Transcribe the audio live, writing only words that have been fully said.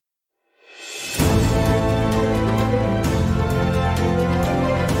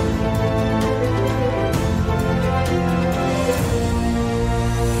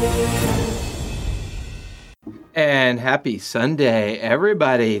And happy Sunday,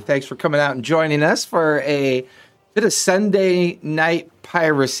 everybody. Thanks for coming out and joining us for a bit of Sunday night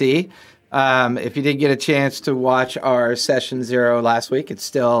piracy. If you didn't get a chance to watch our Session 0 last week, it's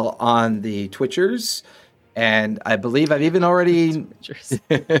still on the Twitchers. And I believe I've even already...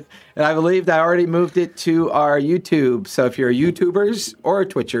 and I believe I already moved it to our YouTube. So if you're YouTubers or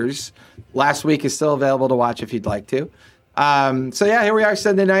Twitchers, last week is still available to watch if you'd like to. Here we are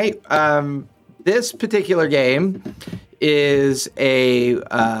Sunday night. This particular game is if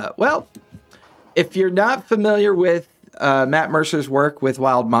you're not familiar with Matt Mercer's work with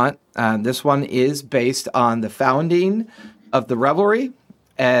Wildemont, this one is based on the founding of the Revelry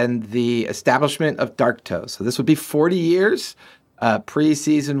and the establishment of Darktow. So this would be 40 years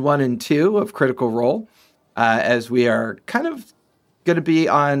pre-season 1 and 2 of Critical Role, as we are kind of going to be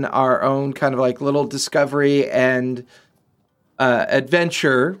on our own kind of like little discovery and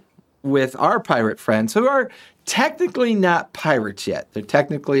adventure with our pirate friends, who are technically not pirates yet. They're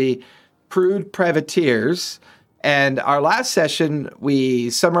technically crude privateers. And our last session, we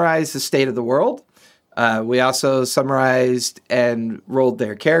summarized the state of the world. We also summarized and rolled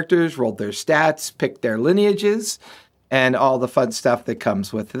their characters, rolled their stats, picked their lineages, and all the fun stuff that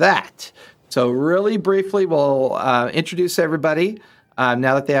comes with that. So really briefly, we'll introduce everybody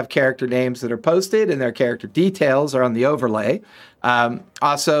now that they have character names that are posted and their character details are on the overlay. I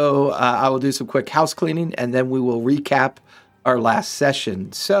will do some quick house cleaning, and then we will recap our last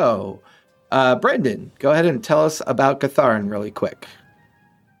session. So, Brendan, go ahead and tell us about Gatharn really quick.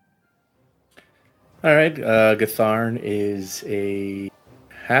 All right. Gatharn is a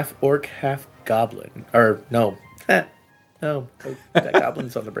half-orc, half-goblin. Or, no. No. That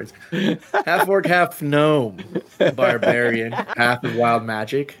goblin's on the brains. Half-orc, half-gnome. Barbarian. Half of wild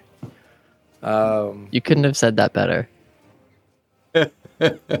magic. You couldn't have said that better. So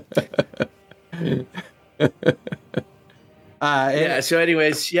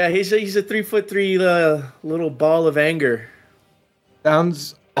anyways, he's a 3'3" little ball of anger.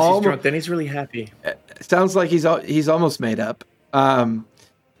 Sounds he's drunk, then he's really happy. Sounds like he's almost made up.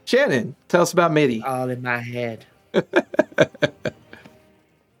 Shannon, tell us about Mitty. All in my head.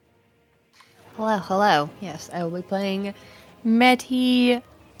 Hello. Yes, I will be playing Meti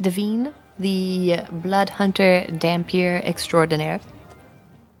Devine, the Blood Hunter Dampier Extraordinaire.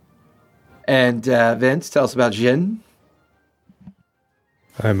 And Vince, tell us about Jin.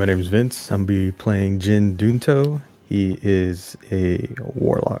 Hi, my name is Vince. I'll be playing Jin Dunto. He is a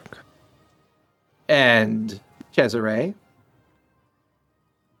warlock. And Cesare.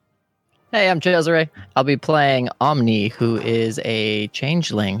 Hey, I'm Cesare. I'll be playing Omni, who is a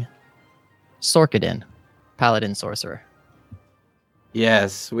changeling Sorkadin, paladin sorcerer.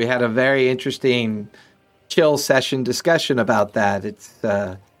 Yes, we had a very interesting chill session discussion about that. It's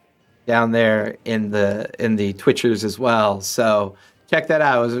down there in the Twitchers as well. So check that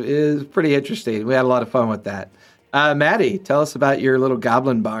out. It was pretty interesting. We had a lot of fun with that. Maddie, tell us about your little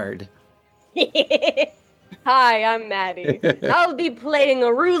goblin bard. Hi, I'm Maddie. I'll be playing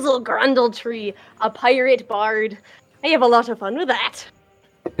Aruzel Grundletree, a pirate bard. I have a lot of fun with that.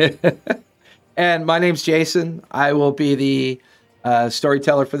 And my name's Jason. I will be the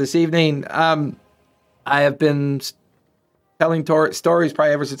storyteller for this evening. I have been telling stories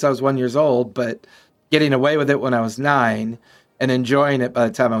probably ever since I was 1 year old, but getting away with it when I was 9 and enjoying it by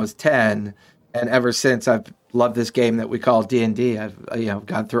the time I was 10. And ever since, I've loved this game that we call D&D. I've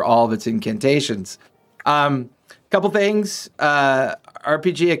gone through all of its incantations. Couple things.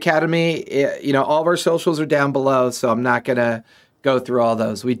 RPG Academy, all of our socials are down below, so I'm not going to go through all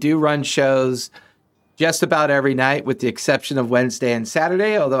those. We do run shows just about every night with the exception of Wednesday and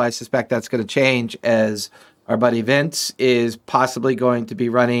Saturday, although I suspect that's going to change as our buddy Vince is possibly going to be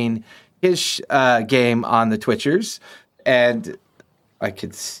running his game on the Twitchers. And I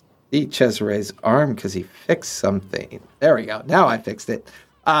could see Cesare's arm because he fixed something. There we go. Now I fixed it.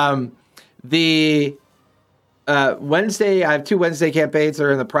 The Wednesday, I have 2 Wednesday campaigns that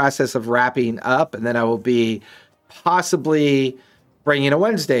are in the process of wrapping up, and then I will be possibly bringing a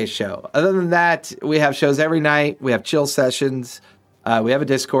Wednesday show. Other than that, we have shows every night. We have chill sessions. We have a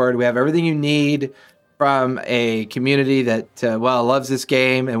Discord. We have everything you need from a community that, loves this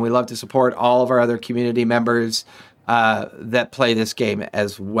game, and we love to support all of our other community members that play this game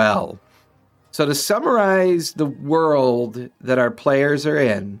as well. So to summarize the world that our players are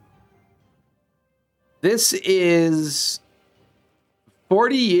in, this is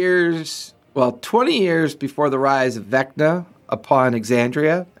 20 years before the rise of Vecna upon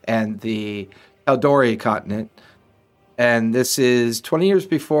Exandria and the Eldori continent. And this is 20 years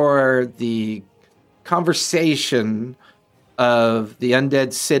before the conversation of the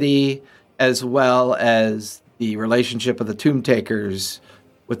Undead City, as well as the relationship of the Tomb Takers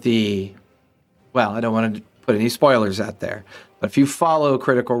with the, well, I don't want to put any spoilers out there, but if you follow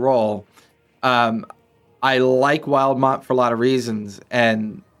Critical Role, I like Wildemount for a lot of reasons.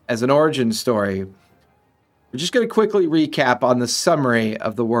 And as an origin story, we're just going to quickly recap on the summary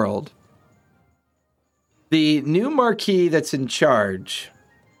of the world. The new Marquis that's in charge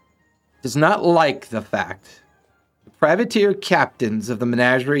does not like the fact the privateer captains of the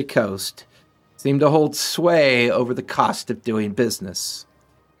Menagerie Coast seem to hold sway over the cost of doing business.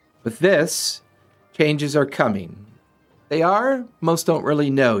 With this, changes are coming. They are, most don't really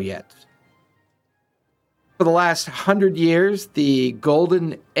know yet. For the last 100 years, the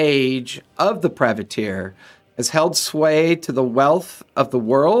golden age of the privateer has held sway to the wealth of the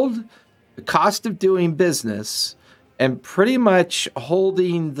world, the cost of doing business, and pretty much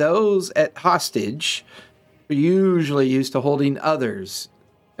holding those at hostage who are usually used to holding others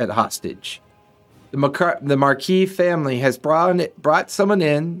at hostage. The Marquis family has brought someone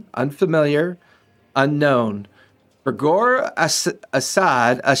in, unfamiliar, unknown. Gregor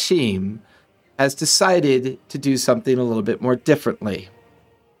Assad Ashim has decided to do something a little bit more differently.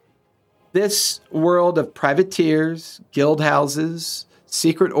 This world of privateers, guild houses,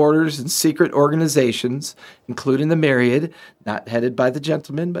 secret orders, and secret organizations, including the Myriad, not headed by the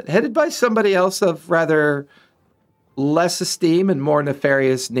gentleman, but headed by somebody else of rather less esteem and more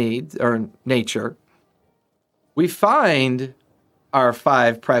nefarious needs or nature. We find our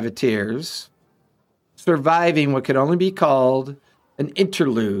 5 privateers surviving what could only be called an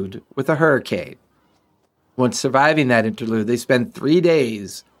interlude with a hurricane. Once surviving that interlude, they spend 3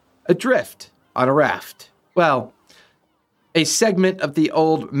 days adrift on a raft. Well, a segment of the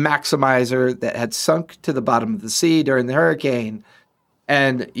old Maximizer that had sunk to the bottom of the sea during the hurricane,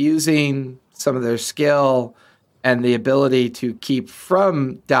 and using some of their skill and the ability to keep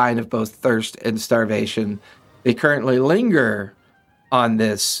from dying of both thirst and starvation, they currently linger on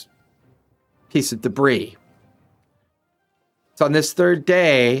this piece of debris. So on this 3rd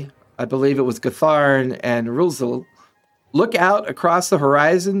day, I believe it was Gatharn and Rulzel, look out across the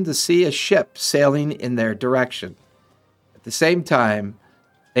horizon to see a ship sailing in their direction. At the same time,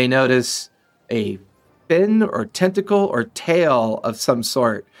 they notice a fin or tentacle or tail of some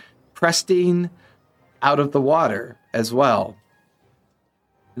sort cresting out of the water as well.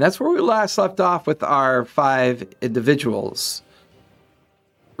 And that's where we last left off with our 5 individuals.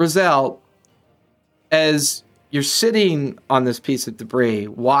 Roselle, as you're sitting on this piece of debris,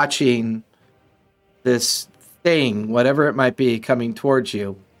 watching this thing, whatever it might be, coming towards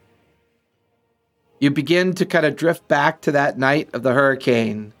you, you begin to kind of drift back to that night of the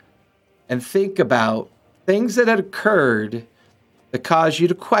hurricane and think about things that had occurred that caused you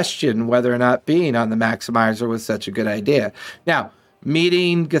to question whether or not being on the Maximizer was such a good idea. Now,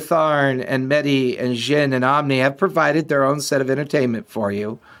 meeting Gatharn and Medi and Jin and Omni have provided their own set of entertainment for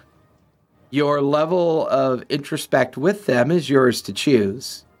you. Your level of introspect with them is yours to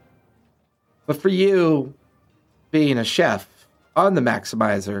choose. But for you, being a chef on the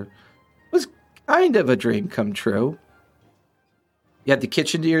Maximizer was kind of a dream come true. You had the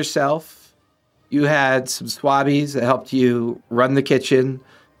kitchen to yourself. You had some swabbies that helped you run the kitchen.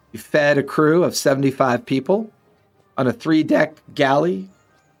 You fed a crew of 75 people on a 3-deck galley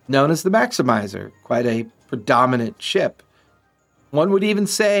known as the Maximizer, quite a predominant ship. One would even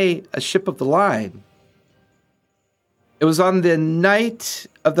say a ship of the line. It was on the night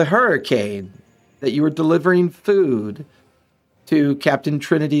of the hurricane that you were delivering food to Captain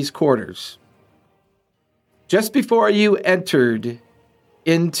Trinity's quarters. Just before you entered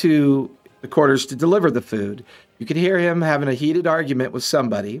into the quarters to deliver the food, you could hear him having a heated argument with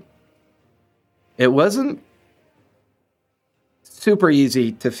somebody. It wasn't super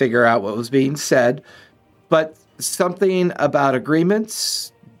easy to figure out what was being said, but something about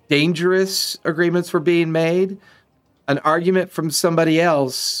agreements, dangerous agreements were being made, an argument from somebody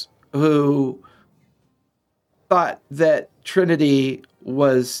else who thought that Trinity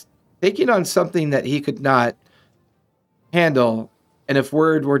was taking on something that he could not handle, and if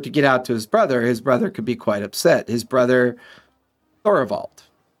word were to get out to his brother could be quite upset. His brother, Thorvald.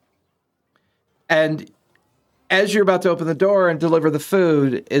 And as you're about to open the door and deliver the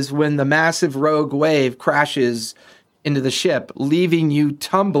food is when the massive rogue wave crashes into the ship, leaving you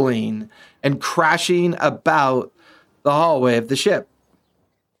tumbling and crashing about the hallway of the ship.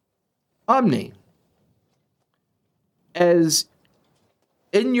 Omni, as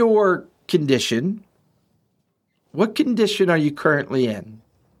in your condition, what condition are you currently in?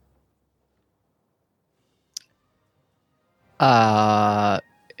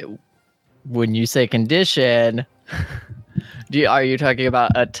 When you say condition, Are you talking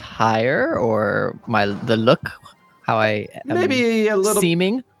about attire or the look? How I am Maybe a little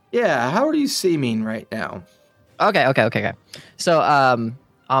seeming? Yeah, how are you seeming right now? Okay. So,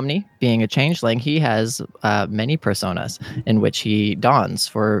 Omni, being a changeling, he has many personas in which he dons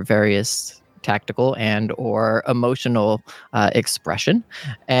for various tactical and or emotional expression.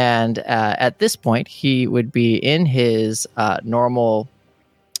 And at this point, he would be in his normal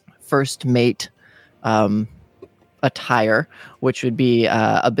first mate attire, which would be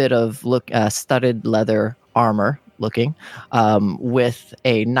a bit of studded leather armor looking, with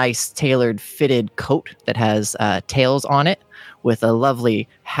a nice tailored fitted coat that has tails on it, with a lovely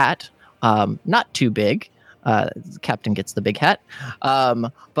hat, not too big. The captain gets the big hat,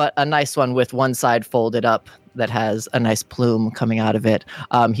 but a nice one with one side folded up that has a nice plume coming out of it.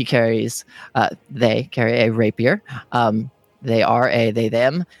 They carry a rapier. They are they,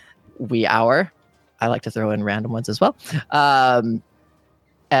 them, we, our. I like to throw in random ones as well,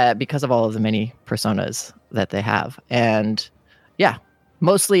 because of all of the many personas that they have. And yeah,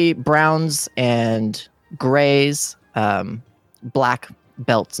 mostly browns and grays, black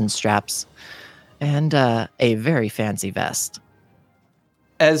belts and straps, and a very fancy vest.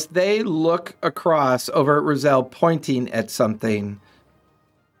 As they look across over at Roselle pointing at something,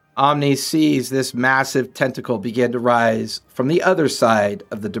 Omni sees this massive tentacle begin to rise from the other side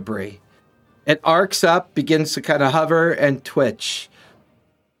of the debris. It arcs up, begins to kind of hover and twitch.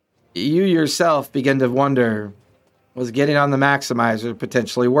 You yourself begin to wonder, was getting on the Maximizer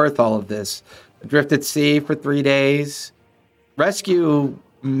potentially worth all of this? Adrift at sea for 3 days. Rescue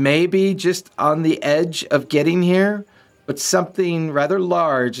maybe just on the edge of getting here, but something rather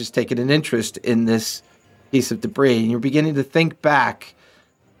large has taken an interest in this piece of debris. And you're beginning to think back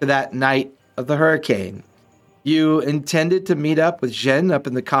to that night of the hurricane. You intended to meet up with Jen up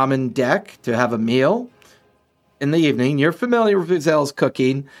in the common deck to have a meal in the evening. You're familiar with Roselle's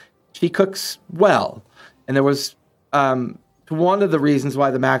cooking. She cooks well. And there was one of the reasons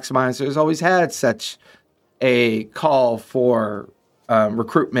why the Maximizer has always had such a call for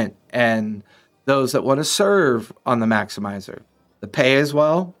recruitment and those that want to serve on the Maximizer. The pay is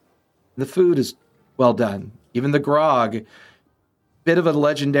well. The food is well done. Even the grog, bit of a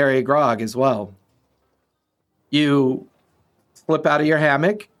legendary grog as well. You slip out of your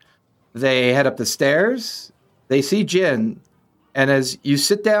hammock. They head up the stairs. They see Jin. And as you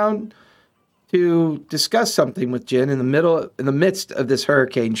sit down to discuss something with Jin in the midst of this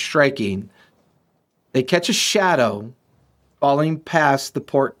hurricane striking, they catch a shadow falling past the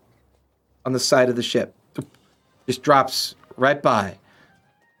port on the side of the ship. Just drops right by.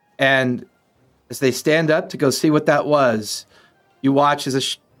 And as they stand up to go see what that was, you watch as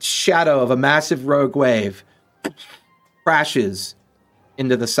a shadow of a massive rogue wave crashes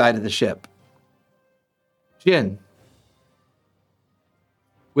into the side of the ship. Jin,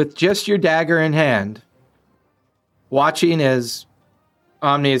 with just your dagger in hand, watching as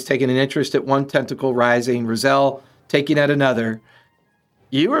Omni is taking an interest at one tentacle rising, Roselle taking at another,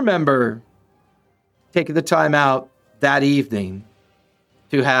 you remember taking the time out that evening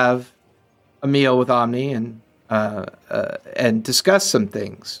to have a meal with Omni and discuss some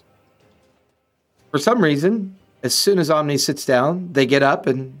things. For some reason, as soon as Omni sits down, they get up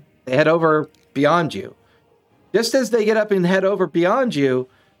and they head over beyond you. Just as they get up and head over beyond you,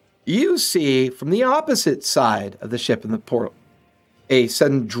 you see from the opposite side of the ship in the port a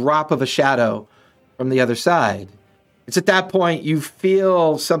sudden drop of a shadow from the other side. It's at that point you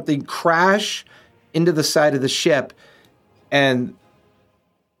feel something crash into the side of the ship, and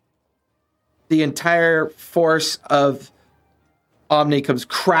the entire force of Omni comes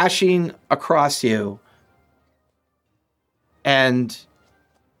crashing across you. And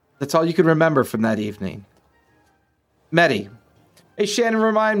that's all you can remember from that evening. Medi. Hey, Shannon,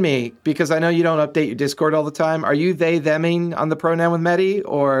 remind me, because I know you don't update your Discord all the time. Are you they, theming on the pronoun with Medi,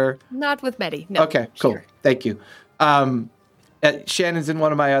 or? Not with Medi, no. Okay, cool. Sure. Thank you. Shannon's in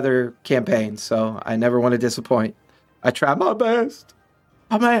one of my other campaigns, so I never want to disappoint. I try my best.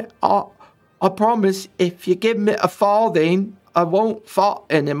 I promise if you give me a farthing, I won't fart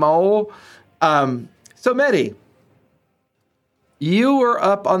anymore. So, Medi, you were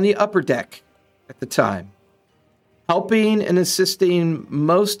up on the upper deck at the time, helping and assisting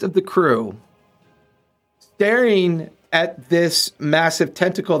most of the crew, staring at this massive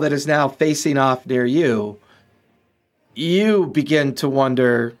tentacle that is now facing off near you. You begin to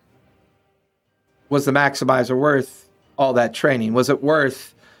wonder, was the Maximizer worth all that training? Was it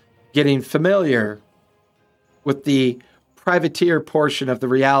worth getting familiar with the privateer portion of the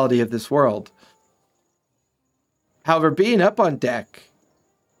reality of this world? However, being up on deck,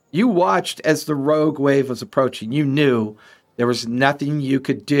 You watched as the rogue wave was approaching. You knew there was nothing you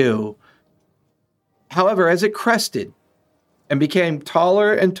could do. However, as it crested and became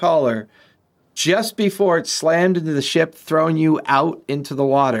taller and taller, just before it slammed into the ship, throwing you out into the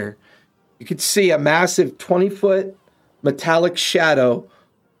water, you could see a massive 20-foot metallic shadow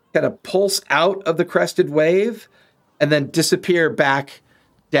kind of pulse out of the crested wave and then disappear back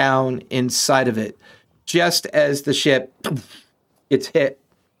down inside of it, just as the ship gets hit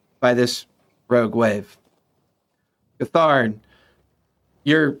by this rogue wave. Gatharn,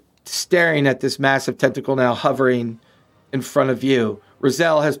 you're staring at this massive tentacle now hovering in front of you.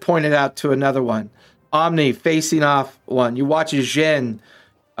 Rizal has pointed out to another one. Omni facing off one. You watch as Jin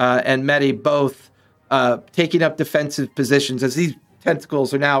and Medi both taking up defensive positions as these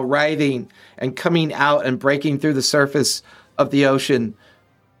tentacles are now writhing and coming out and breaking through the surface of the ocean.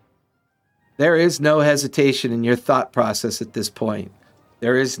 There is no hesitation in your thought process at this point.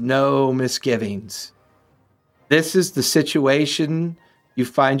 There is no misgivings. This is the situation you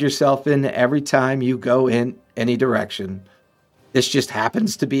find yourself in every time you go in any direction. This just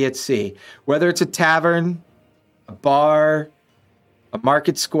happens to be at sea. Whether it's a tavern, a bar, a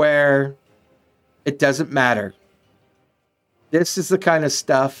market square, it doesn't matter. This is the kind of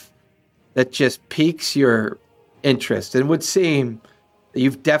stuff that just piques your interest. And it would seem that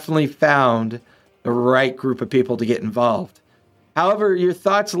you've definitely found the right group of people to get involved. However, your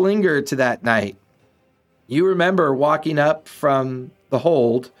thoughts linger to that night. You remember walking up from the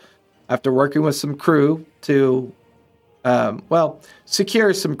hold after working with some crew to,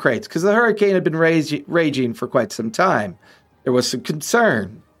 secure some crates, because the hurricane had been raging for quite some time. There was some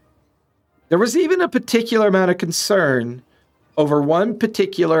concern. There was even a particular amount of concern over one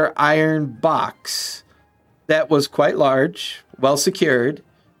particular iron box that was quite large, well secured.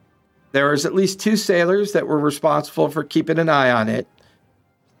 There was at least 2 sailors that were responsible for keeping an eye on it.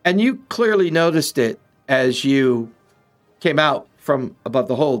 And you clearly noticed it as you came out from above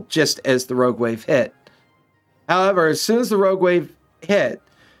the hold, just as the rogue wave hit. However, as soon as the rogue wave hit,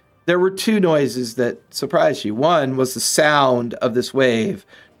 there were 2 noises that surprised you. One was the sound of this wave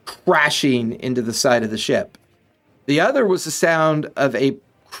crashing into the side of the ship. The other was the sound of a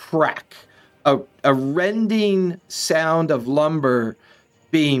crack, a rending sound of lumber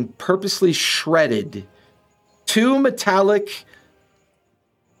being purposely shredded. 2 metallic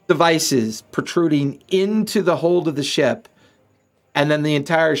devices protruding into the hold of the ship, and then the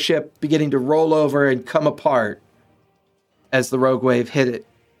entire ship beginning to roll over and come apart as the rogue wave hit it.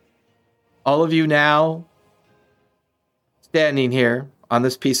 All of you now standing here on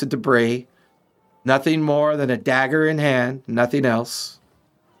this piece of debris, nothing more than a dagger in hand, nothing else.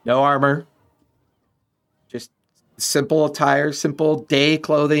 No armor. Just simple attire, simple day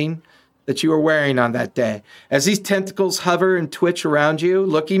clothing that you were wearing on that day. As these tentacles hover and twitch around you,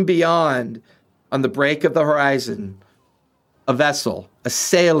 looking beyond on the break of the horizon, a vessel, a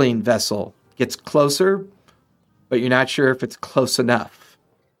sailing vessel, gets closer, but you're not sure if it's close enough.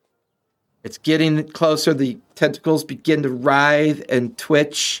 It's getting closer. The tentacles begin to writhe and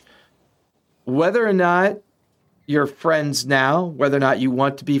twitch. Whether or not you're friends now, whether or not you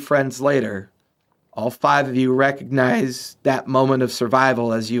want to be friends later, all 5 of you recognize that moment of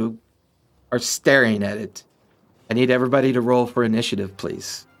survival as you are staring at it. I need everybody to roll for initiative,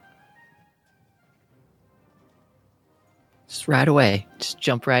 please. Just right away. Just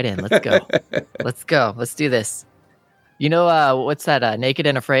jump right in. Let's go. Let's go. Let's do this. You know, what's that? Naked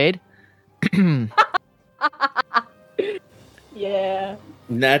and Afraid? Yeah.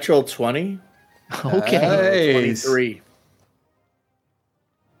 Natural 20. Okay. Nice. 23.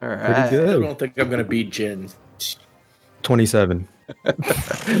 All Pretty right. I good. don't think I'm going to beat Jin. 27. Like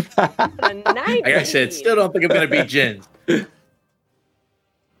I said, still don't think I'm going to beat Jin.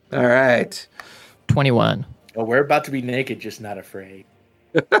 All right. 21. Oh, we're about to be naked, just not afraid.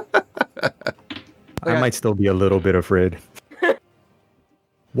 I might still be a little bit afraid.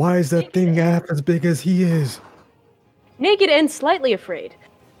 Why is that thing half as big as he is? Naked and slightly afraid.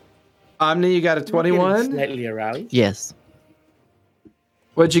 Omni, you got a 21? Slightly aroused. Yes.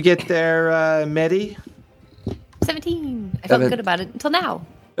 What'd you get there, Medi? 17. I felt Seven. good about it until now.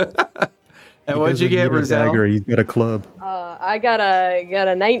 And what'd you get, He's got a Rizal? dagger, he's got a club. I got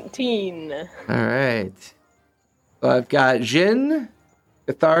a 19. All right. So I've got Jin,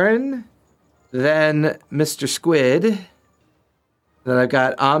 Gatharin, then Mr. Squid, then I've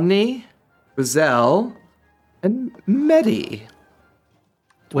got Omni, Rizal, and Medi.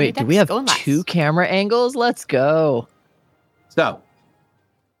 Wait, do we have Going last. 2 camera angles? Let's go. So,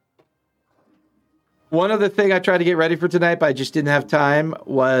 one other thing I tried to get ready for tonight, but I just didn't have time,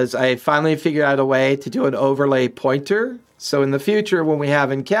 was I finally figured out a way to do an overlay pointer So in the future, when we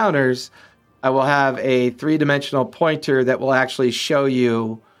have encounters, I will have a 3-dimensional pointer that will actually show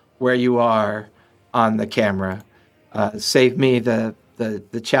you where you are on the camera. Save me the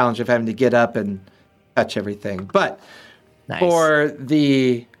challenge of having to get up and touch everything. But Nice. for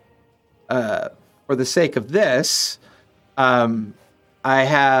the sake of this, I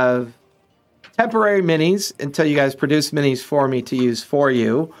have temporary minis until you guys produce minis for me to use for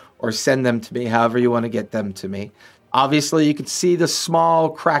you, or send them to me, however you want to get them to me. Obviously, you can see the small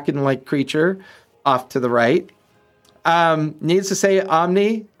kraken-like creature off to the right. Needs to say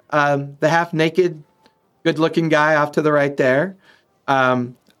Omni, the half-naked, good-looking guy off to the right there.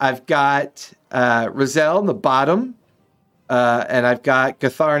 I've got Rizal in the bottom, and I've got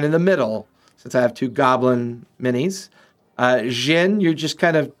Gatharn in the middle, since I have 2 goblin minis. Jin, you're just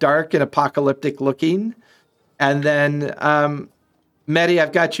kind of dark and apocalyptic looking. And then Medi,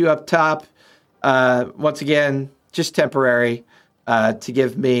 I've got you up top. Once again, just temporary, to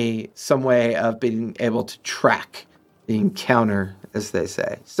give me some way of being able to track the encounter, as they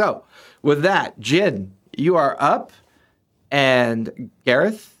say. So with that, Jin, you are up, and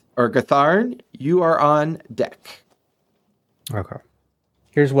Gareth or Gatharn, you are on deck. Okay.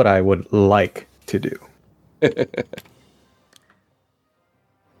 Here's what I would like to do.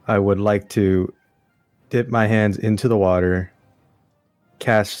 I would like to dip my hands into the water,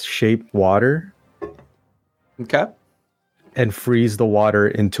 cast Shape Water, Okay. and freeze the water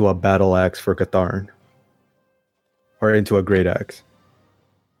into a battle axe for Gatharn. Or into a great axe.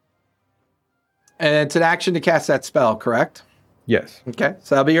 And it's an action to cast that spell, correct? Yes. Okay,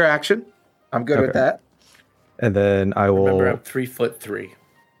 so that'll be your action. I'm good with Okay. that. And then I will... Remember, I'm 3'3".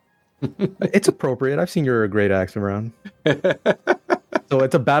 It's appropriate. I've seen your great axe around. So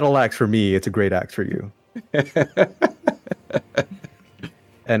it's a battle axe for me. It's a great axe for you.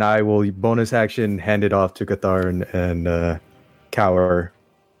 And I will bonus action hand it off to Gatharn and cower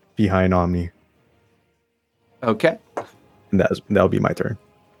behind Omni. Okay. And that'll be my turn.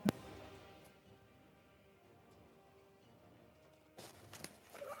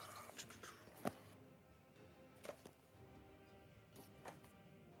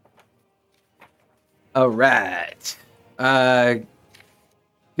 All right. Gatharn,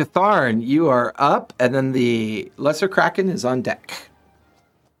 you are up, and then the Lesser Kraken is on deck.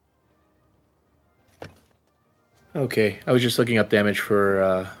 Okay, I was just looking up damage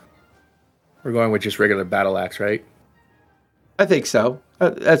for. We're going with just regular battle axe, right? I think so.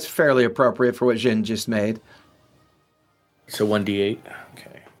 That's fairly appropriate for what Jin just made. So 1d8.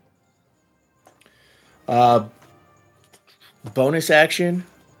 Okay. Bonus action.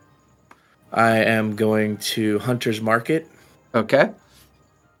 I am going to Hunter's Market, Okay.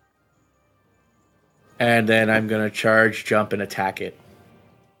 and then I'm going to charge, jump, and attack it.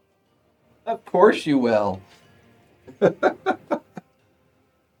 Of course you will.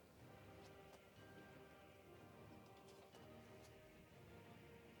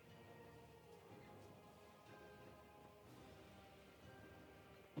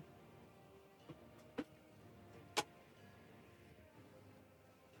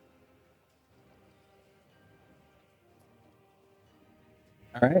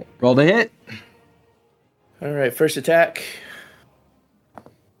 All right. Roll the hit. All right, first attack.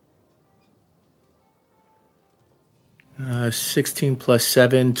 16 plus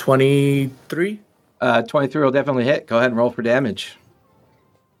 7, 23. 23 will definitely hit. Go ahead and roll for damage.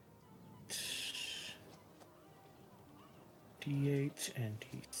 D8 and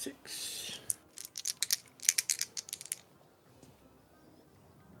D6.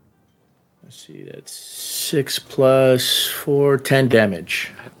 Let's see, that's 6 plus 4, 10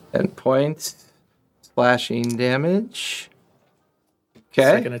 damage. 10 points. Splashing damage. Okay.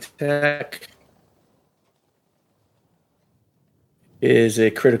 Second attack is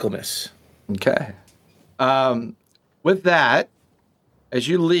a critical miss. Okay. With that, as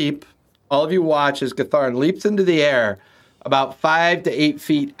you leap, all of you watch as Gatharn leaps into the air about 5 to 8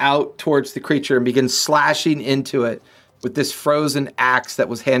 feet out towards the creature and begins slashing into it with this frozen axe that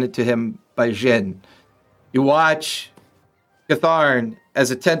was handed to him by Jin. You watch Gatharn as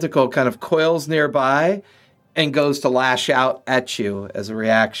a tentacle kind of coils nearby and goes to lash out at you as a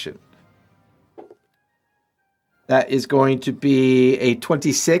reaction. That is going to be a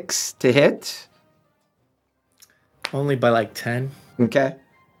 26 to hit. Only by like 10. Okay.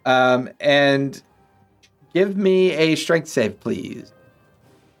 And give me a strength save, please.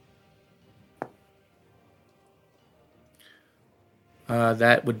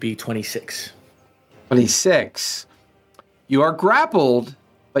 That would be 26. 26. You are grappled,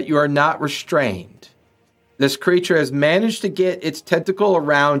 but you are not restrained. This creature has managed to get its tentacle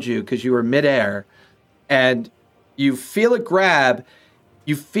around you because you were midair, and You feel it grab.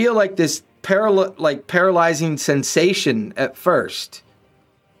 You feel like this paralyzing sensation at first.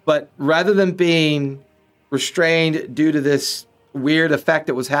 But rather than being restrained due to this weird effect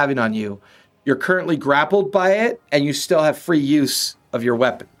it was having on you, you're currently grappled by it, and you still have free use of your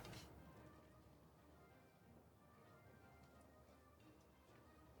weapon.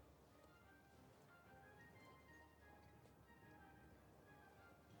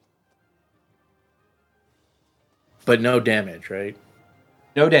 But no damage, right?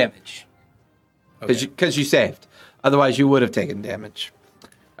 No damage. Okay. Because you saved. Otherwise, you would have taken damage.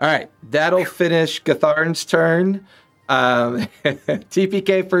 All right. That'll finish Gatharn's turn.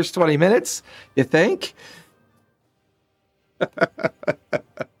 TPK first 20 minutes, you think?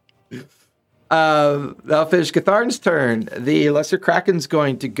 That'll finish Gatharn's turn. The Lesser Kraken's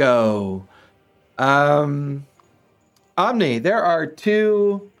going to go. Omni, there are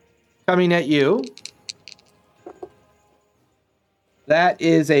 2 coming at you. That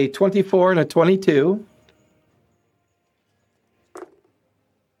is a 24 and a 22.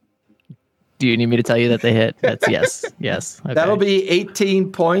 Do you need me to tell you that they hit? That's yes. Yes. Okay. That'll be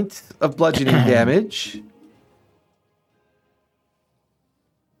 18 points of bludgeoning damage.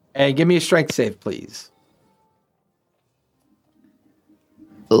 And give me a strength save, please.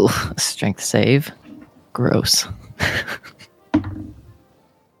 Oh, strength save. Gross.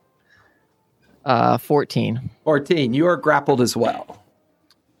 14. 14. You are grappled as well.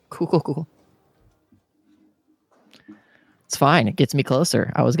 Cool. It's fine. It gets me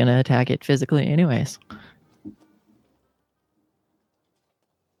closer. I was going to attack it physically anyways.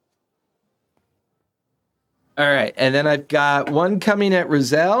 All right. And then I've got 1 coming at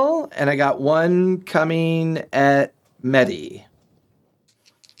Rizal, and I got 1 coming at Medi.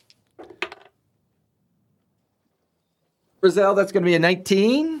 Rizal, that's going to be a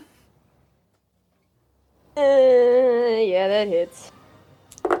 19. Yeah, that hits.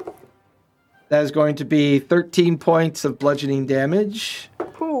 That is going to be 13 points of bludgeoning damage.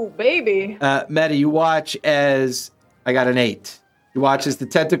 Ooh, baby. Medi, you watch as... I got an 8. You watch as the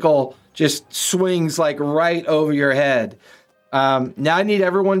tentacle just swings like right over your head. Now I need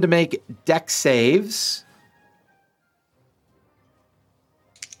everyone to make dex saves.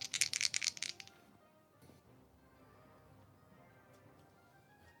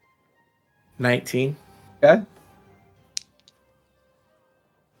 $19. Okay.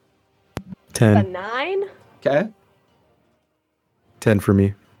 10. A 9? Okay. 10 for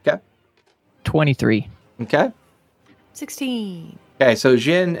me. Okay. 23. Okay. 16. Okay, so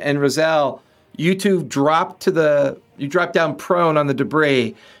Jin and Rizal, you two drop down prone on the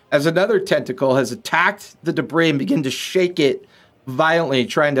debris as another tentacle has attacked the debris and begin to shake it violently,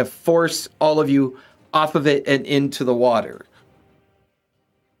 trying to force all of you off of it and into the water.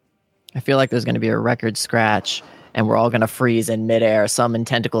 I feel like there's going to be a record scratch and we're all going to freeze in midair. Some in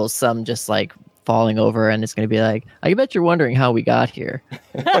tentacles, some just like falling over. And it's going to be like, I bet you're wondering how we got here.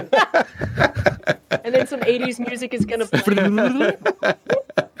 And then some 80s music is going to play.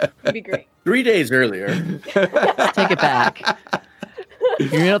 It'd be great. 3 days earlier. Take it back.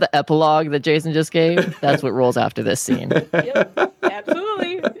 You know the epilogue that Jason just gave? That's what rolls after this scene. Yep,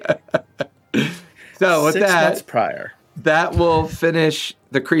 absolutely. So with 6 that, months prior. that will finish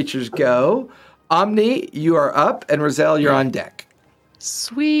the creature's go. Omni, you are up, and Rizal, you're on deck.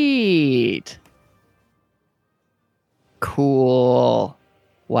 Sweet. Cool.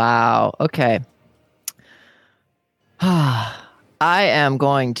 Wow. Okay. I am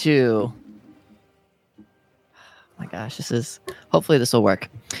going to... Oh my gosh, hopefully this will work.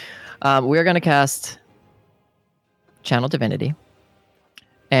 We're going to cast Channel Divinity.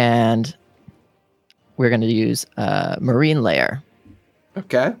 And we're going to use Marine Layer.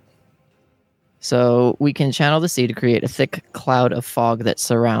 Okay. So we can channel the sea to create a thick cloud of fog that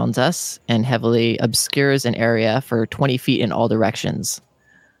surrounds us and heavily obscures an area for 20 feet in all directions.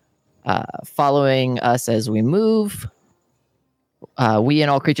 Following us as we move, we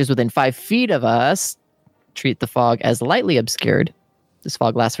and all creatures within 5 feet of us treat the fog as lightly obscured. This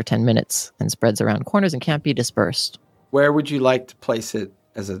fog lasts for 10 minutes and spreads around corners and can't be dispersed. Where would you like to place it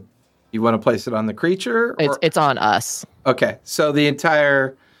you want to place it on the creature? Or? It's on us. Okay. So the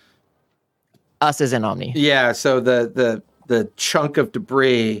entire... Us is in Omni. Yeah, so the chunk of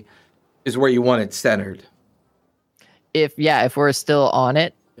debris is where you want it centered. If we're still on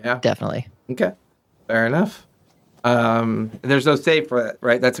it, Yeah. definitely. Okay. Fair enough. And there's no save for that,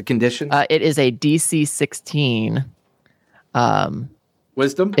 right? That's a condition. It is a DC 16.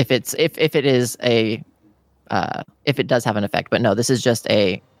 Wisdom? If it does have an effect, but no, this is just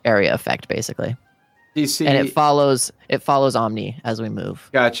a area effect basically. DC. And it follows Omni as we move.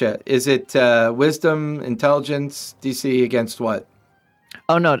 Gotcha. Is it wisdom, intelligence, DC against what?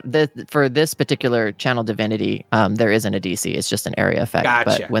 Oh no, for this particular channel divinity, there isn't a DC. It's just an area effect.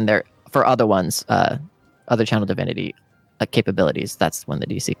 Gotcha. But when they're for other ones, other channel divinity capabilities, that's when the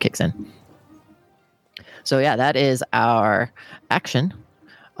DC kicks in. So yeah, that is our action.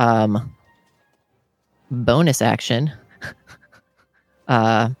 Bonus action.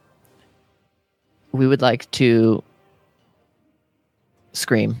 We would like to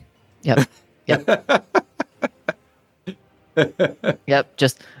scream. Yep. Yep.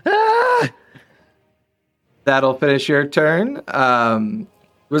 Just. That'll finish your turn.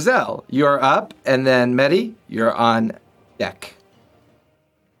 Roselle, you're up, and then Medi, you're on deck.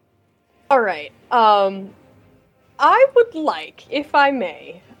 All right. I would like, if I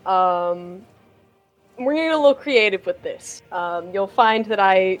may, we're gonna get a little creative with this. You'll find that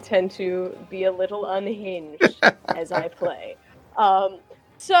I tend to be a little unhinged as I play.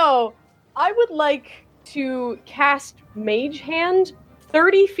 So I would like to cast Mage Hand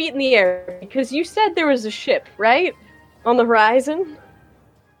 30 feet in the air, because you said there was a ship, right? On the horizon?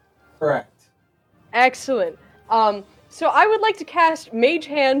 Correct. Excellent. So I would like to cast Mage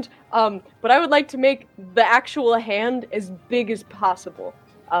Hand, but I would like to make the actual hand as big as possible.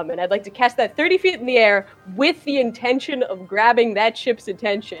 And I'd like to cast that 30 feet in the air with the intention of grabbing that ship's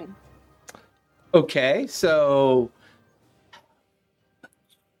attention. Okay, so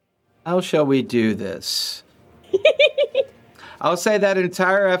how shall we do this? I'll say that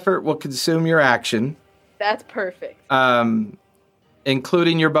entire effort will consume your action. That's perfect.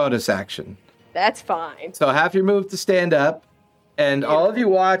 Including your bonus action. That's fine. So half your move to stand up, and all of you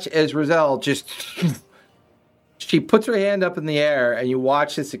watch as Roselle just... She puts her hand up in the air, and you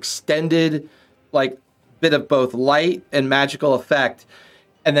watch this extended, bit of both light and magical effect.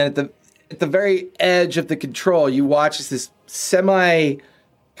 And then at the very edge of the control, you watch as this semi,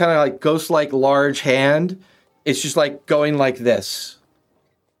 kind of ghost-like large hand. It's just going like this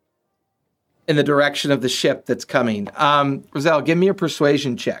in the direction of the ship that's coming. Roselle, give me a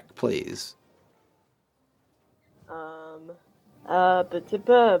persuasion check, please.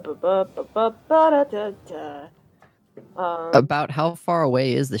 About how far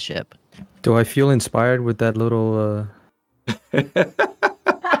away is the ship? Do I feel inspired with that little?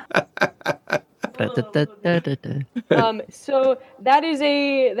 So that is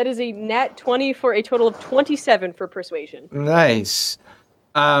a nat 20 for a total of 27 for persuasion. Nice.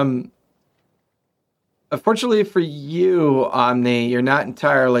 Unfortunately for you, Omni, you're not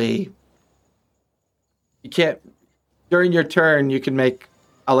entirely. You can't. During your turn,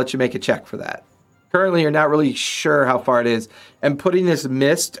 I'll let you make a check for that. Currently, you're not really sure how far it is, and putting this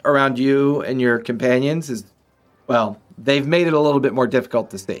mist around you and your companions is, they've made it a little bit more difficult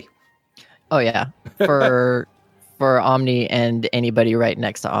to see. Oh yeah, for Omni and anybody right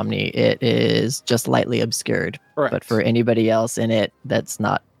next to Omni, it is just lightly obscured. Correct. But for anybody else in it that's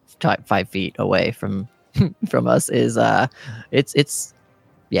not 5 feet away from us, is it's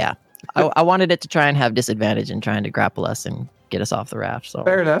yeah. I wanted it to try and have disadvantage in trying to grapple us and get us off the raft. So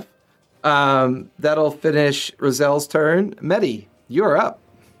fair enough. That'll finish Roselle's turn. Medi, you're up.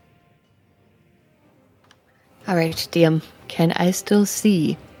 All right, DM. Can I still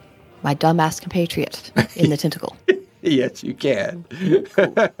see my dumbass compatriot in the tentacle? Yes, you can.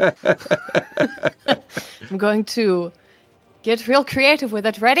 I'm going to get real creative with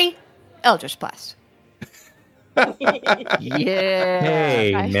it. Ready? Eldritch Blast. yeah.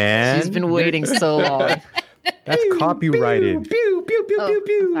 Hey, Right. man. She's been waiting so long. That's copyrighted. Pew, pew, pew, pew,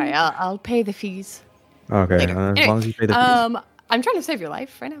 pew. Sorry, I'll pay the fees. Okay, Later. as Anyway, long as you pay the fees. I'm trying to save your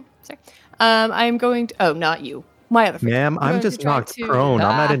life right now. Sorry. I'm going to... Oh, not you. My other friend. Ma'am, I'm going just to try knocked to- prone.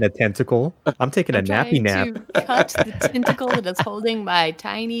 I'm not in a tentacle. I'm taking a I'm nappy trying nap. to cut the tentacle that is holding my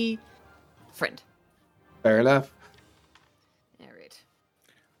tiny friend. Fair enough. All right.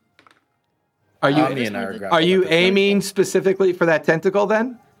 Are you Omni and I are grappling are you with this aiming specifically for that tentacle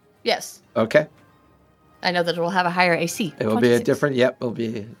then? Yes. Okay. I know that it will have a higher AC. It will be a 26. different. Yep, it'll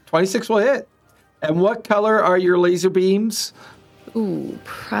be 26 will hit. And what color are your laser beams? Ooh,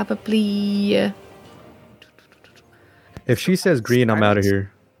 probably If she says green, I'm out of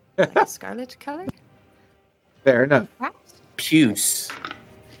here. like a scarlet color. Fair enough. Perhaps. Puce.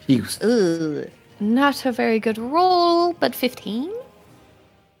 Ugh. Not a very good roll, but 15?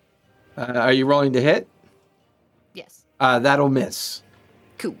 Are you rolling to hit? Yes. That'll miss.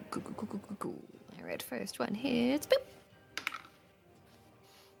 Cool. All right, first one hits. Boop.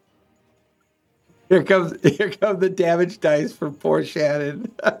 Here comes the damage dice for poor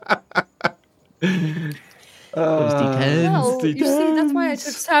Shannon. Those D10s. Well, you see, that's why I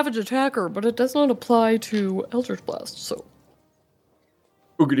took Savage Attacker, but it does not apply to Eldritch Blast, so.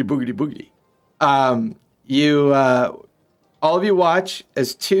 Boogity, boogity, boogity. You, all of you watch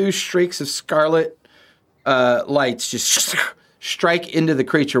as two streaks of scarlet lights just strike into the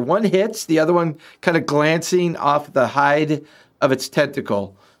creature. One hits, the other one kind of glancing off the hide of its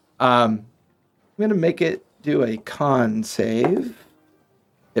tentacle. I'm going to make it do a con save.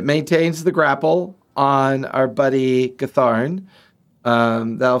 It maintains the grapple on our buddy Gatharn.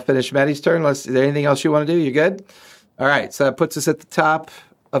 That'll finish Maddie's turn. Is there anything else you want to do? You good? All right, so that puts us at the top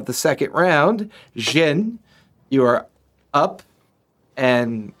of the second round. Jin, you are up,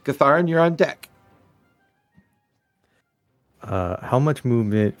 and Gatharn, you're on deck. How much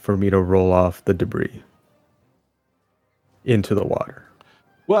movement for me to roll off the debris into the water?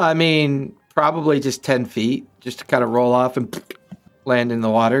 Well, I mean, probably just 10 feet, just to kind of roll off and land in the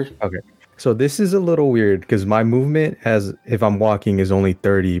water. Okay. So this is a little weird because my movement, as if I'm walking, is only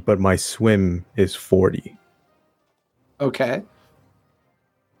 30, but my swim is 40. Okay.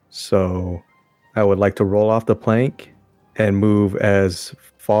 So I would like to roll off the plank and move as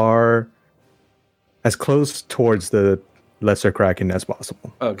close towards the lesser kraken as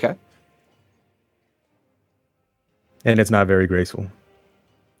possible. Okay. And it's not very graceful.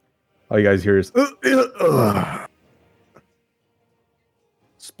 All you guys hear is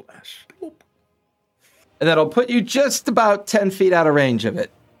splash. And that'll put you just about 10 feet out of range of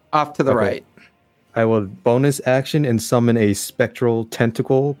it, off to the right. I will bonus action and summon a spectral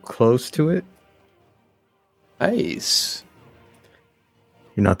tentacle close to it. Nice.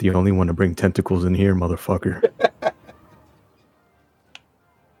 You're not the only one to bring tentacles in here, motherfucker.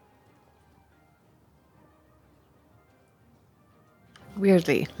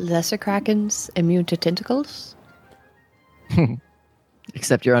 Weirdly, lesser krakens immune to tentacles?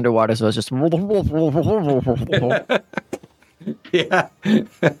 Except you're underwater, so it's just. Yeah.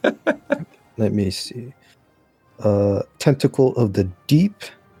 Let me see. Tentacle of the Deep.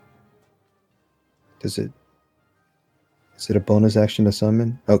 Is it a bonus action to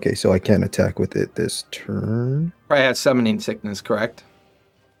summon? Okay, so I can't attack with it this turn. Probably has summoning sickness, correct?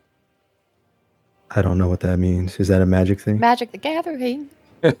 I don't know what that means. Is that a magic thing? Magic the Gathering.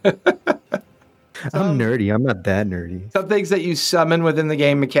 I'm nerdy. I'm not that nerdy. Some things that you summon within the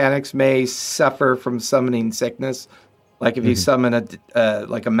game mechanics may suffer from summoning sickness. Like if you summon a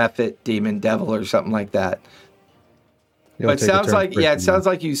Mephit demon devil or something like that. But it sounds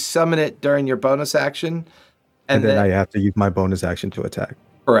like you summon it during your bonus action. And then I have to use my bonus action to attack.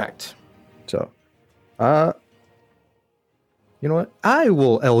 Correct. So, you know what? I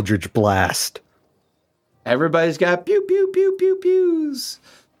will Eldritch Blast. Everybody's got pew, pew, pew, pew, pews.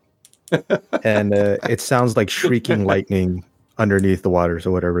 And it sounds like shrieking lightning underneath the water, so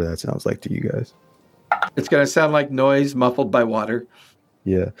whatever that sounds like to you guys. It's going to sound like noise muffled by water.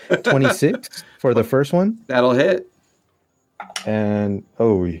 Yeah. 26 for the first one. That'll hit. And,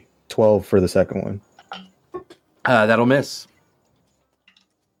 12 for the second one. That'll miss.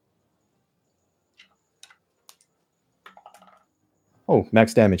 Oh,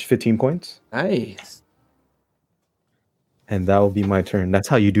 max damage, 15 points. Nice. And that will be my turn. That's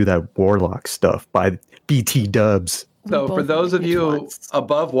how you do that warlock stuff by BT dubs. So for those of you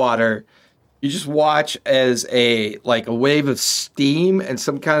above water, you just watch as a wave of steam and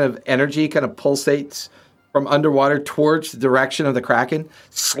some kind of energy kind of pulsates from underwater towards the direction of the kraken,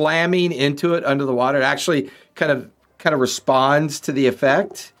 slamming into it under the water. It actually kind of responds to the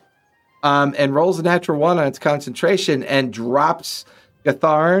effect, and rolls a natural 1 on its concentration and drops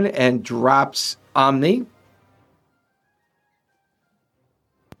Gatharn and drops Omni.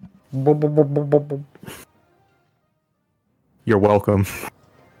 You're welcome.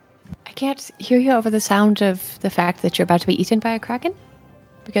 I can't hear you over the sound of the fact that you're about to be eaten by a kraken?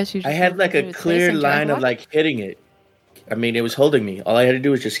 Because you just I had a clear line of hitting it. I mean, it was holding me. All I had to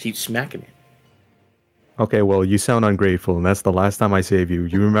do was just keep smacking it. Okay, well, you sound ungrateful, and that's the last time I save you.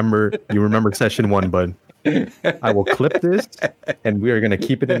 You remember session 1, bud. I will clip this, and we are going to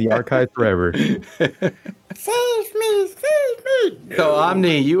keep it in the archives forever. Save me! No. So,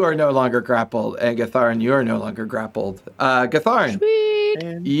 Omni, you are no longer grappled, and Gatharn, you are no longer grappled. Gatharn,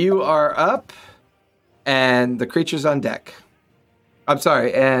 you are up, and the creature's on deck. I'm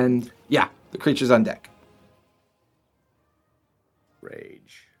sorry, the creature's on deck.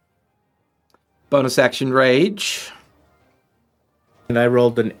 Rage. Bonus action rage. And I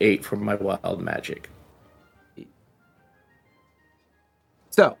rolled an 8 for my wild magic.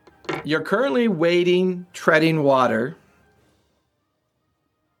 So, you're currently wading, treading water.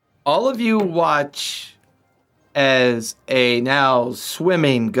 All of you watch as a now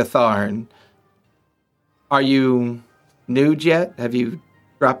swimming Gatharn Are you nude yet? Have you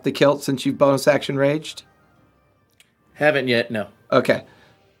dropped the kilt since you've bonus action raged? Haven't yet, no. Okay.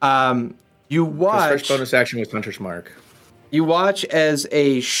 You His watch. first bonus action was Hunter's Mark. You watch as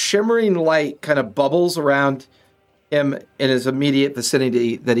a shimmering light kind of bubbles around him in his immediate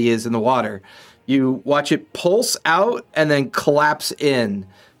vicinity that he is in the water. You watch it pulse out and then collapse in.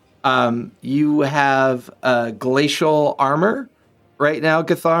 You have glacial armor right now,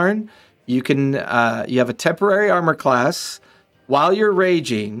 Gatharn. You have a temporary armor class. While you're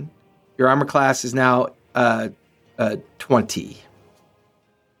raging, your armor class is now 20.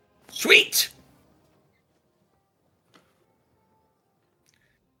 Sweet!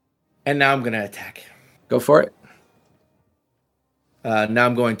 And now I'm going to attack. Go for it. Now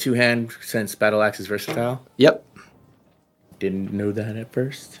I'm going two-hand since Battle Axe is versatile. Yep. Didn't know that at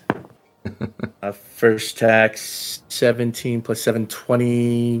first. First attack, 17 plus 7,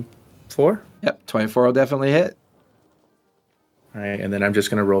 24. Yep, 24 will definitely hit. All right, and then I'm just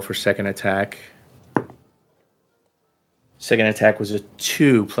going to roll for second attack. Second attack was a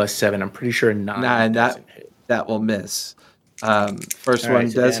 2 plus 7. I'm pretty sure a 9 doesn't hit. That will miss. First All one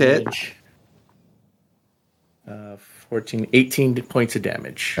right, so does damage. 18 points of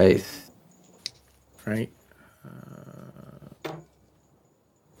damage. hit. Right?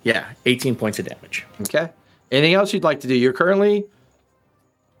 Yeah, 18 points of damage. Okay. Anything else you'd like to do? You're currently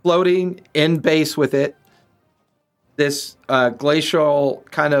floating in base with it. This glacial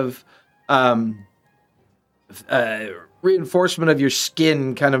kind of reinforcement of your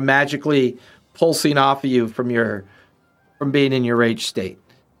skin kind of magically pulsing off of you from being in your rage state.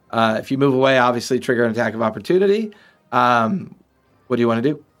 If you move away, obviously trigger an attack of opportunity. What do you want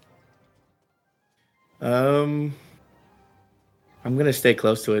to do? I'm going to stay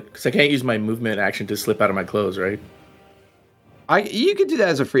close to it because I can't use my movement action to slip out of my clothes, right? You could do that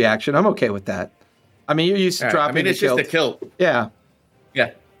as a free action. I'm okay with that. I mean, you're used to dropping. I mean, it's the just a kilt. Yeah.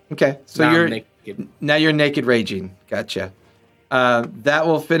 Yeah. Okay. So Now you're I'm naked. now you're naked raging. Gotcha. That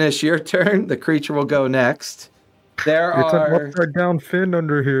will finish your turn. The creature will go next. There It's an are upside down fin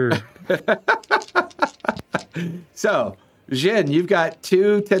under here. so Jin, you've got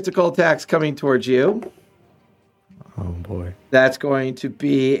 2 tentacle attacks coming towards you. Oh boy. That's going to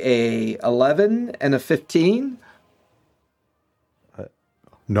be a 11 and a 15.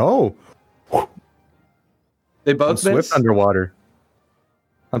 No. They I'm both miss. swift underwater.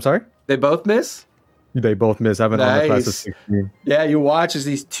 I'm sorry? They both miss. They both miss. I have an armor class of Nice. 16. Yeah, you watch as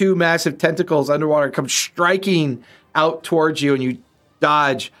these 2 massive tentacles underwater come striking out towards you, and you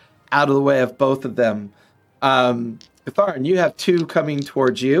dodge out of the way of both of them. Gatharn, you have 2 coming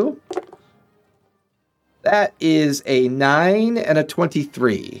towards you. That is a 9 and a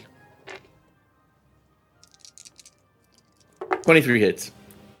 23. 23 hits.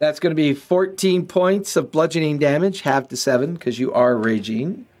 That's going to be 14 points of bludgeoning damage, half to 7, because you are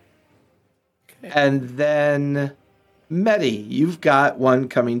raging. Okay. And then, Medi, you've got 1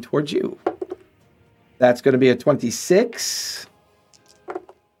 coming towards you. That's going to be a 26.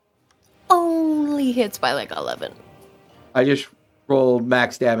 Only hits by like 11. I just rolled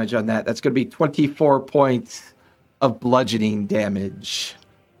max damage on that. That's going to be 24 points of bludgeoning damage.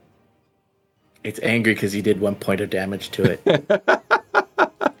 It's angry because he did 1 point of damage to it.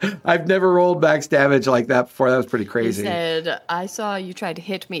 I've never rolled max damage like that before. That was pretty crazy. He said, I saw you tried to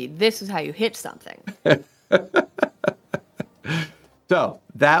hit me. This is how you hit something. So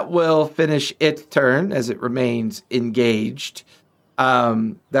that will finish its turn as it remains engaged.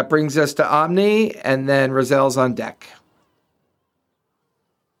 That brings us to Omni, and then Rozelle's on deck.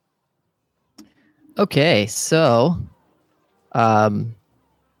 Okay, so,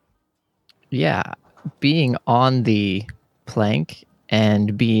 yeah, being on the plank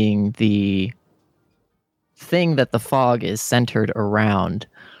and being the thing that the fog is centered around,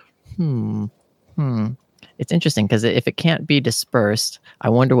 it's interesting because if it can't be dispersed, I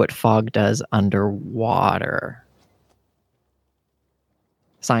wonder what fog does underwater.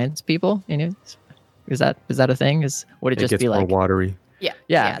 Science people, is that a thing? Would it just gets be more like watery?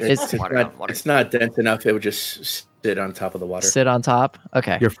 Yeah, It's not dense enough. It would just sit on top of the water. sit on top?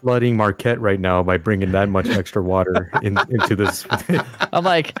 Okay. You're flooding Marquette right now by bringing that much extra water into this. I'm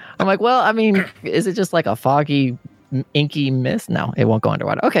like, well, I mean, is it just like a foggy, inky mist? No, it won't go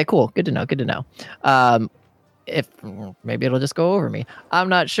underwater. Okay, cool. Good to know. If maybe it'll just go over me. I'm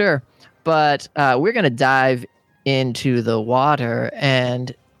not sure, but we're gonna dive into the water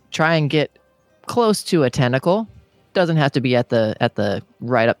and try and get close to a tentacle. Doesn't have to be at the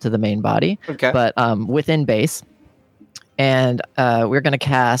right up to the main body, Okay. but within base. And we're gonna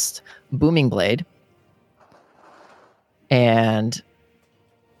cast Booming Blade. And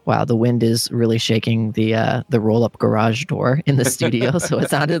Wow, the wind is really shaking the roll-up garage door in the studio, so it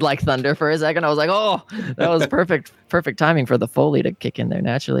sounded like thunder for a second. I was like, "Oh, that was perfect timing for the Foley to kick in there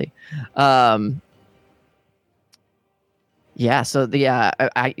naturally." Yeah, so we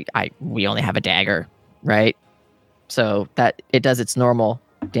only have a dagger, right? So that it does its normal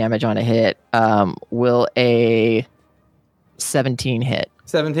damage on a hit. Will a 17 hit?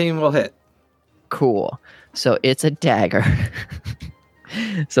 17 will hit. Cool. So it's a dagger.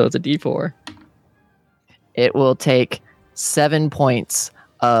 So it's a D4. It will take 7 points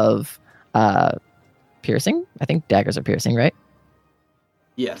of piercing. I think daggers are piercing, right?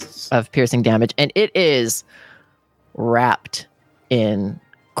 Yes. Of piercing damage. And it is wrapped in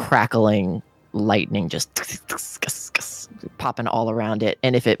crackling lightning, just popping all around it.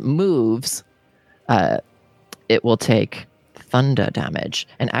 And if it moves, it will take thunder damage.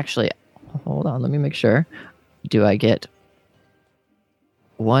 And actually, hold on, let me make sure. Do I get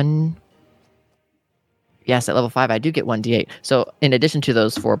one? Yes, at level 5, I do get 1d8. So in addition to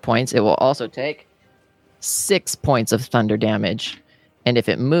those 4 points, it will also take 6 points of thunder damage. And if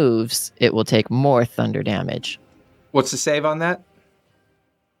it moves, it will take more thunder damage. What's the save on that?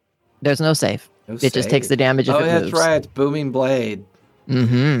 There's no save. It just takes the damage if it moves. Oh, that's right. It's Booming Blade.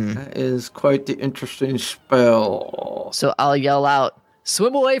 Mm-hmm. That is quite the interesting spell. So I'll yell out,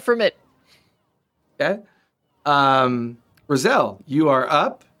 "Swim away from it!" Okay. Roselle, you are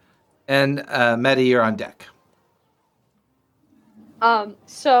up, and Medi, you're on deck.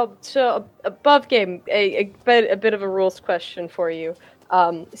 So above game, a bit of a rules question for you.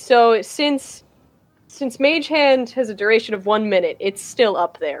 So since Mage Hand has a duration of 1 minute, it's still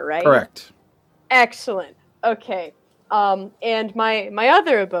up there, right? Correct. Excellent. Okay. And my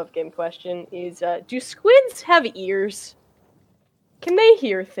other above game question is, do squids have ears? Can they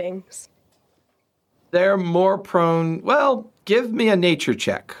hear things? They're more prone. Well, give me a nature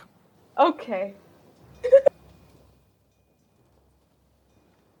check. Okay.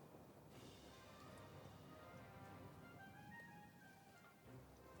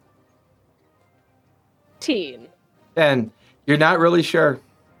 Teen. And you're not really sure.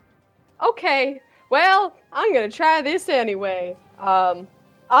 Okay. Well, I'm gonna try this anyway.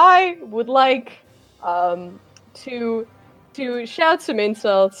 I would like to shout some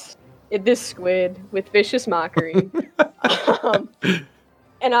insults at this squid with vicious mockery.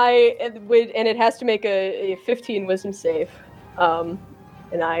 And it has to make a 15 wisdom save. And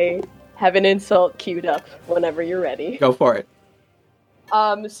I have an insult queued up whenever you're ready. Go for it.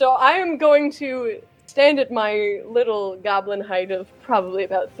 So I am going to stand at my little goblin height of probably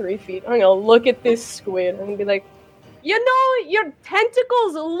about 3 feet. I'm gonna look at this squid. I'm gonna be like, you know, your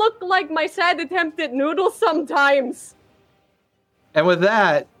tentacles look like my sad attempt at noodles sometimes. And with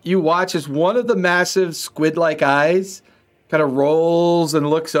that, you watch as one of the massive squid-like eyes kind of rolls and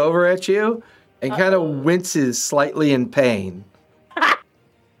looks over at you and kind of winces slightly in pain.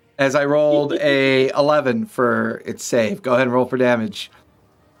 As I rolled a 11 for its save. Go ahead and roll for damage.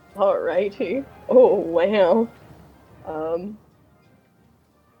 Alrighty. Oh, wow.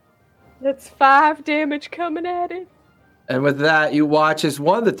 That's 5 damage coming at it. And with that, you watch as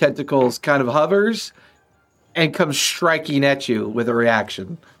one of the tentacles kind of hovers and comes striking at you with a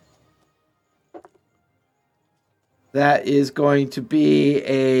reaction. That is going to be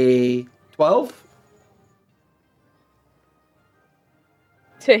a 12.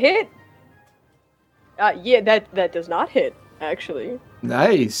 To hit? Yeah, that does not hit, actually.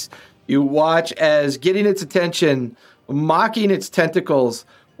 Nice. You watch as getting its attention, mocking its tentacles,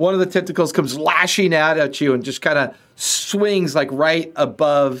 one of the tentacles comes lashing out at you and just kind of swings like right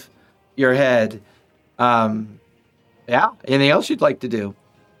above your head. Yeah. Anything else you'd like to do?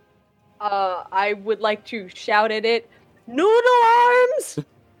 I would like to shout at it, "Noodle arms!"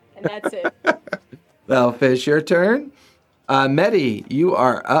 And that's it. Well, Fish, your turn. Medi, you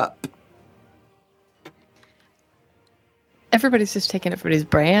are up. Everybody's just taking everybody's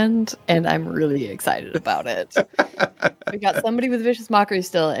brand, and I'm really excited about it. We got somebody with Vicious Mockery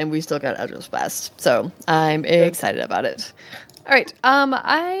still, and we still got Eldritch Blast. So I'm excited about it. All right.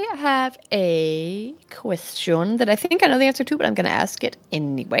 I have a question that I think I know the answer to, but I'm going to ask it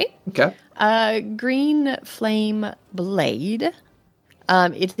anyway. Okay. Green Flame Blade.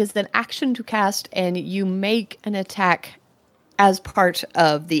 It is an action to cast, and you make an attack as part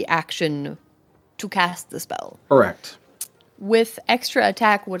of the action to cast the spell. Correct. With extra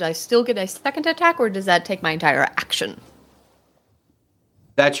attack, would I still get a second attack, or does that take my entire action?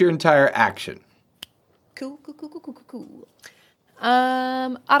 That's your entire action. Cool.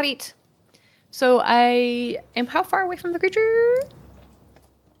 Alright. So I am how far away from the creature?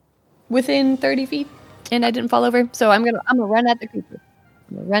 Within 30 feet, and I didn't fall over. So I'm gonna run at the creature.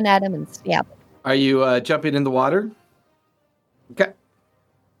 I'm gonna run at him and stab him. Are you jumping in the water? Okay.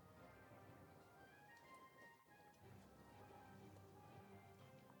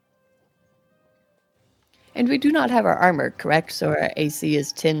 And we do not have our armor, correct? So our AC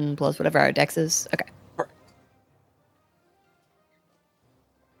is 10 plus whatever our dex is. Okay.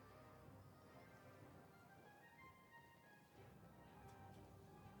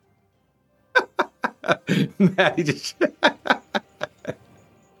 Maddie just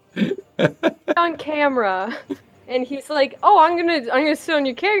On camera, and he's like, "Oh, I'm gonna sit on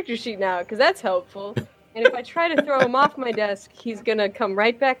your character sheet now because that's helpful." And if I try to throw him off my desk, he's gonna come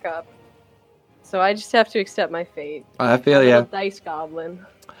right back up. So I just have to accept my fate. I feel Little ya. Dice goblin.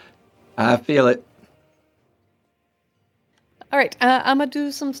 I feel it. All right. I'm gonna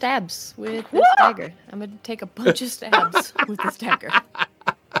do some stabs with this dagger. I'm gonna take a bunch of stabs with this dagger.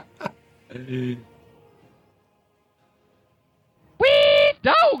 Wee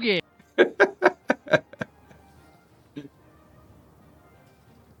doggy.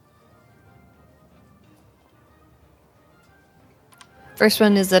 First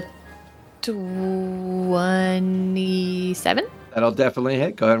one is a 27. That'll definitely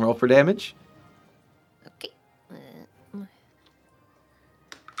hit. Go ahead and roll for damage. Okay.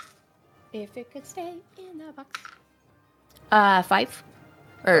 If it could stay in the box. 5.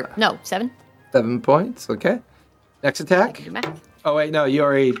 Or, no, 7. 7 points. Okay. Next I attack. can do math. Oh, wait. No,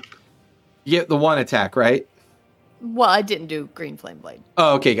 you get the one attack, right? Well, I didn't do green flame blade.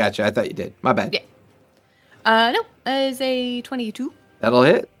 Oh, okay. Gotcha. I thought you did. My bad. Yeah. No, is a 22. That'll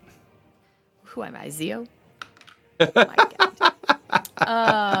hit. Who am I, Zeo? Oh my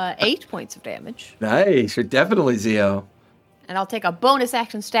god. 8 points of damage. Nice. You're definitely Zeo. And I'll take a bonus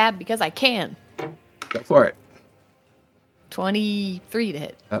action stab because I can. Go for it. 23 to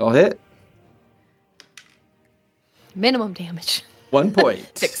hit. That'll hit. Minimum damage. 1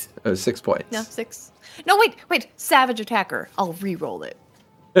 point. 6. Oh, 6 points. No, 6. No, wait. Savage attacker. I'll re-roll it.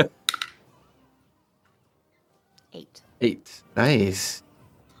 8. 8. Nice.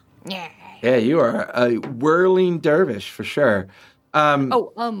 Yeah. Yeah, you are a whirling dervish for sure.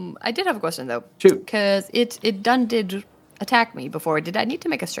 I did have a question though. Shoot. Because it did attack me before. Did I need to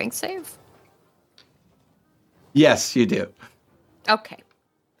make a strength save? Yes, you do. Okay.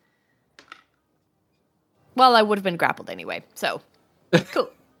 Well, I would have been grappled anyway, so cool.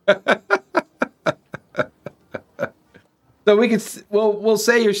 So we'll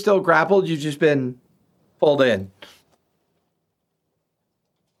say you're still grappled. You've just been pulled in.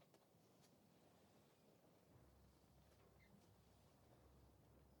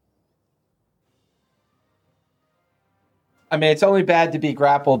 I mean, it's only bad to be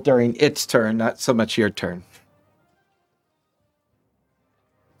grappled during its turn, not so much your turn.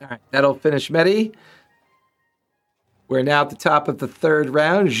 All right, that'll finish Medi. We're now at the top of the third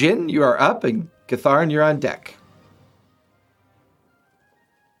round. Jin, you are up, and Gatharn, you're on deck.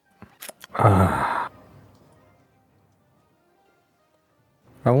 I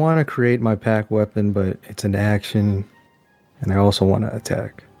want to create my pack weapon, but it's an action, and I also want to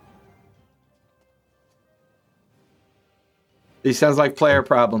attack. These sounds like player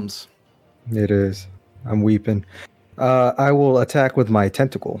problems. It is. I'm weeping. I will attack with my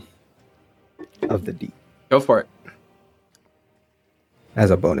tentacle of the deep Go for it. as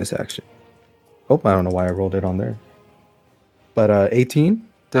a bonus action. Oh, I don't know why I rolled it on there. But 18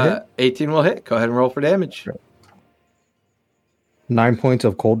 to hit. 18 will hit. Go ahead and roll for damage. 9 points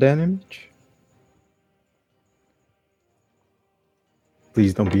of cold damage.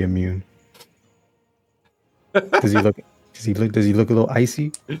 Please don't be immune. Does he look a little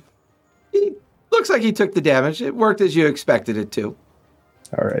icy? He looks like he took the damage. It worked as you expected it to.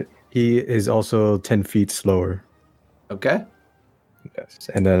 All right. He is also 10 feet slower. Okay. Yes.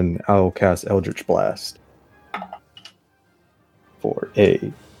 And then I'll cast Eldritch Blast for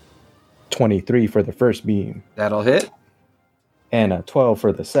a 23 for the first beam That'll hit. and a 12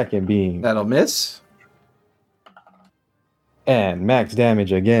 for the second beam That'll miss. and max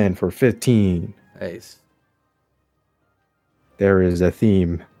damage again for 15. Nice. There is a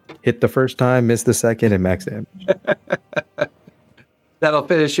theme. Hit the first time, miss the second, and max damage. That'll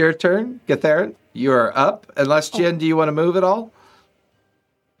finish your turn. Gatharin, you are up. Unless, Jin, do you want to move at all?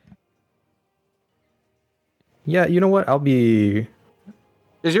 Yeah, you know what? I'll be...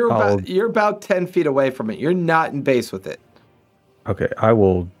 Because you're about 10 feet away from it. You're not in base with it. Okay, I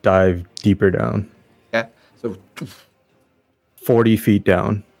will dive deeper down. Okay. So, 40 feet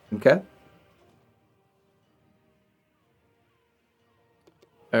down. okay.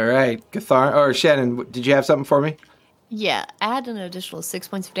 All right. Gatharin, or Shannon, did you have something for me? Yeah, add an additional 6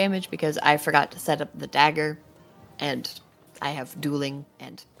 points of damage because I forgot to set up the dagger, and I have dueling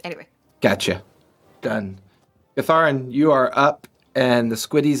and anyway. Gotcha. Done. Gatharin, you are up, and the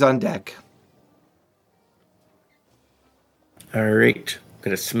squiddy's on deck. All right.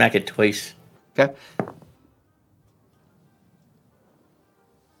 Gonna smack it twice. Okay.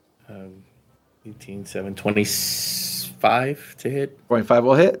 18, 7, 25 to hit. 25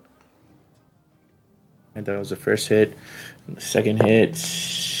 will hit. And that was the first hit. And the second hit.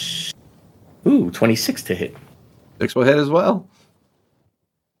 26 to hit. 6 will hit as well.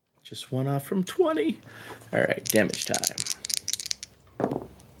 Just one off from 20. All right, damage time.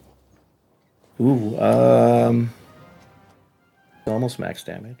 Almost max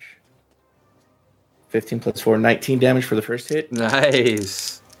damage. 15 plus 4, 19 damage for the first hit.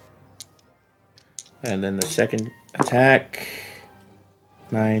 Nice. And then the second attack,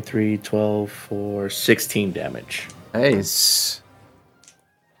 9, 3, 12, 4, 16 damage. Nice.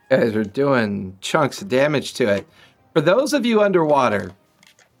 You guys are doing chunks of damage to it. For those of you underwater,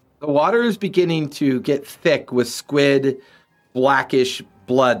 the water is beginning to get thick with squid, blackish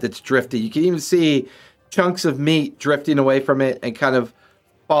blood that's drifting. You can even see chunks of meat drifting away from it and kind of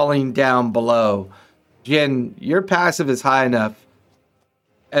falling down below. Jin, your passive is high enough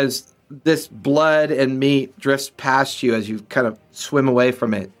as this blood and meat drifts past you as you kind of swim away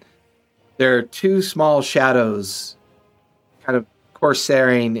from it. There are 2 small shadows kind of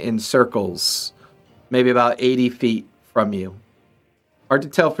corsairing in circles, maybe about 80 feet from you. Hard to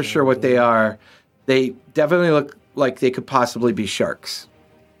tell for sure what they are. They definitely look like they could possibly be sharks.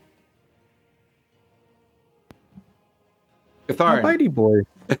 Gatharin. Mighty boy.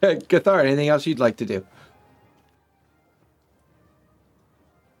 Gatharin, anything else you'd like to do?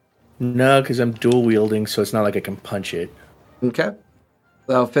 No, because I'm dual wielding, so it's not like I can punch it. Okay.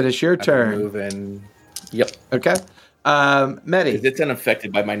 That'll finish your turn. Move and... Yep. Okay. Medi, It's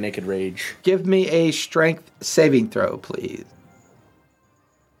unaffected by my naked rage. give me a strength saving throw, please.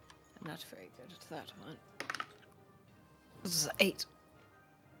 I'm not very good at that one. This is 8.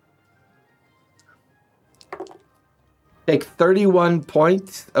 Take 31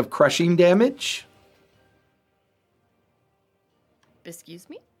 points of crushing damage. Excuse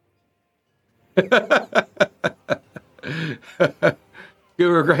me?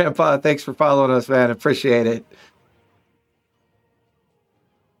 Guru Grandpa, thanks for following us, man. Appreciate it.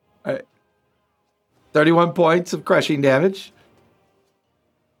 All right. 31 points of crushing damage.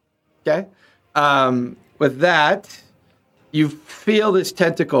 Okay. With that, you feel this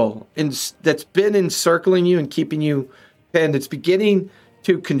tentacle that's been encircling you and keeping you pinned. It's beginning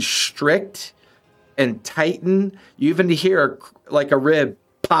to constrict and tighten. You even hear like a rib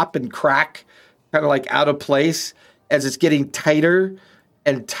pop and crack, kind of like out of place as it's getting tighter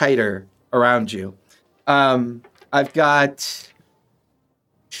and tighter around you. I've got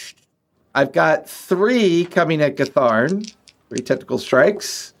 3 coming at Gatharn. 3 tentacle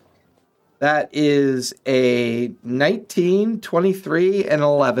strikes. That is a 19, 23, and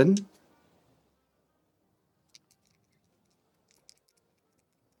 11.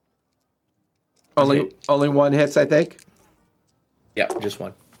 Only one hits, I think. Yeah, just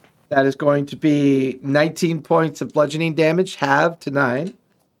one. That is going to be 19 points of bludgeoning damage, halved to 9.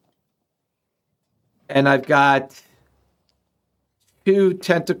 And I've got 2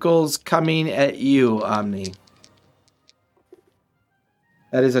 tentacles coming at you, Omni.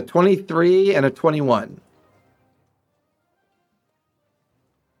 That is a 23 and a 21.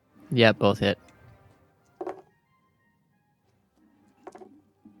 Yeah, both hit.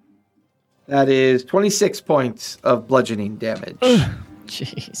 That is 26 points of bludgeoning damage.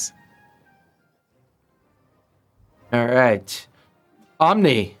 Jeez. All right.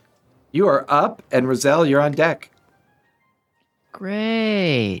 Omni, you are up, and Roselle, you're on deck.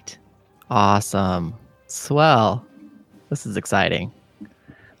 Great. Awesome. Swell. This is exciting.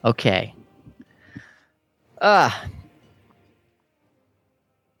 Okay. All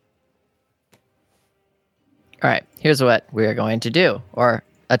right, here's what we're going to do, or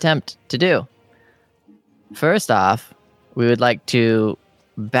attempt to do. First off, we would like to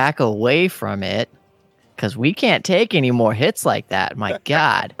back away from it, because we can't take any more hits like that. My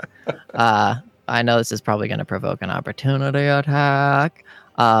God. I know this is probably going to provoke an opportunity attack.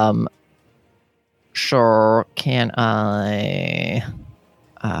 Sure, can I...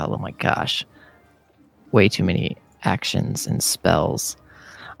 oh my gosh. Way too many actions and spells.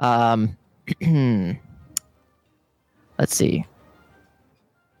 Let's see.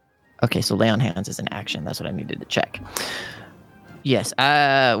 Okay, so lay on hands is an action. That's what I needed to check. Yes,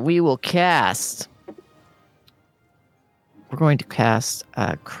 we will cast... We're going to cast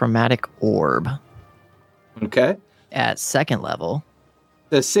a Chromatic Orb. Okay. At 2nd level.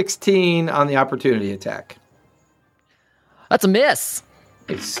 The 16 on the opportunity attack. That's a miss.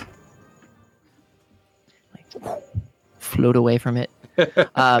 It's Float away from it.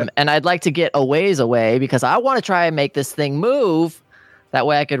 And I'd like to get a ways away because I want to try and make this thing move. That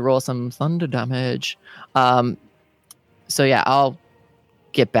way I could roll some thunder damage. So yeah, I'll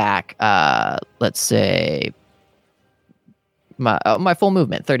get back. Let's say my full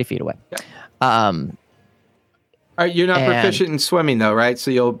movement, 30 feet away. Yeah. All right, you're not proficient in swimming though, right?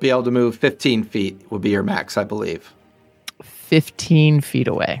 So you'll be able to move 15 feet will be your max, I believe. 15 feet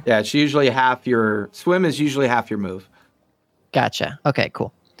away. Yeah, it's usually half your swim is usually half your move. Gotcha. Okay,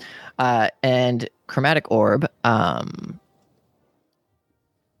 cool. And chromatic orb.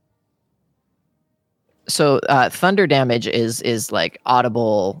 So thunder damage is like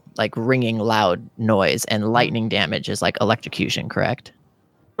audible, like ringing loud noise, and lightning damage is like electrocution, correct?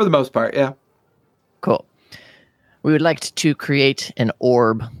 For the most part, yeah. Cool. We would like to create an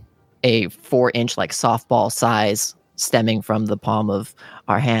orb, a 4-inch like softball size, stemming from the palm of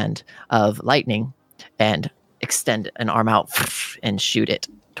our hand of lightning, and extend an arm out and shoot it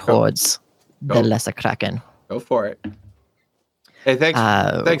towards the lesser kraken. Go for it. Hey,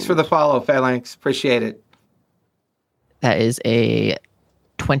 thanks for the follow, Phalanx. Appreciate it. That is a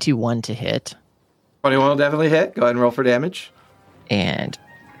 21 to hit. 21 will definitely hit. Go ahead and roll for damage. And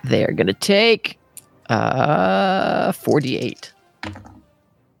they're going to take 48.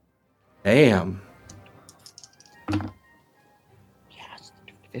 Damn.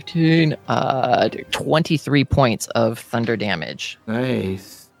 15. 23 points of thunder damage.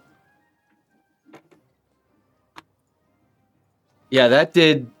 Nice. Yeah, that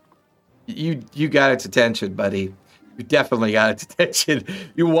did. You got its attention, buddy. You definitely got its attention.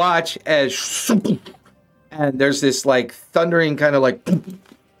 You watch as, and there's this like thundering kind of like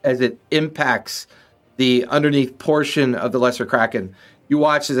as it impacts the underneath portion of the lesser kraken. You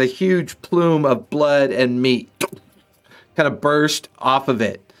watch as a huge plume of blood and meat kind of burst off of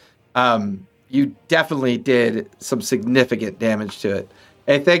it. You definitely did some significant damage to it.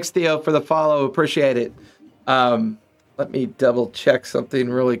 Hey, thanks, Theo, for the follow. Appreciate it. Let me double check something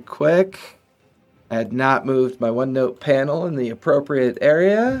really quick. I had not moved my OneNote panel in the appropriate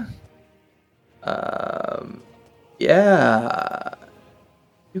area. Yeah.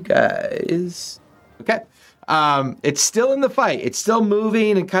 You guys. Okay. It's still in the fight. It's still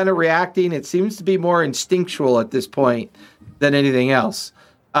moving and kind of reacting. It seems to be more instinctual at this point than anything else.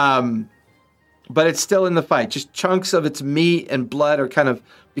 But it's still in the fight. Just chunks of its meat and blood are kind of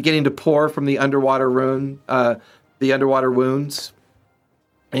beginning to pour from the underwater wounds.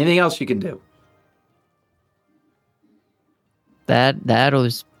 Anything else you can do? That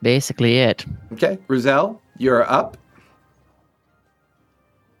was basically it. Okay, Roselle, you're up.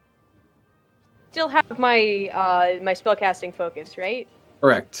 Still have my my spellcasting focus, right?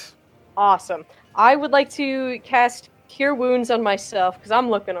 Correct. Awesome. I would like to cast Cure Wounds on myself because I'm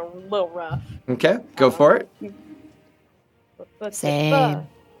looking a little rough. Okay, go for it. Same.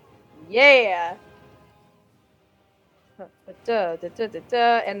 Yeah.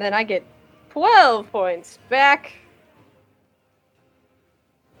 And then I get 12 points back.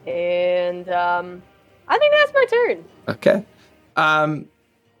 And I think that's my turn. Okay.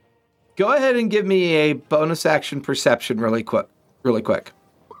 Go ahead and give me a bonus action perception really quick.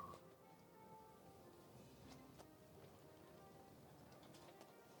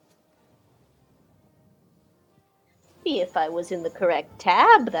 See if I was in the correct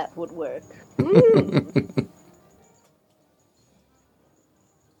tab, that would work.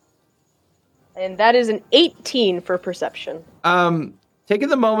 And that is an 18 for perception. Taking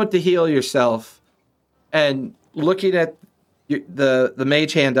the moment to heal yourself and looking at the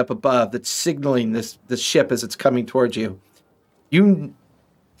mage hand up above that's signaling this ship as it's coming towards you. You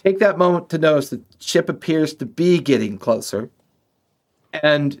take that moment to notice the ship appears to be getting closer.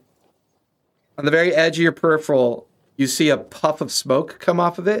 And on the very edge of your peripheral, you see a puff of smoke come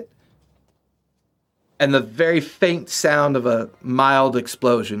off of it. And the very faint sound of a mild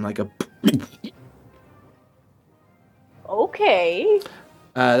explosion, like a... Okay.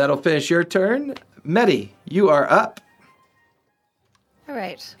 That'll finish your turn. Medi, you are up. All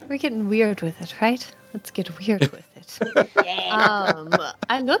right. We're getting weird with it, right? Let's get weird with it.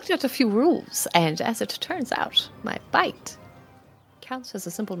 I looked at a few rules, and as it turns out, my bite counts as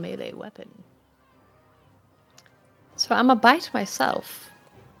a simple melee weapon. So I'm going to bite myself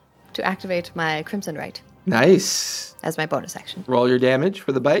to activate my Crimson Right. Nice. As my bonus action. Roll your damage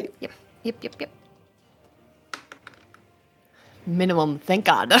for the bite. Yep. Minimum, thank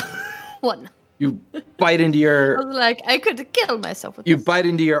God. 1. You bite into your... I was like, I could kill myself with You this. bite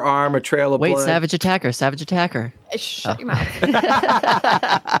into your arm, a trail of Wait, blood. savage attacker. Shut your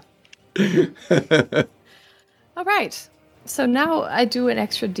mouth. All right. So now I do an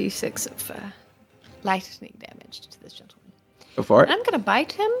extra d6 of lightning damage to this gentleman. Go for And I'm it. going to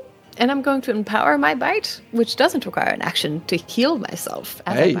bite him, and I'm going to empower my bite, which doesn't require an action, to heal myself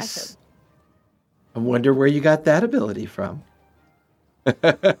as I bite him. Nice. I wonder where you got that ability from.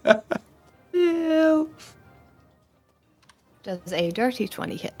 Yeah. Does a dirty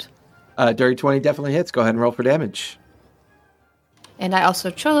 20 hit? Dirty 20 definitely hits. Go ahead and roll for damage. And I also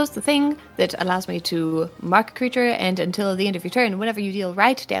chose the thing that allows me to mark a creature, and until the end of your turn, whenever you deal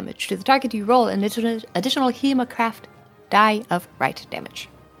right damage to the target, you roll an additional Hemocraft die of right damage.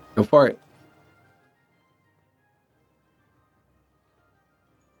 Go for it.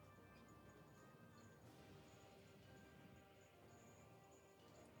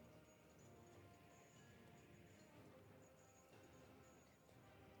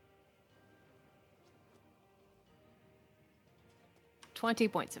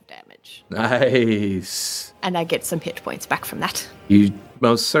 $20 points of damage. Nice. And I get some hit points back from that. You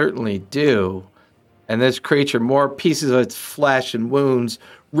most certainly do. And this creature, more pieces of its flesh and wounds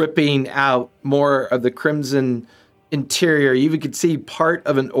ripping out more of the crimson interior. You even could see part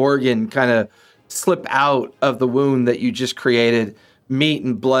of an organ kind of slip out of the wound that you just created. Meat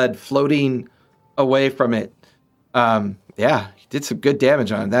and blood floating away from it. Yeah, you did some good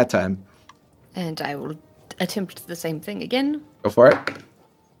damage on it that time. And I will attempt the same thing again. Go for it.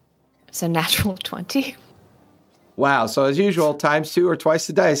 It's a natural 20. Wow. So as usual, times 2 or twice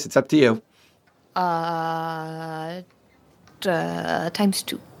the dice. It's up to you. Times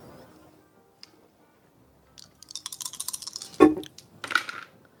 2.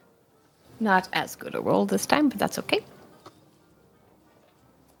 Not as good a roll this time, but that's okay.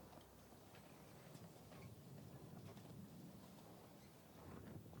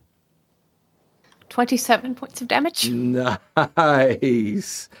 $27 points of damage.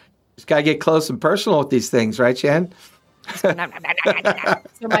 Nice. Just gotta get close and personal with these things, right, Shan? So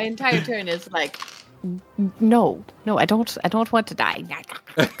my entire turn is like, no, I don't want to die.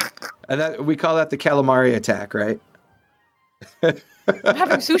 And that we call that the calamari attack, right? I'm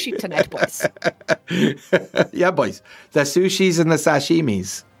having sushi tonight, boys. Yeah, boys. The sushis and the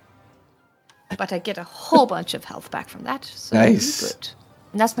sashimis. But I get a whole bunch of health back from that. So Nice. Good.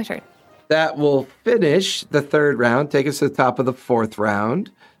 And that's my turn. That will finish the third round, take us to the top of the fourth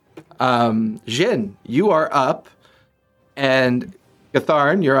round. Jin, you are up, and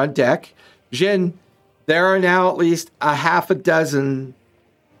Gatharn, you're on deck. Jin, there are now at least a half a dozen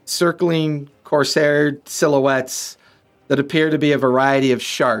circling corsair silhouettes that appear to be a variety of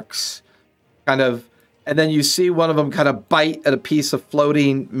sharks, kind of, and then you see one of them kind of bite at a piece of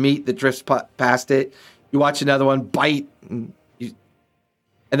floating meat that drifts past it. You watch another one bite,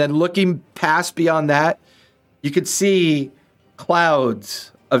 and then looking past beyond that, you could see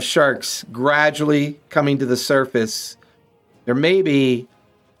clouds of sharks gradually coming to the surface. There may be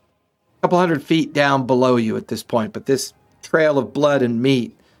a couple hundred feet down below you at this point, but this trail of blood and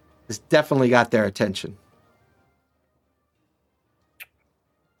meat has definitely got their attention.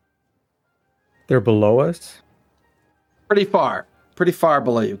 They're below us. Pretty far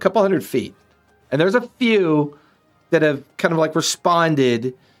below you, a couple hundred feet. And there's a few that have kind of like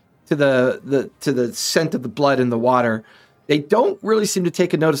responded to the scent of the blood in the water. They don't really seem to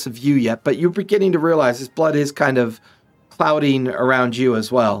take a notice of you yet, but you're beginning to realize this blood is kind of clouding around you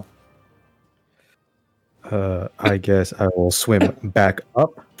as well. I guess I will swim back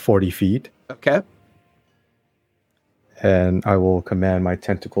up 40 feet, Okay, and I will command my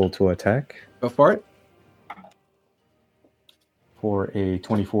tentacle to attack go for it. for a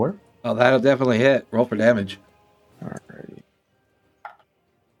 24. Oh, that'll definitely hit. Roll for damage.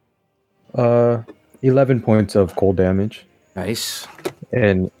 Alrighty. 11 points of cold damage, Nice.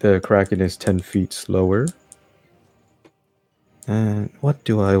 and the Kraken is 10 feet slower. And what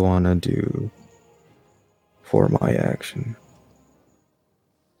do I want to do for my action?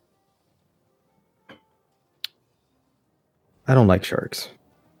 I don't like sharks.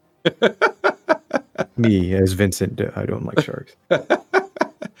 Me, as Vincent, I don't like sharks.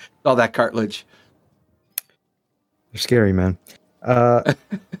 All that cartilage. They're scary, man. I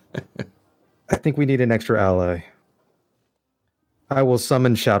think we need an extra ally. I will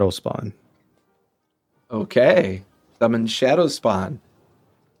summon Shadow Spawn. Okay. Summon Shadow Spawn.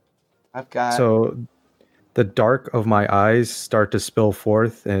 I've got... So the dark of my eyes start to spill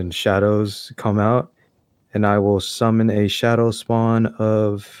forth and shadows come out. And I will summon a Shadow Spawn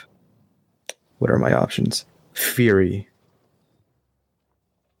of... What are my options? Fury.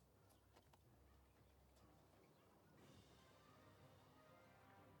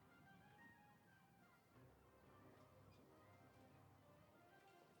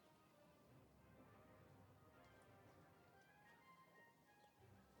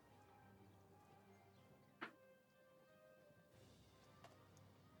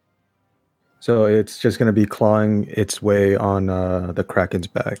 So it's just going to be clawing its way on the Kraken's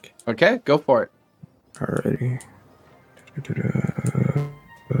back. Okay, go for it. Alrighty.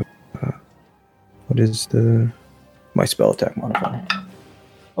 What is my spell attack modifier?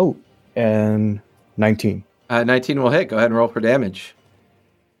 Oh, and 19. 19 will hit. Go ahead and roll for damage.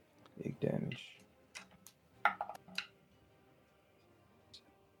 Big damage.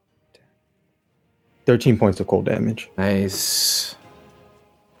 13 points of cold damage. Nice.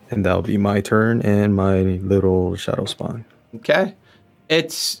 And that'll be my turn and my little shadow spawn. Okay.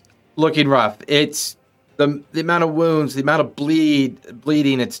 It's looking rough. It's the amount of wounds, the amount of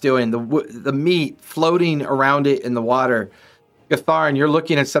bleeding it's doing, the meat floating around it in the water. Gatharin, you're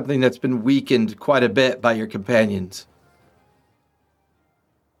looking at something that's been weakened quite a bit by your companions.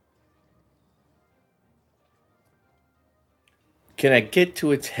 Can I get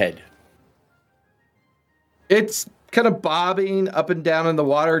to its head? It's kind of bobbing up and down in the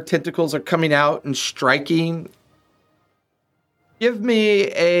water. Tentacles are coming out and striking. Give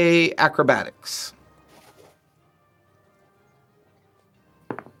me a acrobatics.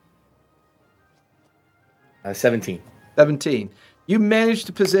 Uh, 17. 17. You managed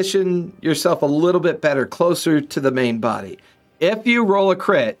to position yourself a little bit better, closer to the main body. If you roll a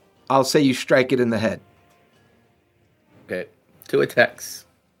crit, I'll say you strike it in the head. Okay. 2 attacks.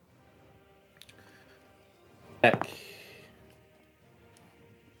 Attack.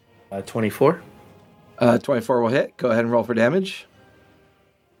 24. 24 will hit. Go ahead and roll for damage.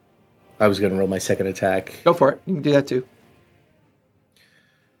 I was going to roll my second attack. Go for it. You can do that too.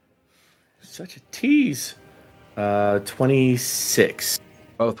 Such a tease. 26.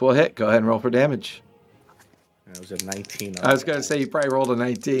 Both will hit. Go ahead and roll for damage. That was a 19. I was going to say you probably rolled a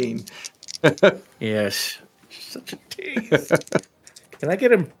 19. Yes. Such a tease. Can I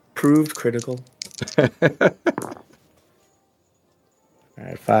get improved critical? All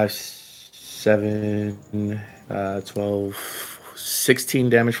right, 5, 7, 12, 16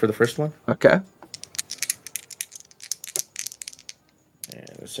 damage for the first one. Okay. And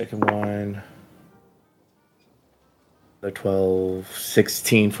the second one, the 12,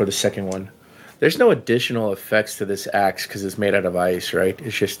 16 for the second one. There's no additional effects to this axe because it's made out of ice, right?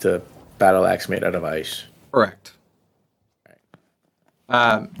 It's just a battle axe made out of ice. Correct.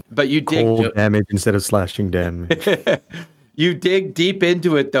 But you dig Cold damage instead of slashing damage. you dig deep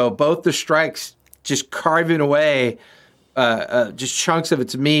into it, though. Both the strikes just carving away just chunks of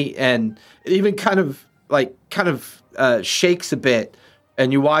its meat, and it even kind of shakes a bit.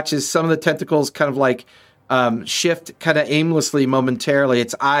 And you watch as some of the tentacles kind of shift kind of aimlessly momentarily.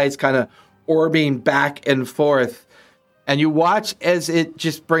 Its eyes kind of orbing back and forth. And you watch as it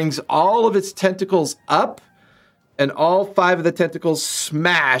just brings all of its tentacles up, and all 5 of the tentacles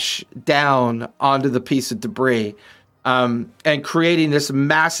smash down onto the piece of debris, and creating this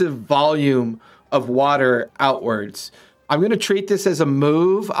massive volume of water outwards. I'm going to treat this as a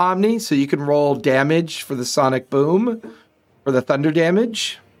move, Omni, so you can roll damage for the sonic boom, for the thunder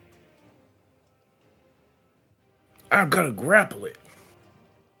damage. I'm going to grapple it.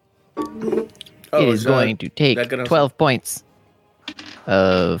 It is going to take 12 points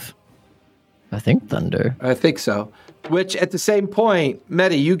of, I think, thunder. I think so. Which, at the same point,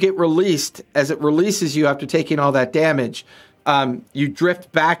 Medi, you get released. As it releases you after taking all that damage, you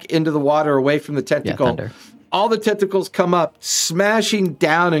drift back into the water away from the tentacle. Yeah, thunder. All the tentacles come up, smashing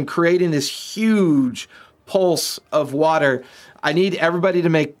down and creating this huge pulse of water. I need everybody to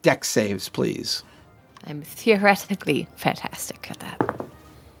make dex saves, please. I'm theoretically fantastic at that.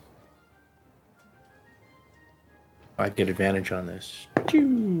 I get advantage on this.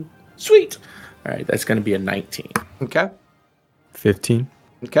 Sweet. All right, that's going to be a 19. Okay. 15.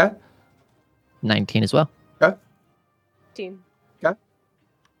 Okay. 19 as well. Okay. Team. Okay.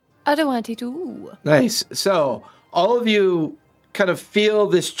 I don't want to. Nice. So all of you kind of feel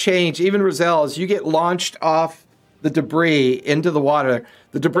this change. Even Roselle, as you get launched off the debris into the water,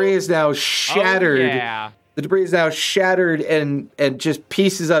 the debris is now shattered. Oh, yeah. The debris is now shattered and just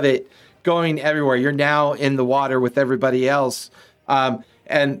pieces of it going everywhere. You're now in the water with everybody else.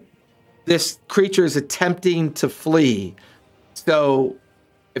 And this creature is attempting to flee. So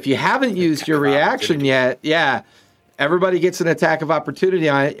if you haven't used your reaction yet, everybody gets an attack of opportunity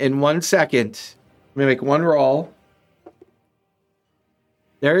on it in 1 second. Let me make one roll.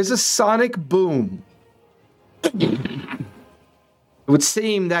 There is a sonic boom. It would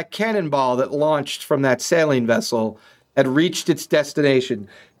seem that cannonball that launched from that sailing vessel had reached its destination.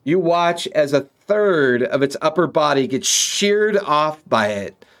 You watch as a third of its upper body gets sheared off by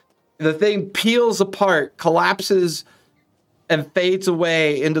it. The thing peels apart, collapses and fades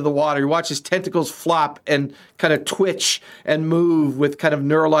away into the water. You watch his tentacles flop and kind of twitch and move with kind of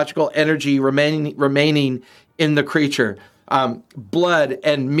neurological energy remaining in the creature. Blood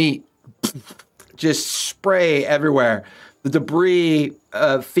and meat just spray everywhere. The debris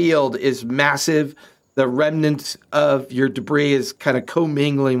field is massive. The remnants of your debris is kind of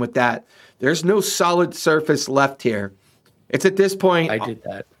commingling with that. There's no solid surface left here. It's at this point. I did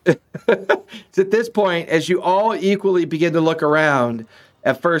that. It's at this point, as you all equally begin to look around,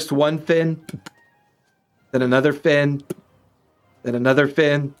 at first one fin, then another fin, then another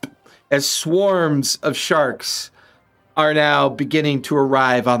fin, as swarms of sharks are now beginning to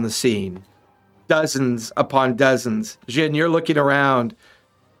arrive on the scene. Dozens upon dozens. Jin, you're looking around.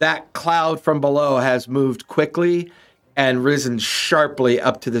 That cloud from below has moved quickly and risen sharply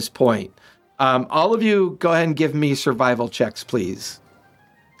up to this point. All of you, go ahead and give me survival checks, please.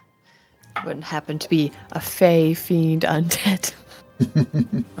 Wouldn't happen to be a fey fiend undead.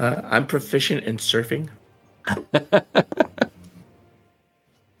 I'm proficient in surfing.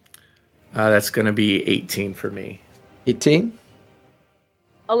 That's going to be 18 for me. 18?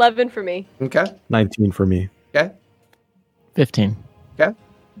 11 for me. Okay. 19 for me. Okay. 15. Okay.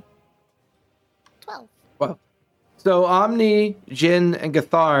 12. Well, so Omni, Jin, and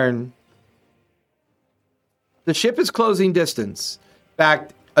Gatharn, the ship is closing distance. In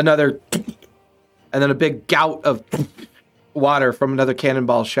fact, another, and then a big gout of water from another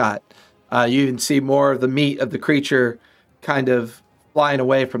cannonball shot. You even see more of the meat of the creature kind of flying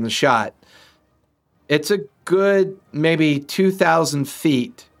away from the shot. It's a good maybe 2,000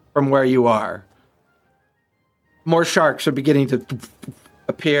 feet from where you are. More sharks are beginning to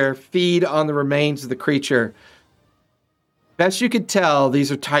appear, feed on the remains of the creature. Best you could tell,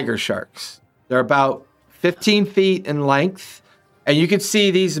 these are tiger sharks. They're about 15 feet in length, and you can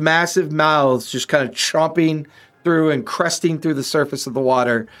see these massive mouths just kind of chomping through and cresting through the surface of the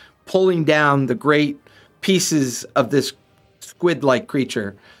water, pulling down the great pieces of this squid-like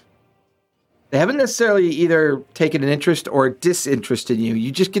creature. They haven't necessarily either taken an interest or a disinterest in you.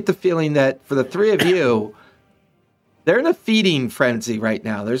 You just get the feeling that for the three of you, they're in a feeding frenzy right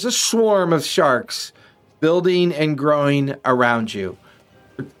now. There's a swarm of sharks building and growing around you.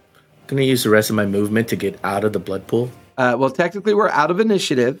 I'm going to use the rest of my movement to get out of the blood pool. Well, technically, we're out of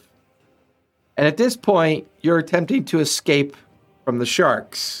initiative. And at this point, you're attempting to escape from the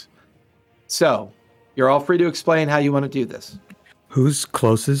sharks. So, you're all free to explain how you want to do this. Who's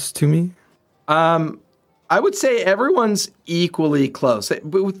closest to me? I would say everyone's equally close,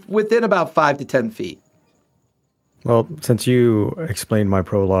 within about 5 to 10 feet. Well, since you explained my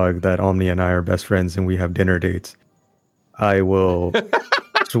prologue that Omni and I are best friends and we have dinner dates, I will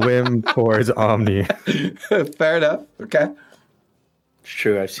swim towards Omni. Fair enough. Okay. It's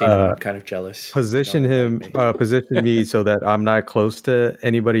true. I've seen him. I'm kind of jealous. Position me so that I'm not close to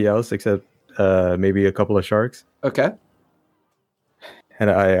anybody else except maybe a couple of sharks. Okay. And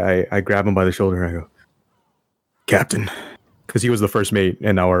I grab him by the shoulder and I go, Captain. Because he was the first mate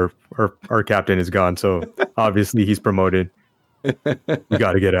and now our captain is gone. So obviously he's promoted. We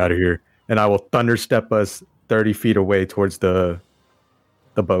got to get out of here. And I will thunder step us 30 feet away towards the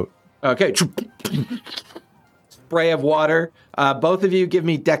boat. Okay. Spray of water. Both of you give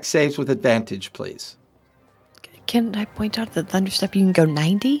me dex saves with advantage, please. Can I point out that Thunderstep you can go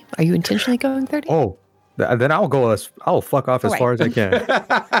 90? Are you intentionally going 30? Oh, then I'll fuck off as far as I can.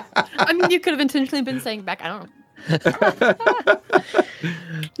 I mean, you could have intentionally been saying back, I don't know.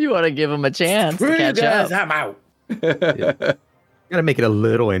 You want to give him a chance to catch up. I'm out. Yeah. Gotta make it a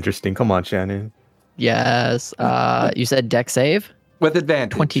little interesting. Come on, Shannon. Yes. You said deck save? With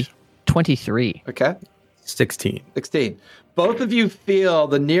advantage. 23. Okay. 16. 16. Both of you feel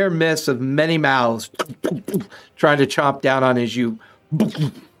the near miss of many mouths trying to chomp down on as you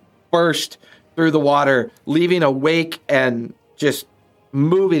burst through the water, leaving a wake and just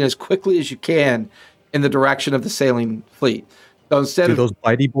moving as quickly as you can in the direction of the sailing fleet. So instead Do those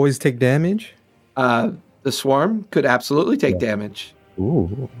bitey boys take damage? the swarm could absolutely take damage.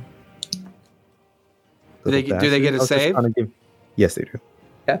 Ooh. Do they get a save? Yes, they do.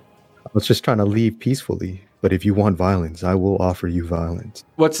 Yeah. I was just trying to leave peacefully, but if you want violence, I will offer you violence.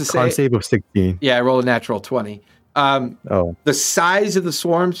 What's the Con save? save of 16. Yeah, I rolled a natural 20. The size of the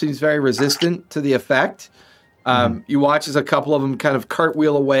swarm seems very resistant to the effect. You watch as a couple of them kind of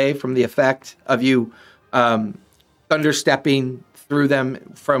cartwheel away from the effect of you thunderstepping through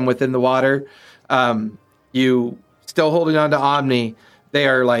them from within the water. You still holding on to Omni. They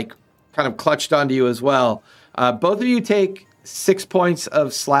are like kind of clutched onto you as well. Both of you take 6 points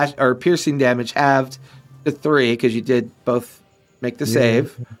of slash or piercing damage, halved to 3 because you did both make the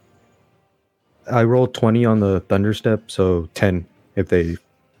save. I rolled 20 on the thunder step, so 10 if they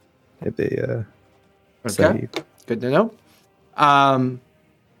Okay, save. good to know. I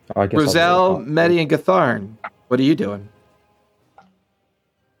guess Roselle, Medi, and Gatharn, what are you doing?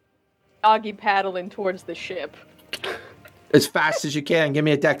 Doggy paddling towards the ship. As fast as you can. Give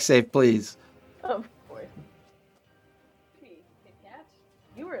me a deck save, please. Of course. Hey, cat,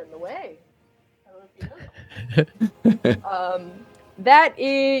 you were in the way. I don't know if you know. That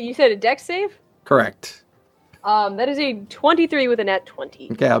is, you said a deck save? Correct. That is a 23 with a nat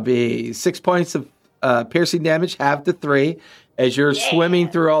 20. Okay, I'll be 6 points of piercing damage, half to 3, as you're swimming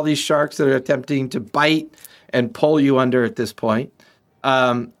through all these sharks that are attempting to bite and pull you under at this point.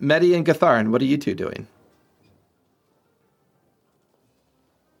 Medi and Gatharn, what are you two doing?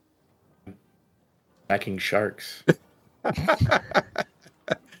 Attacking sharks.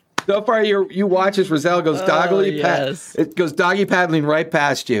 So far, you watch as Roselle goes doggy paddling right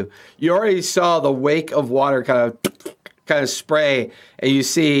past you. You already saw the wake of water kind of spray, and you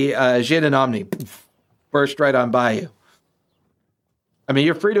see Jin and Omni burst right on by you. I mean,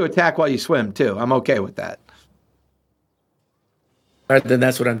 you're free to attack while you swim too. I'm okay with that. All right, then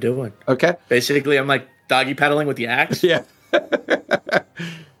that's what I'm doing. Okay. Basically, I'm like doggy paddling with the axe. Yeah.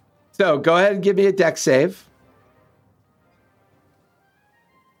 So go ahead and give me a deck save.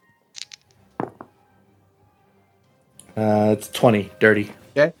 It's 20, dirty.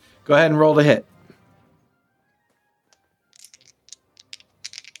 Okay. Go ahead and roll to hit.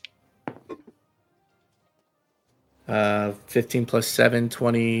 Uh, 15 plus 7,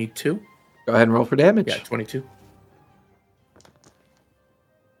 22. Go ahead and roll for damage. Yeah, 22.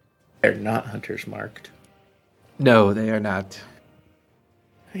 They're not hunters marked. No, they are not.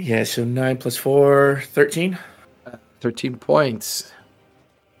 Yeah, so 9 plus 4, 13. 13 points.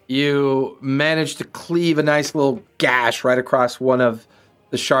 You managed to cleave a nice little gash right across one of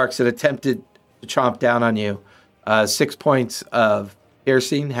the sharks that attempted to chomp down on you. 6 points of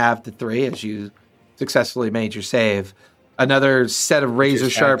piercing, half to 3, as you successfully made your save. Another set of razor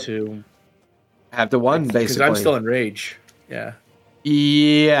sharp. Have to 1, basically. Because I'm still in rage. Yeah.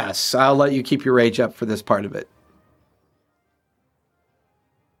 Yes, I'll let you keep your rage up for this part of it.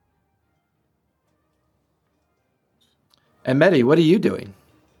 And Medi, what are you doing?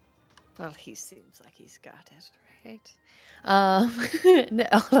 Well, he seems like he's got it, right?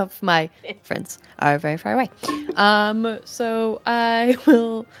 All of my friends are very far away. So I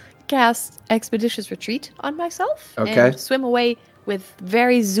will cast Expeditious Retreat on myself and swim away with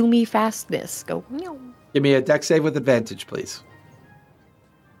very zoomy fastness. Go. Meow. Give me a deck save with advantage, please.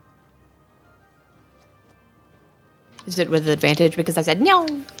 Is it with advantage because I said no?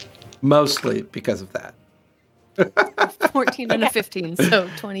 Mostly because of that. 14 and a 15, so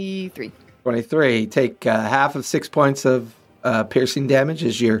 23. 23. Take half of 6 points of piercing damage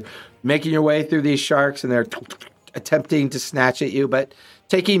as you're making your way through these sharks and they're attempting to snatch at you, but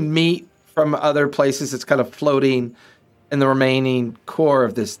taking meat from other places that's kind of floating in the remaining core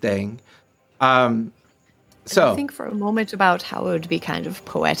of this thing. So I think for a moment about how it would be kind of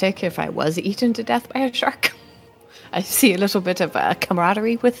poetic if I was eaten to death by a shark. I see a little bit of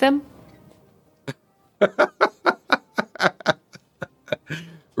camaraderie with them.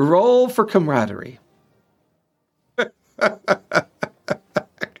 Roll for camaraderie.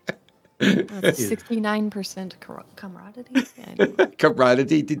 69% camaraderie.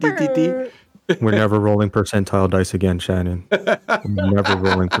 Camaraderie. We're never rolling percentile dice again, Shannon. We're never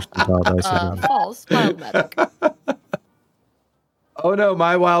rolling percentile dice again. False. Wild magic. Oh no,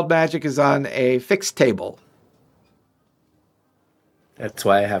 my wild magic is on a fixed table. That's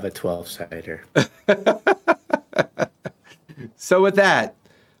why I have a 12-sider. So with that,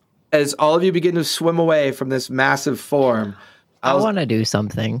 as all of you begin to swim away from this massive form, I want to do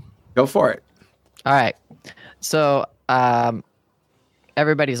something. Go for it. All right. So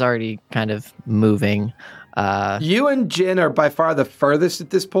everybody's already kind of moving. You and Jin are by far the furthest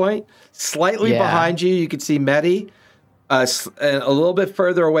at this point. Slightly behind you, you can see Medi. And a little bit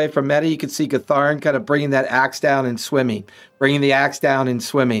further away from Medi, you can see Gatharn kind of bringing that axe down and swimming. And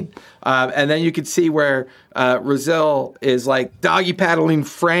then you can see where Roselle is like doggy paddling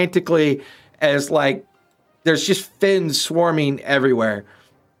frantically as like there's just fins swarming everywhere.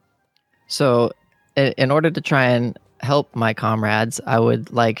 So in order to try and help my comrades, I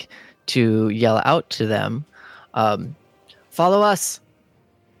would like to yell out to them, follow us,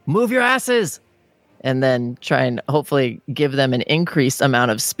 move your asses. And then try and hopefully give them an increased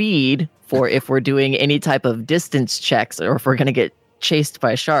amount of speed for if we're doing any type of distance checks or if we're going to get chased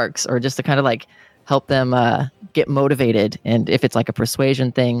by sharks or just to kind of like help them get motivated. And if it's like a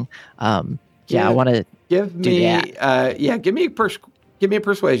persuasion thing, I want to give me a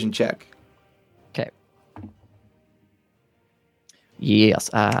persuasion check.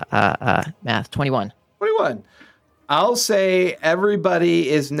 Yes. Math 21. 21. I'll say everybody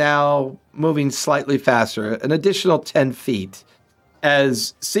is now moving slightly faster, an additional 10 feet.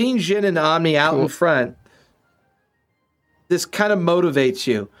 As seeing Jin and Omni out in front, this kind of motivates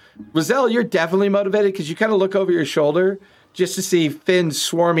you. Roselle, you're definitely motivated because you kind of look over your shoulder just to see Finn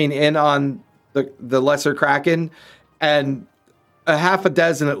swarming in on the lesser Kraken and a half a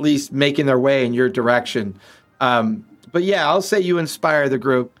dozen at least making their way in your direction. But yeah, I'll say you inspire the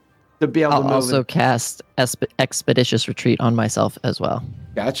group to be able to move. I'll also cast Expeditious Retreat on myself as well.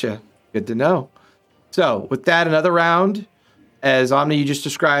 Gotcha. Good to know. So with that, another round. As Omni, you just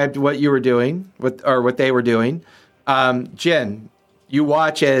described what you were doing, what they were doing. Jin, you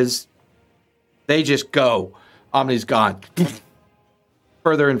watch as they just go. Omni's gone.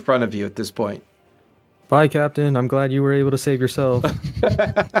 Further in front of you at this point. Bye, Captain. I'm glad you were able to save yourself.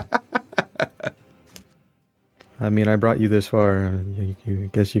 I mean, I brought you this far. I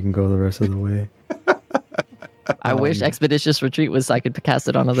guess you can go the rest of the way. I wish Expeditious Retreat was I could cast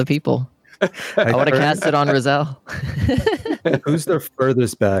it on other people. I would have cast it on Roselle. Who's the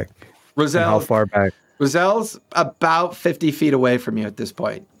furthest back? Roselle. How far back? Roselle's about 50 feet away from you at this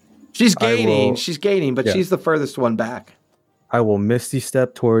point. She's gaining, but she's the furthest one back. I will Misty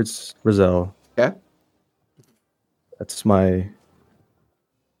Step towards Roselle. Okay. That's my...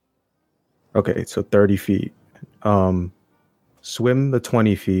 Okay, so 30 feet. Swim the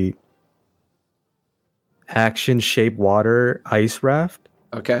 20 feet. Action Shape Water Ice Raft.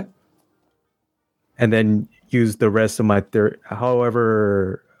 Okay. And then use the rest of my...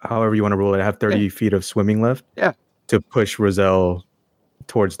 however you want to rule it. I have 30 feet of swimming left. Yeah. To push Roselle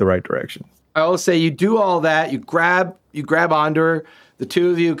towards the right direction. I will say you do all that. You grab onto her. The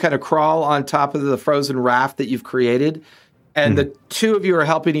two of you kind of crawl on top of the frozen raft that you've created. And the two of you are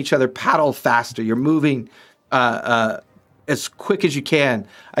helping each other paddle faster. You're moving as quick as you can.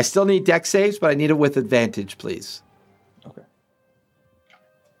 I still need deck saves, but I need it with advantage, please. Okay.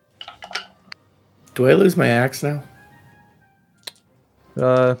 Do I lose my axe now?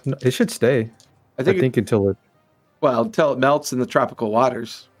 No, it should stay. I think until it... Well, until it melts in the tropical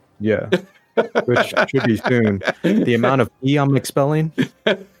waters. Yeah. Which should be soon. The amount of E I'm expelling.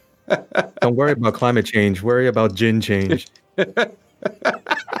 Don't worry about climate change. Worry about gin change. I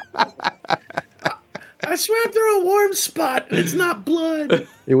swam through a warm spot and it's not blood.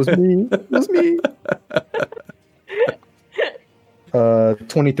 It was me. It was me.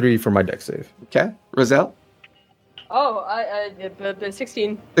 23 for my deck save. Okay. Roselle? Oh, I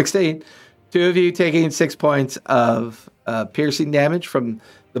 16. 16. Two of you taking 6 points of piercing damage from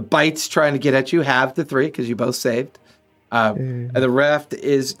the bites trying to get at you. Halve the 3 because you both saved. And the raft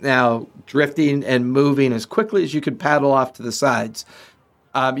is now drifting and moving as quickly as you can paddle off to the sides.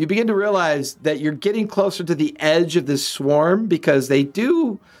 You begin to realize that you're getting closer to the edge of this swarm because they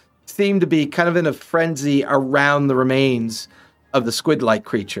do seem to be kind of in a frenzy around the remains of the squid-like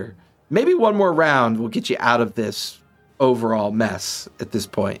creature. Maybe one more round will get you out of this overall mess at this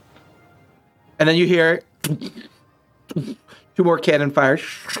point. And then you hear 2 more cannon fires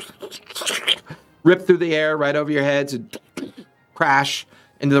rip through the air right over your heads and crash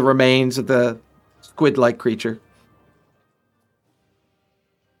into the remains of the squid-like creature.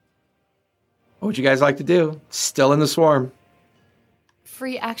 What would you guys like to do? Still in the swarm.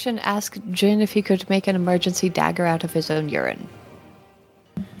 Free action, ask Jin if he could make an emergency dagger out of his own urine.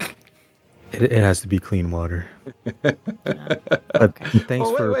 It has to be clean water. Thanks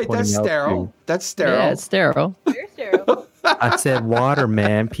for pointing that's out sterile. too. That's sterile. Yeah, it's sterile. Very sterile. I said water,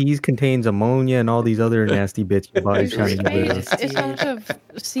 man. Peas contains ammonia and all these other nasty bits your body's trying to get rid of. It's out of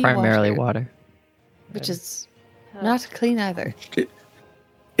sea Primarily water. which is not clean either.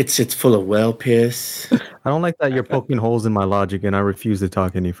 It's full of whale piss. I don't like that you're poking holes in my logic, and I refuse to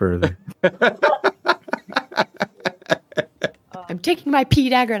talk any further. I'm taking my pea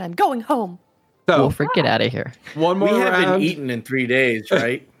dagger and I'm going home. So, Wolford, get out of here. one more We round. haven't eaten in 3 days,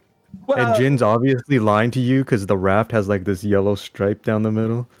 right? Well, And Jin's obviously lying to you because the raft has like this yellow stripe down the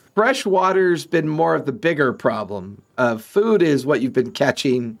middle. fresh water's been more of the bigger problem. Food is what you've been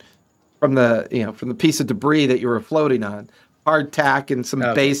catching from the piece of debris that you were floating on. Hardtack and some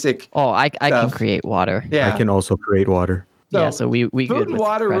basic. Oh, I can stuff. create water. Yeah. I can also create water. So we food good and with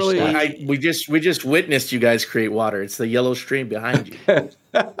water fresh really- stuff. We just witnessed you guys create water. It's the yellow stream behind you.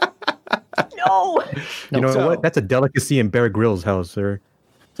 No. You know So- what? That's a delicacy in Bear Grylls' house, sir.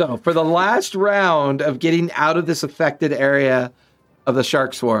 So for the last round of getting out of this affected area of the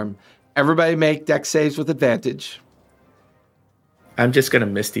shark swarm, everybody make deck saves with advantage. I'm just gonna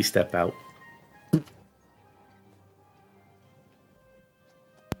Misty Step out.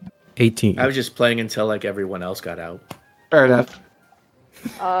 18. I was just playing until like everyone else got out. Fair enough.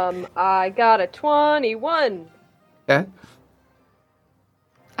 I got a 21. Okay.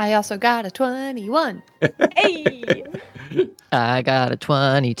 I also got a 21. Hey! I got a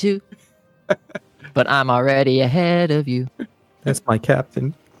 22, but I'm already ahead of you. That's my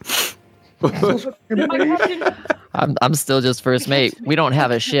captain. My captain. I'm still just first mate. We don't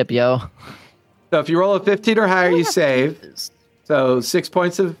have a ship, yo. So if you roll a 15 or higher, you save. So 6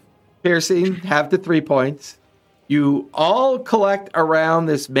 points of piercing, half to 3 points. You all collect around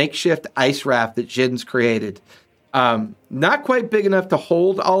this makeshift ice raft that Jin's created. Not quite big enough to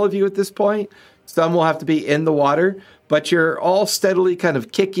hold all of you at this point. Some will have to be in the water, but you're all steadily kind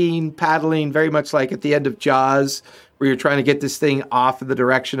of kicking, paddling, very much like at the end of Jaws, where you're trying to get this thing off of the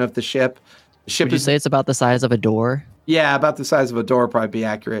direction of the ship. The ship Would you say it's about the size of a door? Yeah, about the size of a door, probably be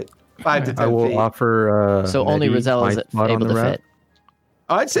accurate. 5 to 10 I will feet. offer. So only Medi Rizal my is spot on able the to raft. fit.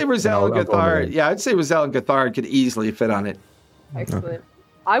 I'd say Rizal and I'll go on the Gathard. right. Yeah, I'd say Rizal and Gathard could easily fit on it. Excellent.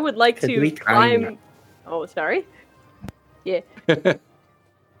 I would like Could to we climb? climb. Oh, sorry. Yeah.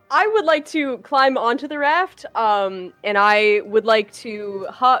 I would like to climb onto the raft, and I would like to.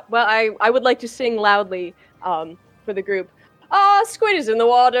 I would like to sing loudly for the group. Squid is in the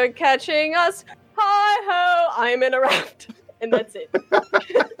water catching us. Hi ho! I'm in a raft, and that's it.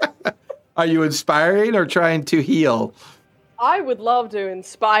 Are you inspiring or trying to heal? I would love to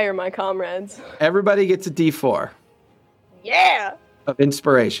inspire my comrades. Everybody gets a D4 Yeah. of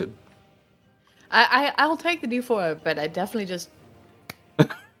inspiration. I'll take the D4, but I definitely just.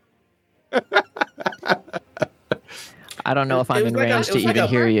 I don't know if It I'm was in like a- range it to was like even a-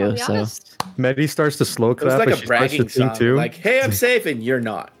 hear I'll you. be So honest. Medi starts to slow It was clap, like but a she starts to bragging sing song. too. Like, hey, I'm safe, and you're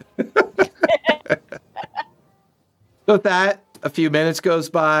not. So with that, a few minutes goes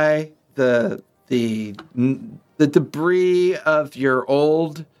by. The debris of your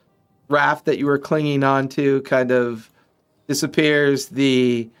old raft that you were clinging onto kind of disappears.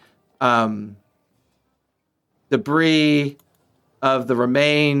 The debris of the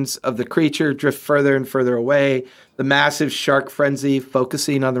remains of the creature drift further and further away. The massive shark frenzy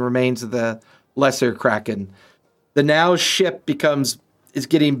focusing on the remains of the lesser kraken. The now ship is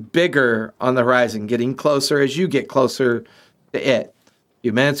getting bigger on the horizon, getting closer as you get closer to it. A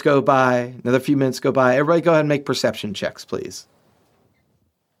few minutes go by, another few minutes go by. Everybody go ahead and make perception checks, please.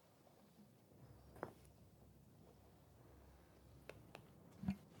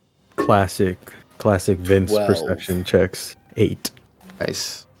 Classic Vince 12. perception checks. 8.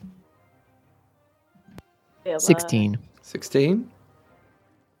 Nice. 16. 16.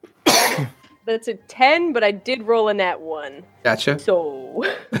 That's a 10, but I did roll a nat 1. Gotcha. So.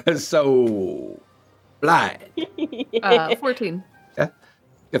 So, fly. 14.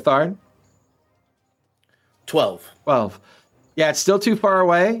 Gatharn? 12. 12. Yeah, it's still too far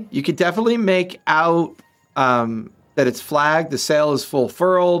away. You could definitely make out that it's flagged. The sail is full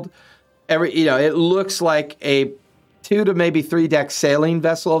furled. It looks like a 2 to maybe 3 deck sailing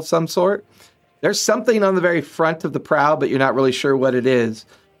vessel of some sort. There's something on the very front of the prow, but you're not really sure what it is.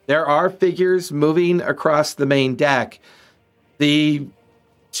 There are figures moving across the main deck. The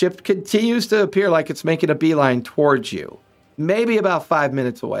ship continues to appear like it's making a beeline towards you. Maybe about 5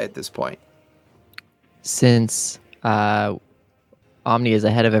 minutes away at this point. Since Omni is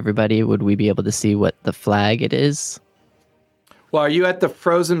ahead of everybody, would we be able to see what the flag it is? Well, are you at the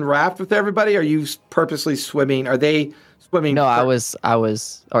frozen raft with everybody? Or are you purposely swimming? Are they swimming? No,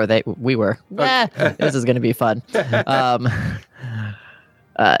 we were. This is going to be fun.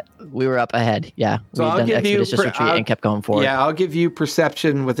 We were up ahead. Yeah. So We've I'll done give you expeditious retreat and kept going forward. Yeah, I'll give you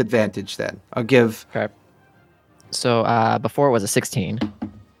perception with advantage then. I'll give. Okay. So before it was a 16.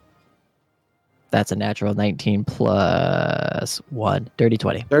 That's a natural 19 plus 1. Dirty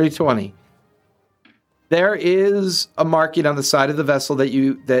 20. 30-20. There is a marking on the side of the vessel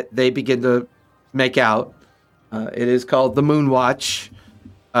that they begin to make out. It is called the Moonwatch.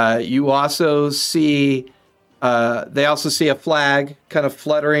 You also see they also see a flag kind of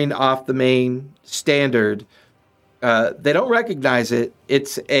fluttering off the main standard. They don't recognize it.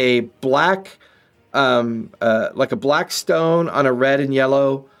 It's a black, like a black stone on a red and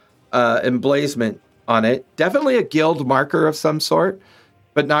yellow emblazonment on it. Definitely a guild marker of some sort,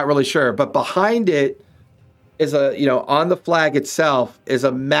 but not really sure. But behind it is on the flag itself is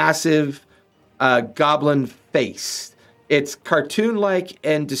a massive goblin face. It's cartoon-like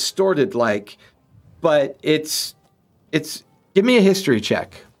and distorted-like, but it's. Give me a history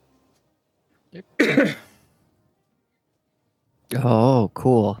check. Oh,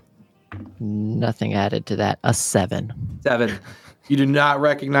 cool. Nothing added to that. A 7. 7. You do not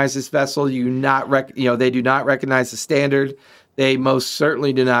recognize this vessel. They do not recognize the standard. They most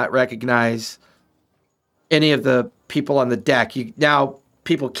certainly do not recognize any of the people on the deck. Now,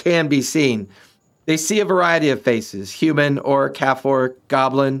 people can be seen. They see a variety of faces, human, orc, half-orc,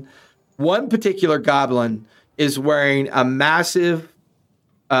 goblin. One particular goblin is wearing a massive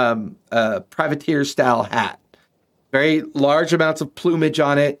privateer-style hat. Very large amounts of plumage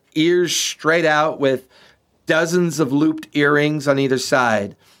on it, ears straight out with dozens of looped earrings on either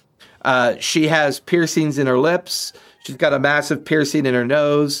side. She has piercings in her lips. She's got a massive piercing in her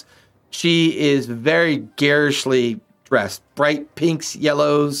nose. She is very garishly dressed. Bright pinks,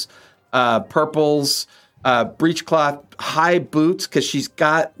 yellows, purples, breechcloth, high boots, because she's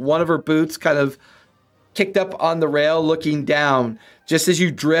got one of her boots kind of kicked up on the rail looking down. Just as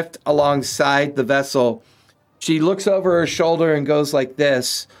you drift alongside the vessel, she looks over her shoulder and goes like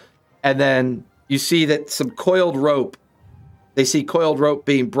this, and then you see that some coiled rope. They see coiled rope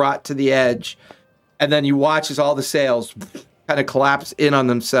being brought to the edge, and then you watch as all the sails kind of collapse in on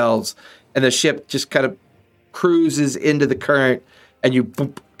themselves, and the ship just kind of cruises into the current, and you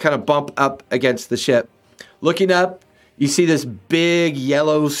kind of bump up against the ship. Looking up, you see this big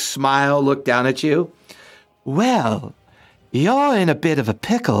yellow smile look down at you. Well, you're in a bit of a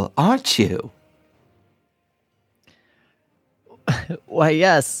pickle, aren't you? Why,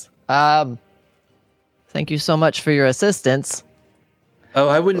 yes. Thank you so much for your assistance. Oh,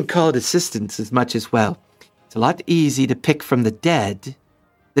 I wouldn't call it assistance as much as, well, it's a lot easier to pick from the dead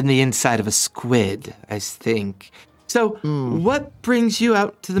than the inside of a squid, I think. So, what brings you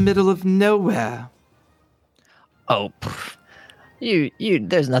out to the middle of nowhere? Oh,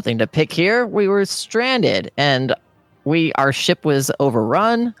 there's nothing to pick here. We were stranded, and our ship was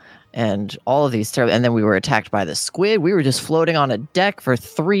overrun, and all of these terrible, and then we were attacked by the squid. We were just floating on a deck for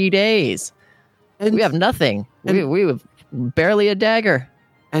 3 days. And we have nothing. We have barely a dagger.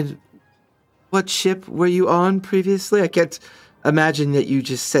 And what ship were you on previously? I can't imagine that you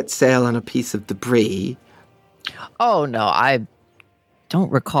just set sail on a piece of debris. Oh, no, I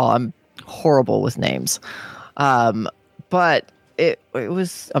don't recall. I'm horrible with names. But it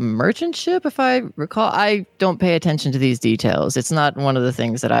was a merchant ship, if I recall. I don't pay attention to these details. It's not one of the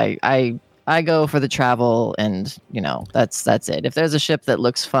things that I go for the travel, and, that's it. If there's a ship that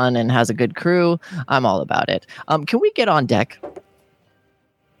looks fun and has a good crew, I'm all about it. Can we get on deck?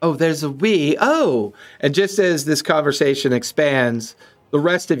 Oh, there's a we. Oh, and just as this conversation expands, the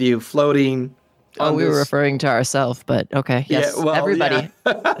rest of you floating. We were referring to ourselves, but okay. Yes, yeah, well, everybody.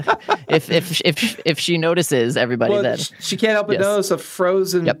 Yeah. if she notices, everybody, then she can't help but notice a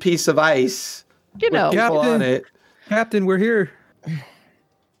frozen piece of ice. With people on it. Captain, we're here.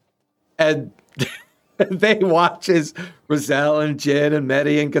 And they watch as Roselle and Jin and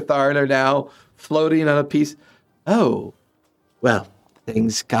Medi and Gatharn are now floating on a piece. Oh, well,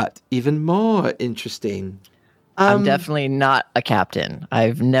 things got even more interesting. I'm definitely not a captain.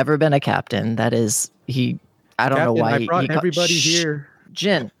 I've never been a captain. That is, I don't know why. I brought everybody here.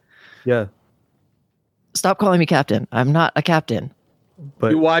 Jin. Yeah. Stop calling me captain. I'm not a captain.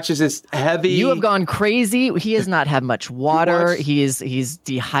 But you watch as this heavy. You have gone crazy. He has not had much water. He's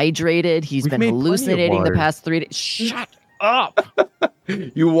dehydrated. We've been hallucinating the past 3 days. Shut up.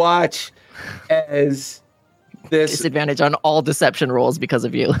 You watch as this disadvantage on all deception rolls because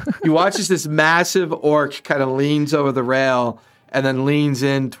of you. You watch as this massive orc kind of leans over the rail and then leans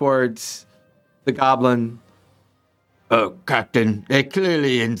in towards the goblin. Oh, Captain, they're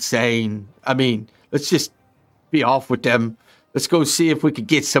clearly insane. I mean, let's just be off with them. Let's go see if we could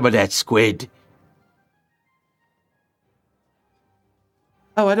get some of that squid.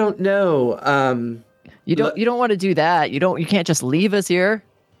 Oh, I don't know. You don't want to do that. You can't just leave us here.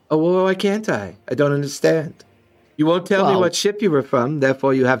 Oh, well, why can't I? I don't understand. You won't tell me what ship you were from,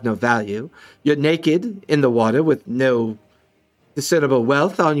 therefore you have no value. You're naked in the water with no discernible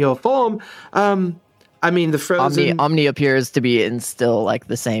wealth on your form. I mean, the frozen... Omni appears to be in still, like,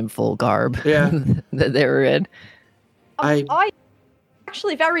 the same full garb that they were in. I'm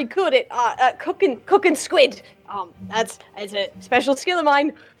actually very good at cooking squid. That's a special skill of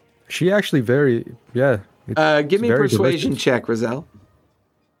mine. She actually give me a persuasion check, Roselle.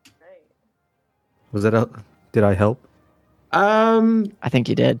 Was that did I help? I think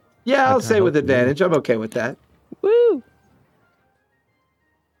you did. Yeah, I'll say with advantage. I'm okay with that. Woo!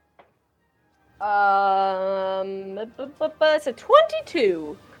 It's a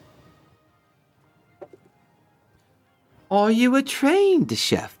 22. Are you a trained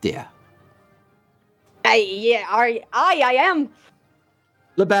chef, dear? I am.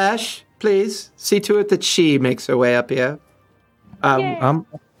 Labash, please see to it that she makes her way up here.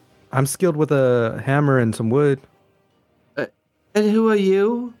 I'm skilled with a hammer and some wood. And who are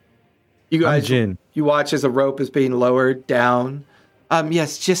you? You guys, I'm Jin. You watch as a rope is being lowered down.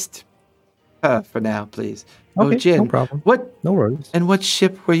 Yes, just for now, please. Oh, Okay, Jin, no problem. what No worries. and what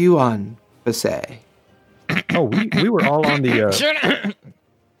ship were you on, per se? Oh, we were all on the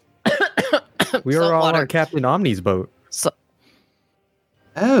we were all Saltwater. on Captain Omni's boat. So,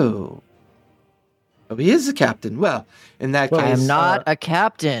 Oh. Oh, he is the captain. Well, in that Well, I case, am not a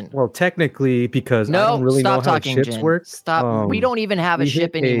captain. Well, technically, because I No, don't really know stop how talking, ships Jin. work. Stop. We don't even have a we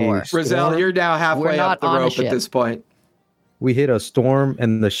ship hit a anymore. Rizal, storm. you're now halfway not up the on a rope at ship. this point. We hit a storm,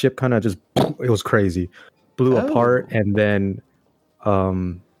 and the ship kind of just it was crazy, blew Oh. apart, and then,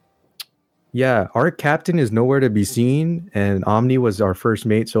 yeah, our captain is nowhere to be seen, and Omni was our first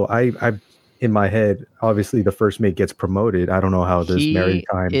mate. So I in my head, obviously the first mate gets promoted. I don't know how this He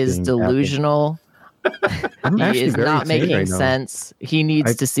maritime is thing delusional. I'm He actually is very not sane making right now. sense. He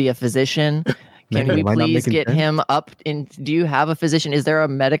needs I- to see a physician. Can Man, we am I not please making get sense? him up in? Do you have a physician? Is there a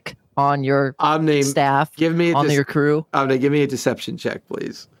medic on your Omni, staff? give me a on your crew? Omni, give me a deception check,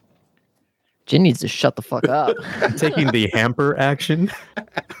 please. Jin needs to shut the fuck up. Taking the hamper action.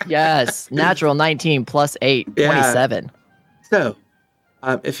 Yes, natural 19 plus 8, Yeah. 27. So,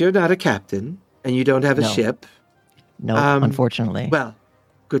 if you're not a captain and you don't have a No. ship, No, Um, unfortunately. well,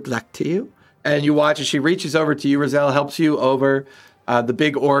 good luck to you. And you watch as she reaches over to you. Rizal helps you over. The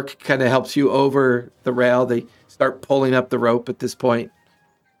big orc kind of helps you over the rail. They start pulling up the rope at this point.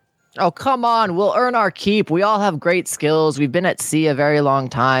 Oh, come on. We'll earn our keep. We all have great skills. We've been at sea a very long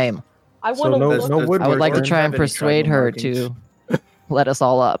time. I So want to no- look. no wood- I would like to We're try and persuade her to let us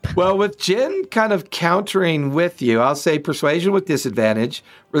all up. Well, with Jin kind of countering with you, I'll say persuasion with disadvantage.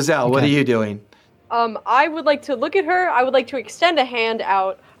 Rizal, what are Okay. you doing? I would like to look at her. I would like to extend a hand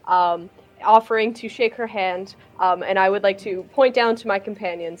out, offering to shake her hand, and I would like to point down to my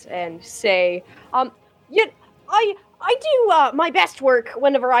companions and say, yeah, I do my best work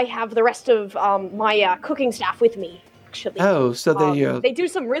whenever I have the rest of my cooking staff with me. Actually, Oh, so they do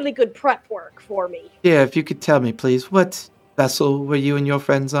some really good prep work for me. yeah, if you could tell me, please, what vessel were you and your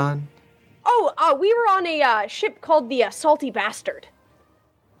friends on? Oh, we were on a ship called the Salty Bastard.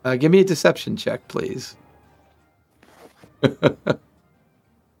 Give me a deception check, please.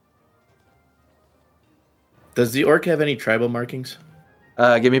 Does the orc have any tribal markings?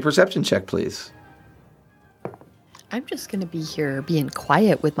 Give me a perception check, please. I'm just gonna be here being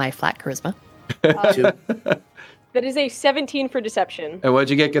quiet with my flat charisma. Two. That is a 17 for deception. And what'd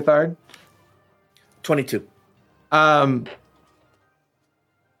you get, Gathard? 22.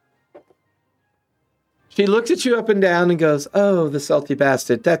 She looks at you up and down and goes, "Oh, the salty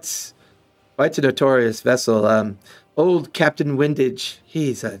bastard. That's quite a notorious vessel. Old Captain Windage.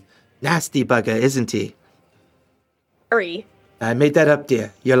 He's a nasty bugger, isn't he?" Sorry. I made that up,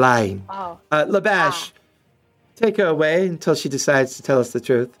 dear. You're lying. Oh. Labash, take her away until she decides to tell us the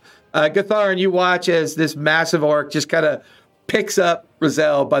truth. Gatharin, you watch as this massive orc just kind of picks up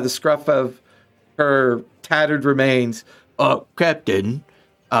Rizal by the scruff of her tattered remains. Captain,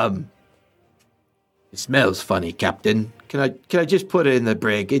 it smells funny, Captain. Can I just put it in the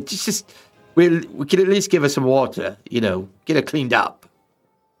brig? It's just we can at least give her some water. Get her cleaned up.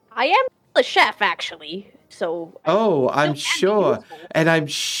 I am a chef, actually. So. Oh, I'm sure. And I'm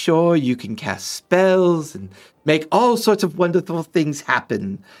sure you can cast spells and make all sorts of wonderful things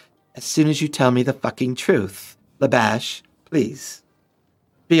happen as soon as you tell me the fucking truth. Labash, please,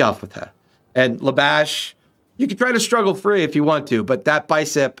 be off with her. And Labash, you can try to struggle free if you want to, but that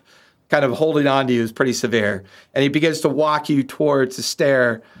bicep kind of holding on to you is pretty severe. And he begins to walk you towards the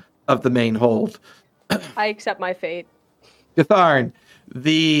stair of the main hold. I accept my fate. Gatharn,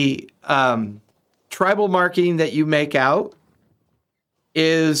 the tribal marking that you make out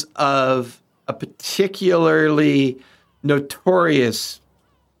is of a particularly notorious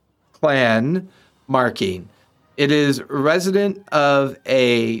clan marking. It is resident of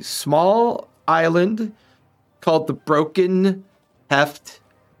a small island called the Broken Heft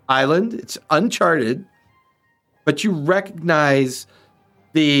Island. It's uncharted, but you recognize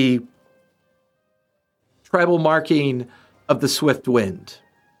the tribal marking of the Swift Wind.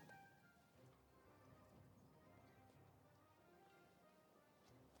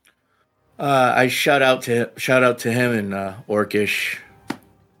 I shout out to him in Orcish.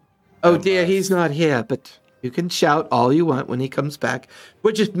 Oh dear, he's not here, but you can shout all you want when he comes back.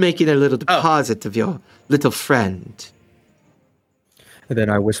 We're just making a little deposit of your little friend. And then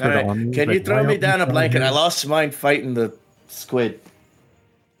I whispered All right, on. can you throw me down a blanket? I lost mine fighting the squid.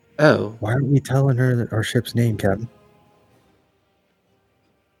 Oh, Why aren't we telling her that our ship's name, Captain?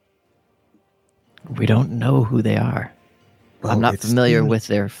 We don't know who they are. Well, I'm not it's familiar steamed. with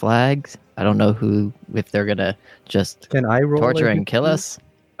their flags. I don't know if they're gonna just Can I roll torture a and kill us.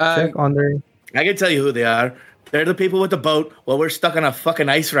 check on their? I can tell you who they are. They're the people with the boat while we're stuck on a fucking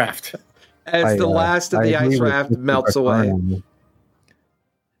ice raft. as the last of the ice raft melts away.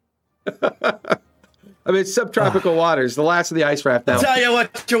 I mean, it's subtropical waters. The last of the ice raft now. I'll tell you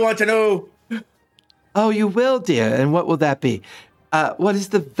what you want to know. Oh, you will, dear. And what will that be? What is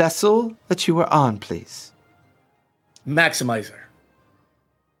the vessel that you were on, please? Maximizer.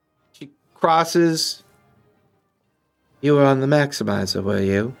 She crosses. You were on the Maximizer, were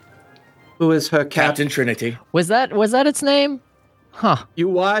you? Who is her Captain Trinity. Was that its name? Huh. You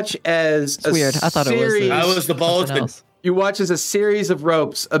watch as It's weird. I thought it was. I was the Baldwin. You watch as a series of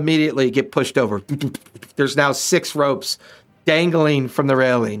ropes immediately get pushed over. There's now 6 ropes dangling from the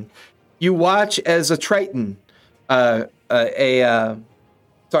railing. You watch as a Triton, Triton,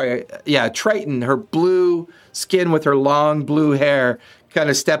 her blue skin with her long blue hair kind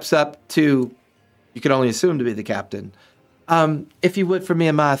of steps up to, you can only assume to be the captain. If you would, for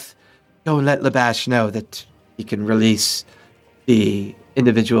Miamath, go and let Labash know that he can release the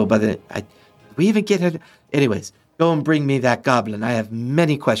individual by the... we even get it... Anyways, go and bring me that goblin. I have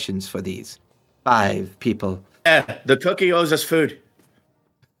many questions for these 5 people. Yeah, the cookie owes us food.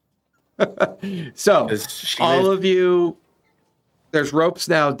 So, all of you, there's ropes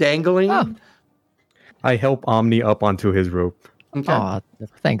now dangling. Oh. I help Omni up onto his rope. Okay. Aw,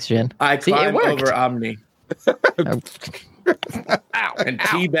 thanks, Jin. I See, it climb worked. over Omni and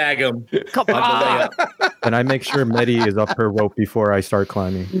teabag him. Come on the way on. up. And I make sure Medi is up her rope before I start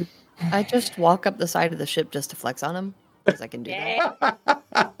climbing. I just walk up the side of the ship just to flex on him, because I can do that.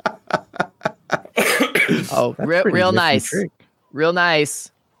 Oh, That's pretty real nifty nice. trick. Real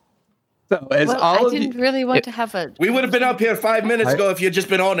nice. So, as Well, all I of didn't you, really want to have a... We would have been up here 5 minutes ago if you'd just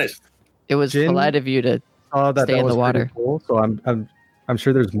been honest. It was Jin? polite of you to stay in was the water. pretty cool, so I'm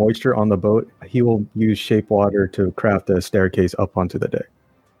sure there's moisture on the boat. He will use shape water to craft a staircase up onto the deck.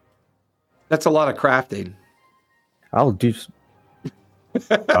 that's a lot of crafting. I'll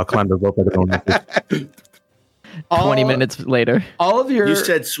climb the rope at the moment. 20 minutes later. All of your... You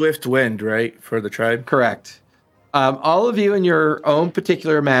said swift wind, right, for the tribe? Correct. All of you in your own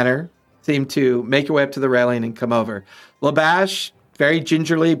particular manner seem to make your way up to the railing and come over. Labash very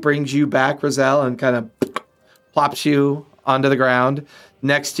gingerly brings you back, Roselle, and kind of plops you onto the ground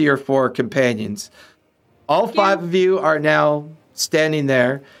next to your 4 companions. All 5 of you are now standing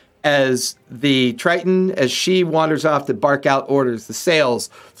there as the Triton, as she wanders off to bark out orders, the sails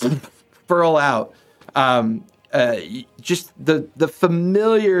furl out. Just the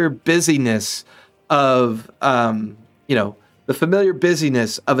familiar busyness of, the familiar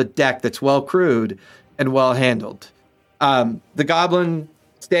busyness of a deck that's well crewed and well handled. The goblin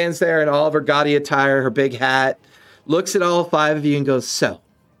stands there in all of her gaudy attire, her big hat, looks at all 5 of you and goes, "So,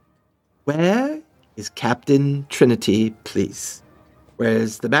 where is Captain Trinity, please?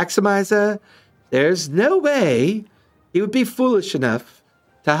 Where's the Maximizer? There's no way he would be foolish enough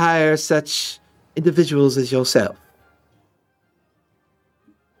to hire such individuals as yourself."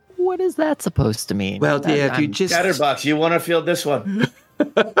 What is that supposed to mean? Well, dear, if you just... Chatterbox, you want to field this one?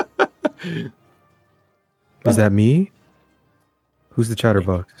 Is that me? Who's the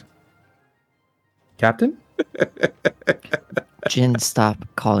chatterbox? Captain? Jin, stop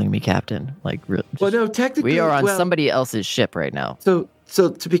calling me captain. Well, no, technically... we are on well, somebody else's ship right now. So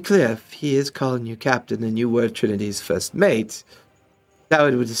to be clear, if he is calling you captain and you were Trinity's first mate, that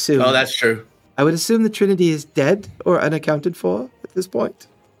would assume... Oh, that's true. I would assume the Trinity is dead or unaccounted for at this point.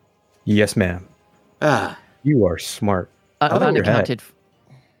 Yes, ma'am. Ah, You are smart. your Unaccounted.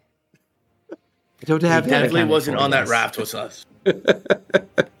 I don't have He definitely accounted wasn't for, on that yes. raft with us.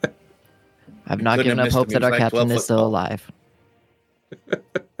 I've not Couldn't given have up missed hope him. that He our was like captain 12 is foot still tall. alive.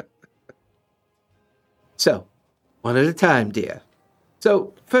 So, one at a time, dear.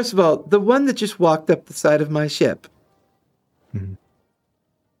 So, first of all, the one that just walked up the side of my ship. Mhm.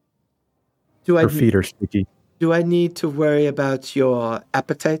 Do Her feet are sticky. Do I need to worry about your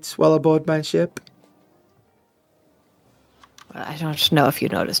appetites while aboard my ship? Well, I don't know if you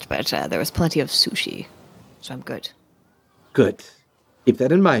noticed, but there was plenty of sushi, so I'm good. Good. Keep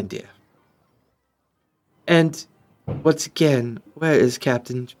that in mind, dear. And once again, where is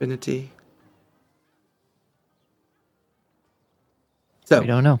Captain Trinity? So, We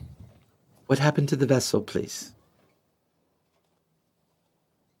don't know. what happened to the vessel, please?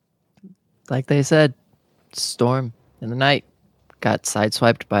 Like they said, storm in the night. Got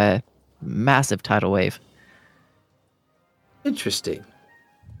sideswiped by a massive tidal wave. Interesting.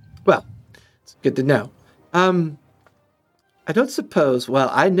 Well, it's good to know. I don't suppose... Well,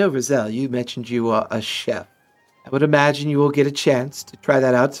 I know, Roselle, you mentioned you are a chef. I would imagine you will get a chance to try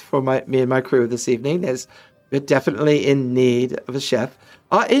that out for me and my crew this evening, as we're definitely in need of a chef.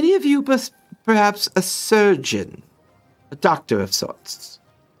 Are any of you perhaps a surgeon? A doctor of sorts?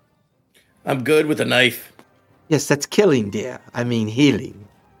 I'm good with a knife. Yes, that's killing, dear. I mean healing.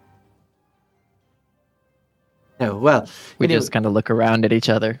 No, well, We anyway, just kind of look around at each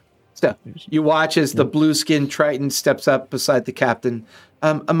other. so you watch as the blue-skinned Triton steps up beside the captain.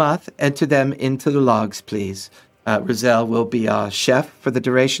 Amath, enter them into the logs, please. Rizal will be our chef for the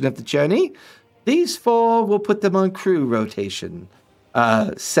duration of the journey. These 4 will put them on crew rotation.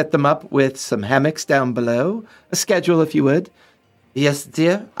 Set them up with some hammocks down below. A schedule, if you would. Yes,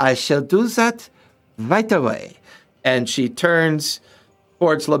 dear, I shall do that right away. And she turns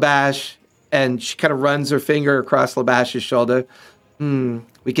towards Labash, and she kind of runs her finger across Labash's shoulder.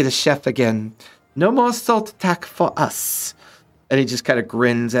 We get a chef again. No more salt attack for us. And he just kind of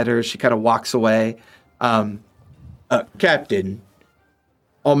grins at her. She kind of walks away. Captain,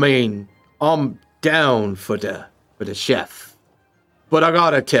 I mean, I'm down for the chef. But I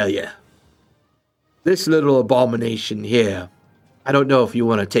gotta tell you, this little abomination here, I don't know if you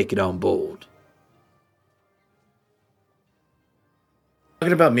want to take it on board.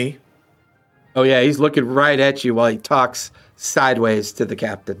 Talking about me? Oh yeah, he's looking right at you while he talks sideways to the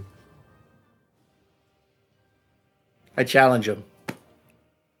captain. I challenge him.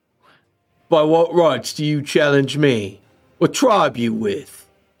 By what rights do you challenge me? What tribe you with?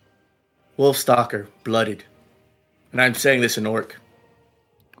 Wolfstalker, blooded. And I'm saying this in Orc.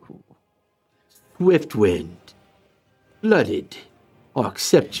 Swiftwind. Blooded. I'll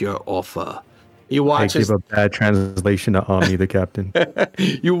accept your offer. You I watch gave as a bad translation to Omni, the captain.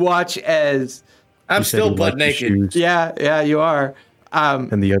 you watch as I'm He said still he butt liked the naked. shoes. yeah, you are.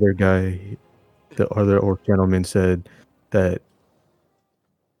 And the other guy, the other orc gentleman, said that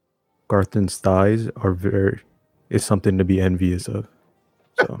Garthen's thighs is something to be envious of.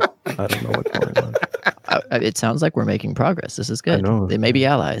 So I don't know what's going on. It sounds like we're making progress. This is good. know. They may be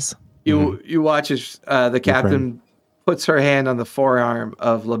allies. You watch as the captain puts her hand on the forearm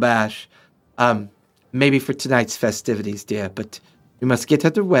of Labash. Maybe for tonight's festivities, dear, but we must get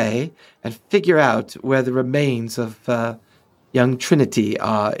underway and figure out where the remains of young Trinity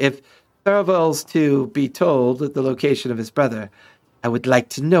are. If Thurvel's to be told the location of his brother, I would like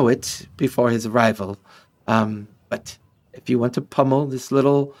to know it before his arrival. But if you want to pummel this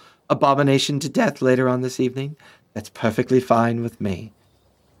little abomination to death later on this evening, that's perfectly fine with me.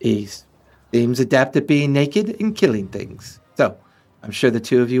 He seems adept at being naked and killing things. So, I'm sure the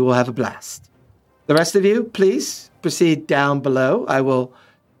 2 of you will have a blast. The rest of you, please proceed down below. I will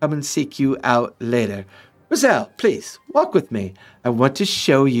come and seek you out later. Rizal, please, walk with me. I want to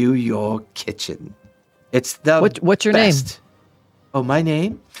show you your kitchen. It's the What's your best. name? Oh, my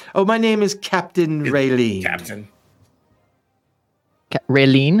name? Oh, my name is Captain Raylene. Captain.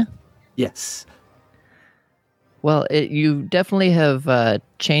 Raylene? Yes. Well, you definitely have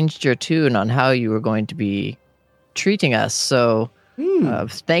changed your tune on how you were going to be treating us. So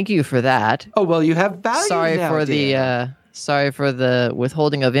thank you for that. Oh, well, you have value Sorry now, for dear. sorry for the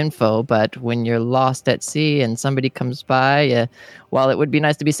withholding of info, but when you're lost at sea and somebody comes by, while it would be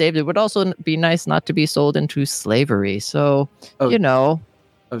nice to be saved, it would also be nice not to be sold into slavery. So, Oh. you know,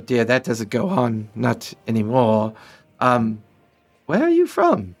 Oh, dear, that doesn't go on. Not anymore. Where are you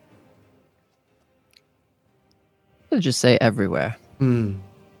from? let's just say everywhere.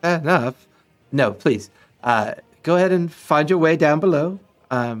 Fair enough. No, please. Go ahead and find your way down below.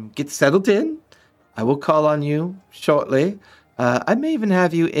 Get settled in. I will call on you shortly. I may even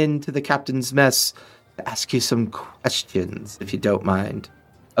have you into the captain's mess to ask you some questions, if you don't mind,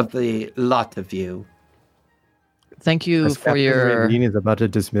 of the lot of you. Thank you As for Captain your. Raylene is about to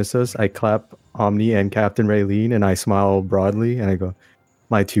dismiss us, I clap Omni and Captain Raylene, and I smile broadly, and I go,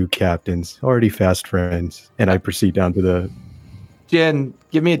 "My 2 captains, already fast friends." And I proceed down to the. Jen,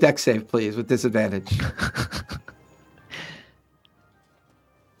 give me a deck save, please, with disadvantage.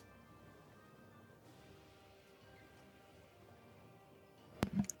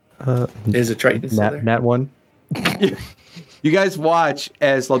 Is a Triton still there? Nat 1. You guys watch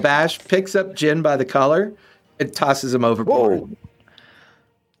as Labash picks up Jin by the collar and tosses him overboard.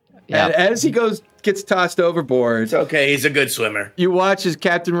 Yeah. And as he gets tossed overboard, It's okay. He's a good swimmer. you watch as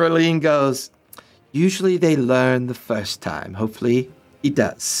Captain Raylene goes, usually they learn the first time. Hopefully he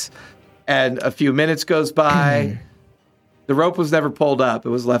does. And a few minutes goes by. The rope was never pulled up. It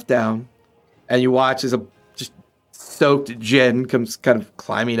was left down. And you watch as a just soaked Jin comes kind of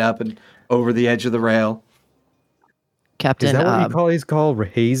climbing up and over the edge of the rail. Captain, Is that what he's called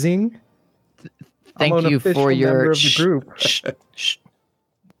hazing? I'm thank an you official for member your of the group. shh.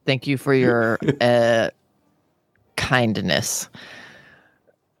 Thank you for your kindness.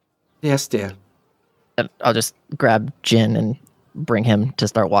 Yes, dear. I'll just grab Jin and bring him to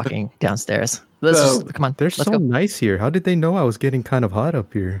start walking downstairs. Come on. They're let's so go. nice here. How did they know I was getting kind of hot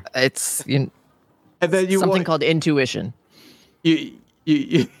up here? It's And then something called intuition. You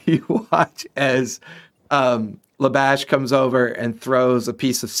watch as Labash comes over and throws a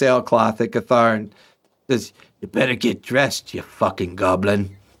piece of sailcloth at Gatharn. Says, "You better get dressed, you fucking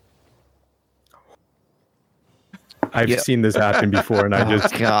goblin." I've seen this happen before, and I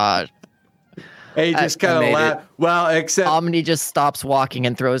just God. And he just kind of laughed. Well, except Omni just stops walking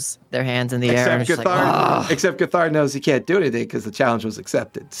and throws their hands in the air. And except just like, "Ugh." Cathar knows he can't do anything because the challenge was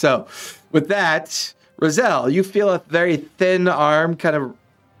accepted. So, with that, Roselle, you feel a very thin arm kind of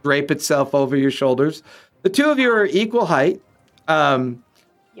drape itself over your shoulders. The two of you are equal height, and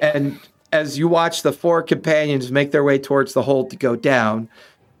as you watch the four companions make their way towards the hold to go down,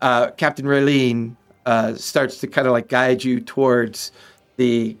 Captain Raylene starts to kind of like guide you towards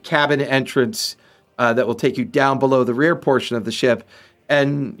the cabin entrance that will take you down below the rear portion of the ship.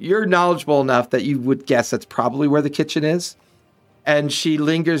 And you're knowledgeable enough that you would guess that's probably where the kitchen is. And she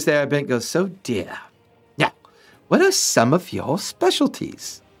lingers there a bit and goes, "So, dear, now, what are some of your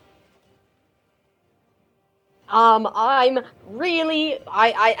specialties?" I'm really,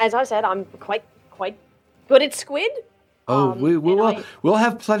 as I said, I'm quite good at squid. Oh, we'll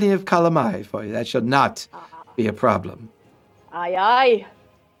have plenty of calamari for you. That shall not be a problem. Aye.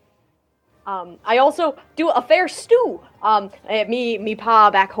 I also do a fair stew. Me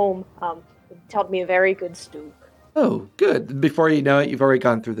pa back home taught me a very good stew. Oh, good. Before you know it, you've already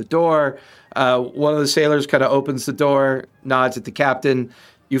gone through the door. One of the sailors kind of opens the door, nods at the captain.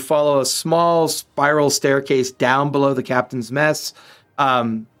 You follow a small spiral staircase down below the captain's mess.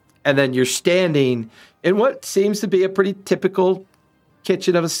 And then you're standing in what seems to be a pretty typical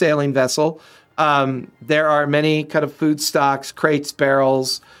kitchen of a sailing vessel. There are many kind of food stocks, crates,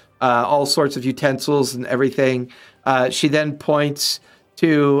 barrels, all sorts of utensils and everything. She then points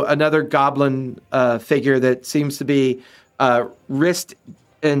to another goblin figure that seems to be wrist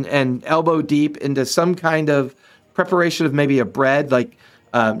and elbow deep into some kind of preparation of maybe a bread, like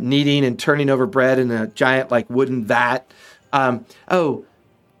kneading and turning over bread in a giant like wooden vat. Oh,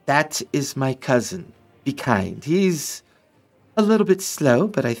 that is my cousin. Be kind. He's a little bit slow,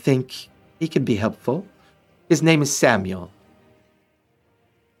 but I think he can be helpful. His name is Samuel.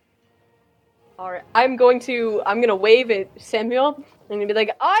 All right, I'm gonna wave at Samuel. I'm gonna be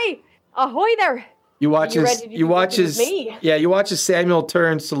like, "Aye, ahoy there." You watch as Samuel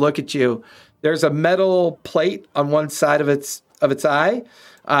turns to look at you. There's a metal plate on one side of its eye,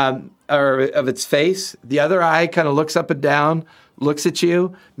 or of its face. The other eye kind of looks up and down, looks at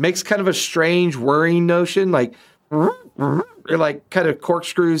you, makes kind of a strange whirring notion, like or like kind of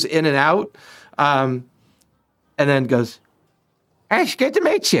corkscrews in and out, and then goes, "Hey, it's good to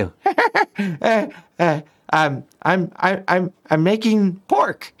meet you. I'm making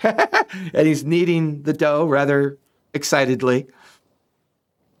pork," and he's kneading the dough rather excitedly.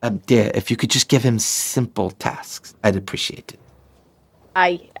 Dear, if you could just give him simple tasks, I'd appreciate it.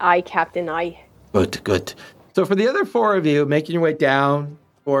 Aye, Captain, aye. Good. So for the other four of you, making your way down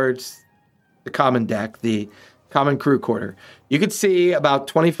towards the common deck, the common crew quarter, you could see about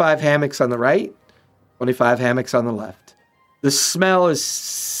 25 hammocks on the right, 25 hammocks on the left. The smell is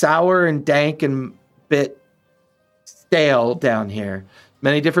sour and dank and a bit stale down here.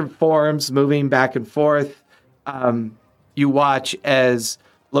 Many different forms moving back and forth. You watch as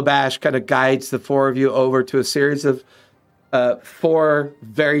Labash kind of guides the four of you over to a series of four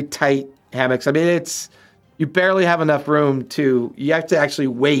very tight hammocks. I mean, you barely have enough room you have to actually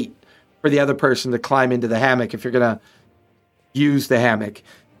wait for the other person to climb into the hammock if you're going to use the hammock.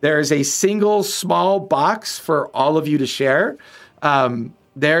 There is a single small box for all of you to share.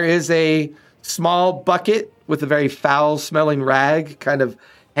 There is a small bucket with a very foul-smelling rag kind of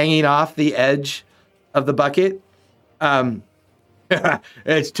hanging off the edge of the bucket.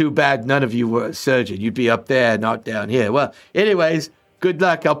 It's too bad none of you were a surgeon. You'd be up there, not down here. Well, anyways, good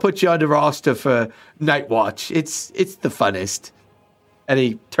luck. I'll put you on the roster for night watch. It's the funnest. And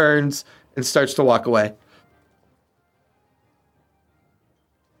he turns and starts to walk away.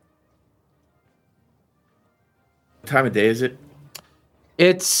 What time of day is it?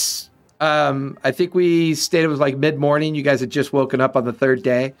 It's, I think we stated it was like mid-morning. You guys had just woken up on the third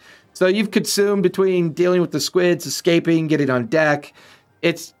day. So you've consumed between dealing with the squids, escaping, getting on deck.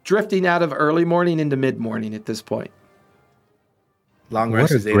 It's drifting out of early morning into mid-morning at this point. Long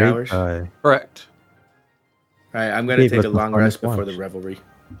rest is 8 hours? Correct. All right, I'm going to take a long rest before the revelry.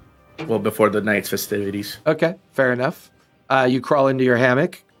 Well, before the night's festivities. Okay, fair enough. You crawl into your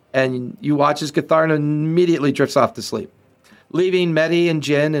hammock, and you watch as Gatharna immediately drifts off to sleep, leaving Medi and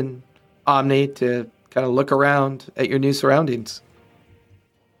Jin and Omni to kind of look around at your new surroundings.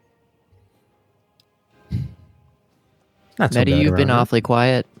 Not so Medi, bad you've been around here. awfully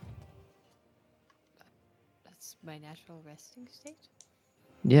quiet. That's my natural resting state.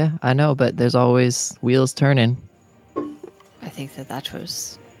 Yeah, I know, but there's always wheels turning. I think that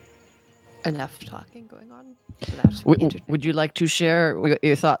was enough talking going on without me interjecting. Would you like to share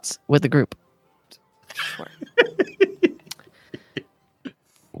your thoughts with the group? Sure.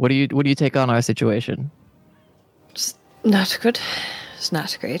 What do you take on our situation? It's not good. It's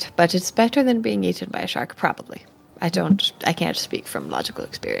not great, but it's better than being eaten by a shark, probably. I can't speak from logical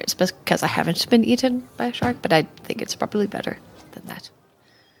experience because I haven't been eaten by a shark, but I think it's probably better than that.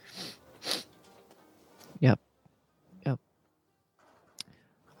 Yep.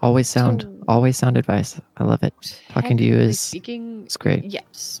 Always sound advice. I love it. Talking to you Technically is speaking, it's great.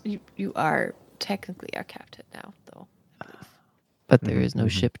 yes, you are technically our captain now, though. I believe. But there is no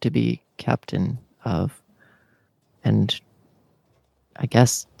ship to be captain of. And I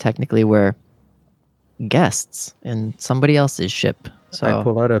guess technically we're guests in somebody else's ship. So I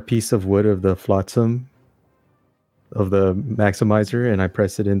pull out a piece of wood of the flotsam of the maximizer and I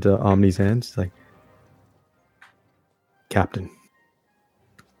press it into Omni's hands. It's like, Captain.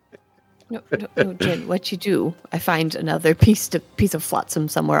 No, Jin, what you do, I find another piece of flotsam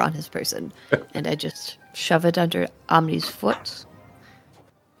somewhere on his person, and I just shove it under Omni's foot.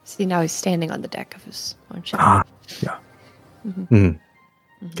 See, now he's standing on the deck of his own ship. Yeah.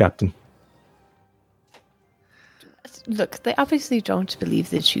 Captain. Look, they obviously don't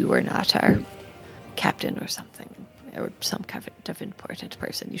believe that you are not our captain or something, or some kind of important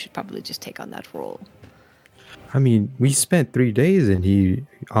person. You should probably just take on that role. I mean, we spent 3 days and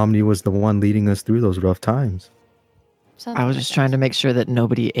Omni was the one leading us through those rough times. I was just trying to make sure that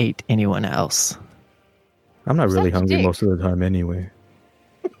nobody ate anyone else. I'm not really Such a hungry dick. most of the time anyway.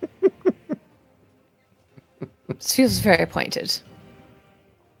 This feels very pointed.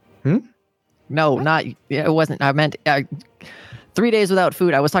 No, not. It wasn't. I meant 3 days without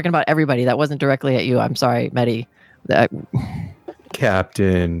food. I was talking about everybody. That wasn't directly at you. I'm sorry, Medi.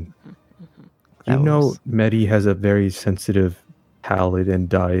 Captain. You That know, was- Medi has a very sensitive palate and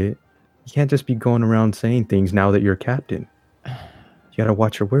diet. You can't just be going around saying things now that you're captain. You gotta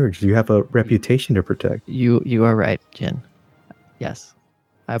watch your words. You have a reputation to protect. You are right, Jin. Yes,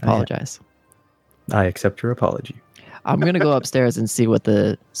 I apologize. I accept your apology. I'm gonna go upstairs and see what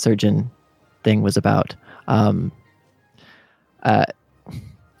the surgeon thing was about.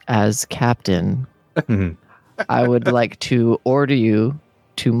 As captain, Mhm. I would like to order you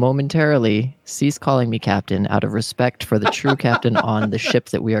to momentarily cease calling me captain out of respect for the true captain on the ship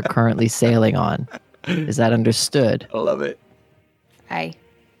that we are currently sailing on. Is that understood? I love it. Aye.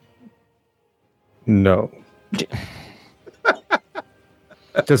 No.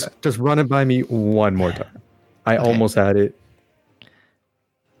 just run it by me one more time. I almost had it.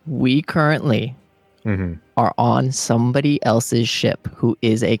 We currently Mhm. are on somebody else's ship who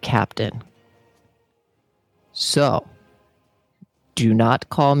is a captain. So, do not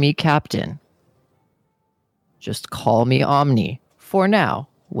call me captain. Just call me Omni for now.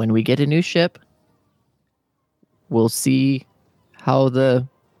 When we get a new ship, we'll see how the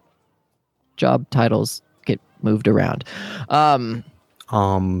job titles get moved around.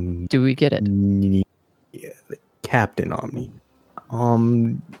 Do we get it? Yeah, Captain Omni.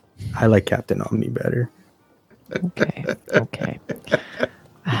 I like Captain Omni better, Okay.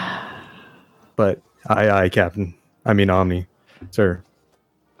 but aye, Captain. I mean Omni, sir.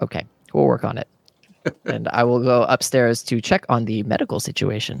 Okay. We'll work on it. And I will go upstairs to check on the medical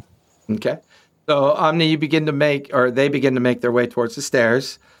situation. Okay. So Omni, they begin to make their way towards the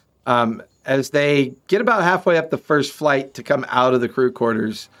stairs. As they get about halfway up the first flight to come out of the crew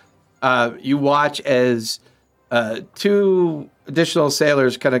quarters, you watch as 2 additional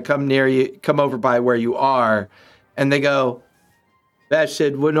sailors kind of come over by where you are, and they go, "That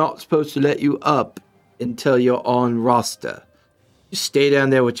said, we're not supposed to let you up until you're on roster. Just stay down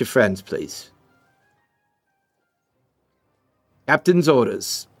there with your friends, please. Captain's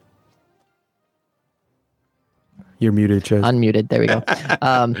orders." You're muted, Chaz. Unmuted. There we go.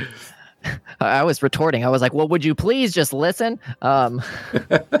 I was retorting. I was like, well, would you please just listen? Well,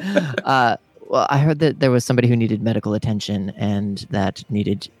 I heard that there was somebody who needed medical attention and that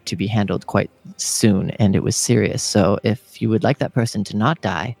needed to be handled quite soon, and it was serious. So if you would like that person to not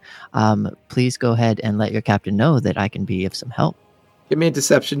die, please go ahead and let your captain know that I can be of some help. Give me a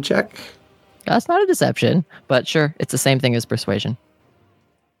deception check. That's not a deception, but sure, it's the same thing as persuasion.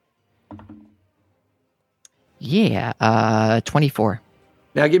 Yeah, 24.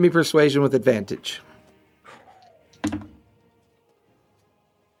 Now give me persuasion with advantage.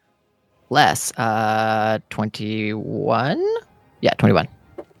 Less, 21? Yeah, 21.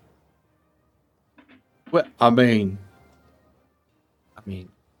 Well, I mean, mean,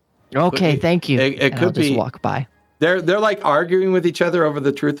 Okay, thank you. It And I'll could just be. walk by. They're like arguing with each other over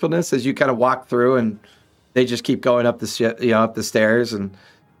the truthfulness as you kind of walk through, and they just keep going up up the stairs, and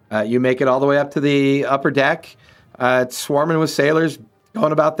you make it all the way up to the upper deck. It's swarming with sailors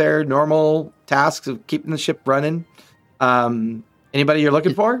going about their normal tasks of keeping the ship running. Anybody you're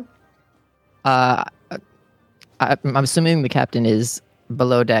looking for? I'm assuming the captain is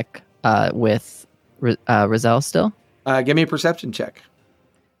below deck with Rizal still. Give me a perception check.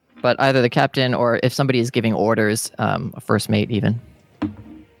 But either the captain or if somebody is giving orders, a first mate even.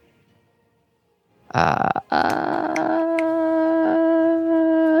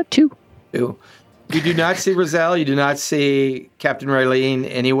 2. You do not see Rizal. You do not see Captain Raylene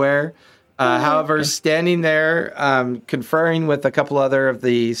anywhere. However, standing there, conferring with a couple other of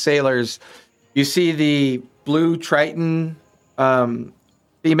the sailors, you see the blue Triton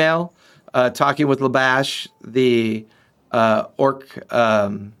female talking with Labash, the orc,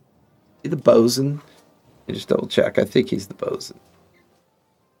 the bosun. Let me just double check. I think he's the bosun.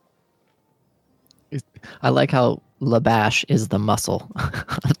 I like how Labash is the muscle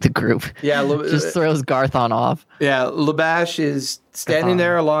of the group. Yeah, just throws Garthon off. Yeah, Labash is standing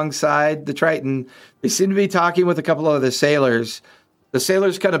there alongside the Triton. They seem to be talking with a couple of other sailors. The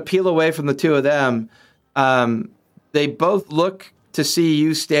sailors kind of peel away from the two of them. They both look to see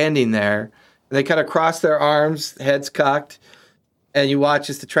you standing there. They kind of cross their arms, heads cocked, and you watch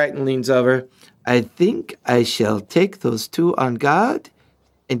as the Triton leans over. I think I shall take those two on guard.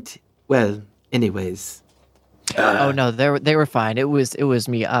 And, well, anyways. Oh no, they were fine. It was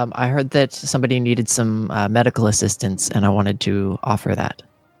me. I heard that somebody needed some medical assistance, and I wanted to offer that.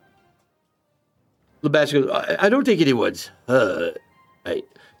 Labash goes, I don't think anyone's hurt. Right.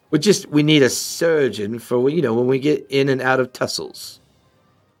 We need a surgeon for, when we get in and out of tussles.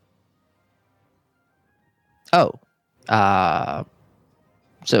 Oh.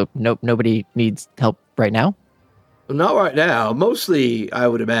 So nobody needs help right now? Well, not right now. Mostly, I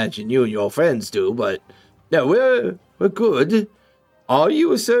would imagine you and your friends do, but no, we're good. Are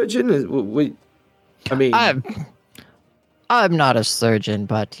you a surgeon? I'm not a surgeon,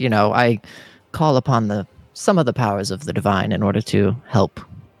 but I call upon some of the powers of the divine in order to help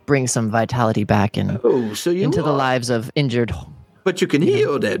bring some vitality back into the lives of injured. But you can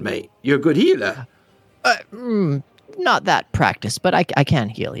heal, then, mate. You're a good healer. Not that practice, but I can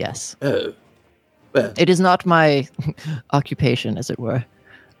heal. Yes. Oh, well, it is not my occupation, as it were,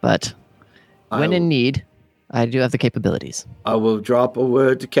 but when in need, I do have the capabilities. I will drop a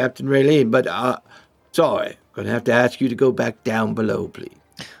word to Captain Raylene, but sorry, going to have to ask you to go back down below, please.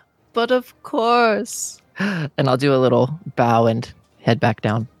 But of course. And I'll do a little bow and head back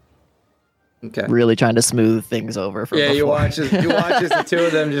down. Okay. Really trying to smooth things over from before. You watch as the two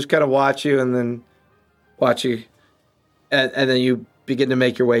of them just kind of watch you and then watch you. And then you begin to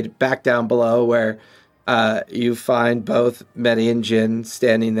make your way back down below where you find both Medi and Jin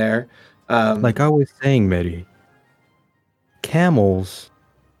standing there. Like I was saying, Medi, camels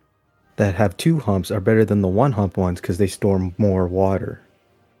that have 2 humps are better than the 1 hump ones because they store more water.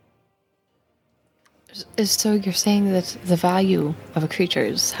 So you're saying that the value of a creature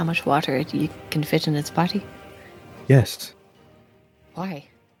is how much water you can fit in its body? Yes. Why?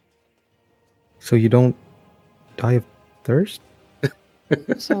 So you don't die of thirst?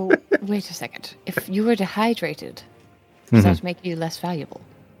 So, wait a second. If you were dehydrated, does that make you less valuable?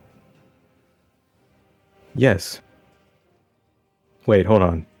 Yes. Wait, hold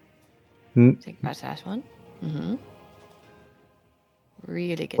on. Think about that one. Mm-hmm.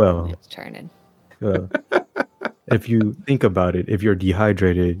 Really good. It's turning. If you think about it, if you're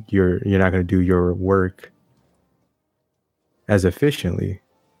dehydrated, you're not going to do your work as efficiently.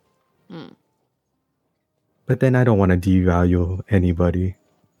 But then I don't want to devalue anybody.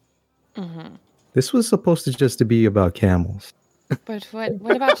 This was supposed to be about camels. But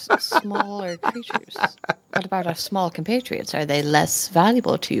what about smaller creatures? What about our small compatriots? Are they less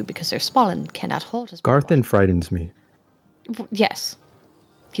valuable to you because they're small and cannot hold as much Garthon frightens me. Yes.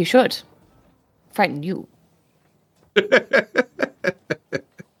 He should. Frighten you.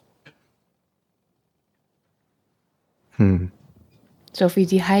 So if we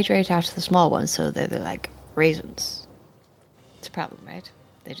dehydrate out the small ones so they're like raisins, it's a problem, right?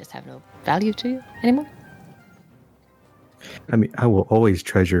 They just have no value to you anymore? I mean, I will always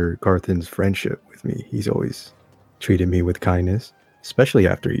treasure Garthon's friendship with me. He's always treated me with kindness, especially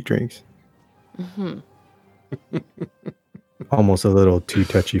after he drinks. Almost a little too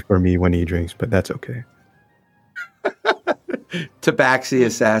touchy for me when he drinks, but that's okay. Tabaxi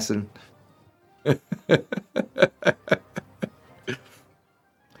assassin.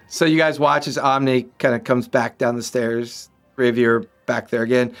 So you guys watch as Omni kind of comes back down the stairs. 3 of you are back there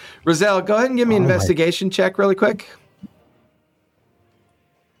again. Roselle, go ahead and give me an investigation check really quick.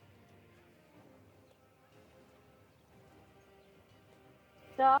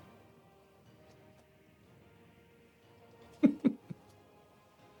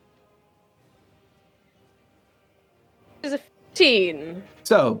 Is a 15.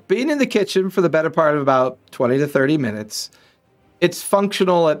 So, being in the kitchen for the better part of about 20 to 30 minutes, it's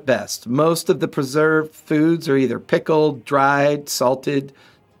functional at best. Most of the preserved foods are either pickled, dried, salted.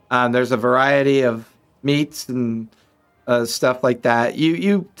 There's a variety of meats and stuff like that.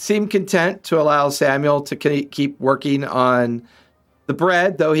 You seem content to allow Samuel to keep working on the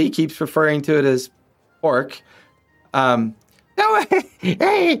bread, though he keeps referring to it as pork.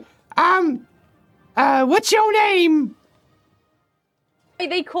 Hey, what's your name?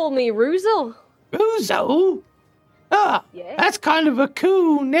 They call me Ruzel. Ruzo? Yeah. That's kind of a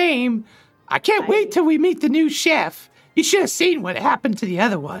cool name. I can't wait till we meet the new chef. You should have seen what happened to the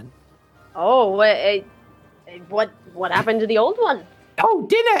other one. Oh, what happened to the old one? Oh,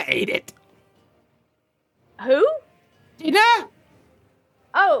 Dinner ate it. Who? Dinner?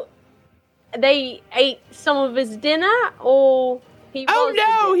 Oh, they ate some of his dinner, or he? Oh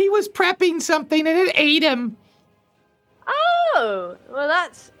no, he was prepping something and it ate him. Oh, well,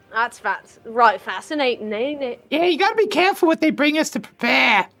 that's fascinating, ain't it? Yeah, you gotta be careful what they bring us to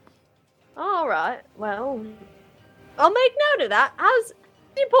prepare. All right, well, I'll make note of that. How's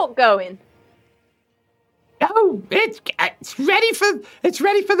your pork going? Oh, it's ready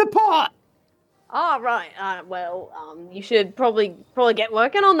for the pot. All right. You should probably get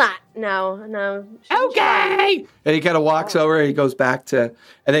working on that now. Okay. And he kind of walks over and he goes back to,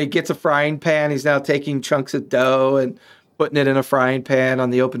 and then he gets a frying pan. He's now taking chunks of dough and putting it in a frying pan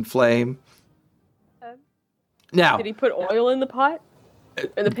on the open flame. Now, did he put oil in the pot?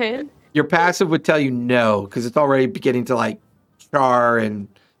 In the pan? Your passive would tell you no, because it's already beginning to like char and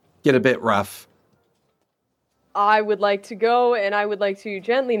get a bit rough. I would like to go, and I would like to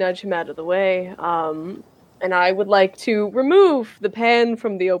gently nudge him out of the way. And I would like to remove the pan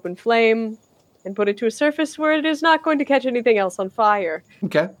from the open flame and put it to a surface where it is not going to catch anything else on fire.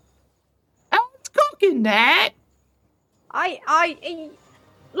 Okay. How's cooking that? Laddie,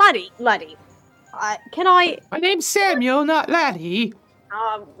 can I? My name's Samuel, not Laddie.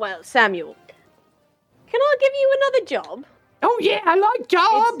 Well, Samuel, can I give you another job? Oh yeah, I like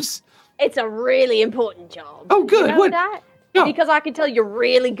jobs. It's a really important job. Oh, good. You know What? that? No. Because I can tell you're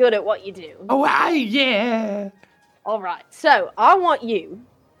really good at what you do. Oh, yeah. All right. So I want you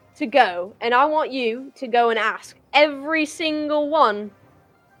to go, and and ask every single one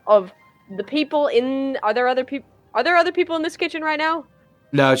of the people in. Are there other people in this kitchen right now?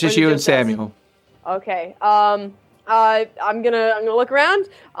 No, it's just you and Samuel. Okay. I'm gonna look around.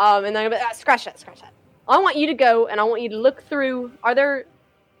 And then I'm gonna scratch that. I want you to go, and I want you to look through. Are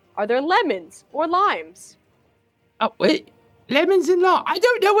there lemons or limes? Oh, wait. Lemons and lime. I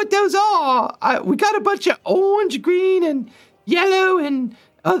don't know what those are. We got a bunch of orange, green, and yellow, and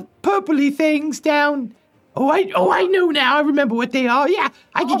purpley things down. Oh, I know now. I remember what they are. Yeah,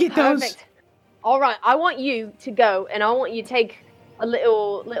 I can get those. All right. I want you to go, and I want you to take a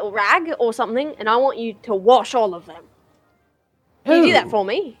little rag or something, and I want you to wash all of them. Can you do that for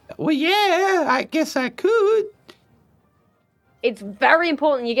me? Well, yeah, I guess I could. It's very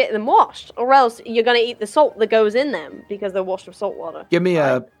important you get them washed, or else you're going to eat the salt that goes in them because they're washed with salt water. Give me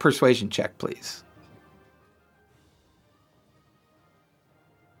a persuasion check, please.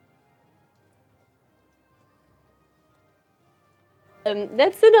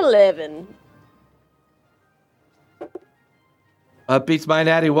 That's an 11. Beats my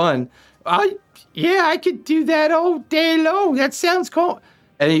natty 1. Yeah, I could do that all day long. That sounds cool.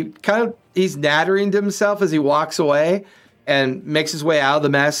 And he's nattering to himself as he walks away and makes his way out of the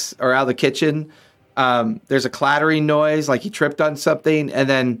mess or out of the kitchen. There's a clattering noise, like he tripped on something, and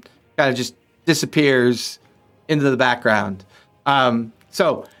then kind of just disappears into the background.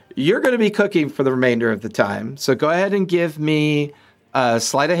 So you're going to be cooking for the remainder of the time. So go ahead and give me a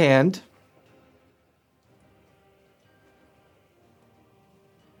sleight of hand.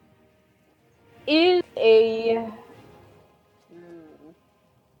 Is a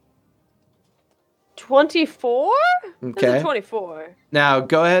 24? Okay. That's a 24. Now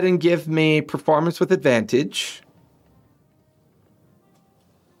go ahead and give me performance with advantage.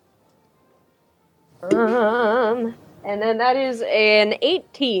 And then that is an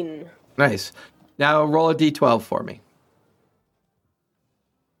 18. Nice. Now roll a d12 for me.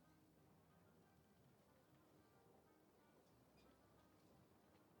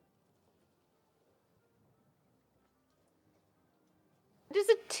 It is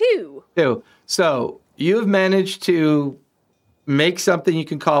a 2. 2. So you have managed to make something you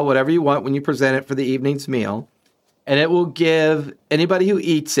can call whatever you want when you present it for the evening's meal, and it will give anybody who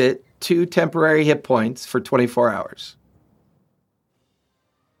eats it 2 temporary hit points for 24 hours.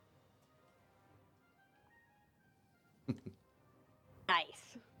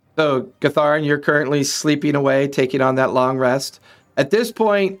 Nice. So, Gatharin, you're currently sleeping away, taking on that long rest. At this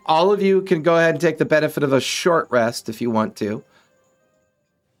point, all of you can go ahead and take the benefit of a short rest if you want to.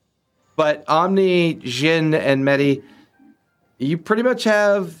 But Omni, Jin, and Medi, you pretty much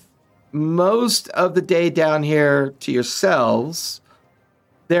have most of the day down here to yourselves.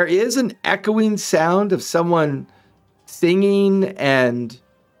 There is an echoing sound of someone singing a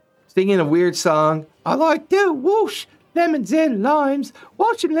weird song. I like to whoosh lemons and limes,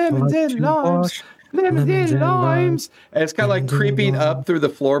 washing lemons and limes, lemons and limes. And it's kind of like creeping up through the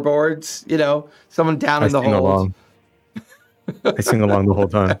floorboards, someone down in the hold. I sing along the whole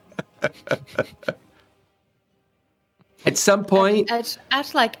time. At some point, at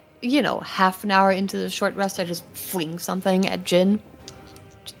like half an hour into the short rest, I just fling something at Jin.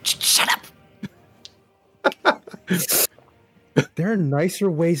 Shut up. There are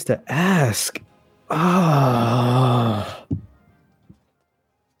nicer ways to ask. Ah.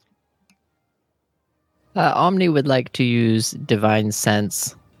 Omni would like to use Divine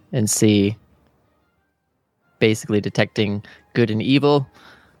Sense and see, basically detecting good and evil,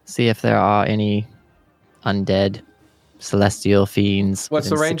 see if there are any undead, celestial fiends. What's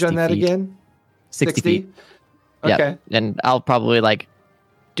the within range on 60 that feet. again? 60 feet. Okay. Yep. And I'll probably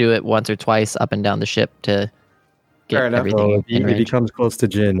do it once or twice up and down the ship to get Fair enough. everything So in if he range. comes close to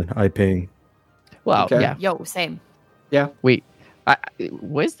Jin, I ping. Well, Okay. yeah. Yo, same. Yeah.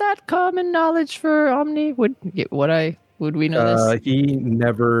 Was that common knowledge for Omni? Would we know this? He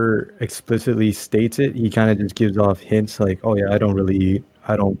never explicitly states it. He kind of just gives off hints like, "Oh yeah, I don't really eat.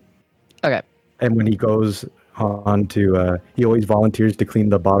 I don't." Okay. And when he goes on to, he always volunteers to clean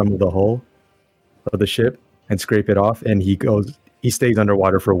the bottom of the hull of the ship and scrape it off. And he stays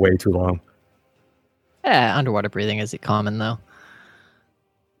underwater for way too long. Yeah, underwater breathing is common though.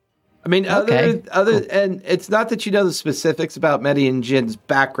 I mean, Okay. and it's not that you know the specifics about Medi and Jin's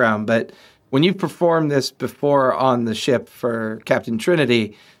background, but when you performed this before on the ship for Captain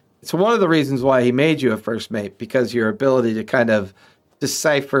Trinity, it's one of the reasons why he made you a first mate, because your ability to kind of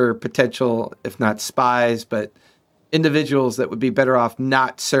decipher potential, if not spies, but individuals that would be better off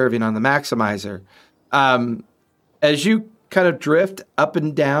not serving on the Maximizer. As you kind of drift up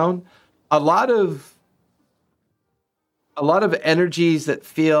and down, a lot of energies that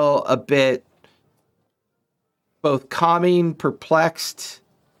feel a bit both calming, perplexed,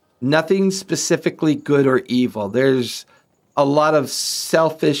 nothing specifically good or evil. There's a lot of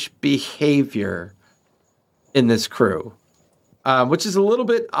selfish behavior in this crew, which is a little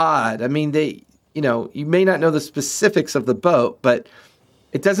bit odd. I mean, you may not know the specifics of the boat, but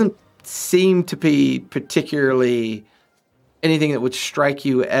it doesn't seem to be particularly anything that would strike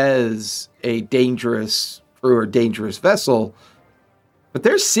you as a dangerous crew or dangerous vessel. But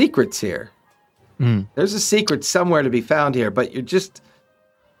there's secrets here. There's a secret somewhere to be found here, but you're just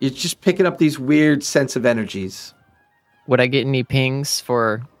picking up these weird sense of energies. Would I get any pings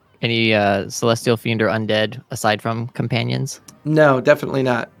for any celestial fiend or undead aside from companions? No, definitely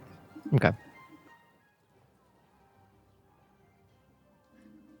not. Okay.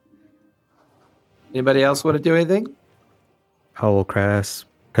 Anybody else want to do anything? I will press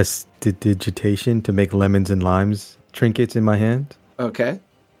digitation to make lemons and limes trinkets in my hand. Okay.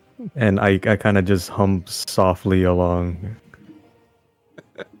 And I kind of just hum softly along.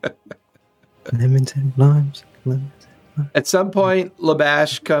 Lemons and limes. At some point,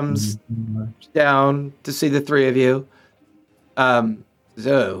 Labash comes down to see the three of you. Well,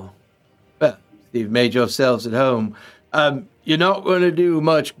 you've made yourselves at home. You're not going to do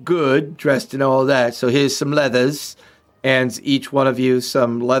much good dressed in all that, so here's some leathers. Hands each one of you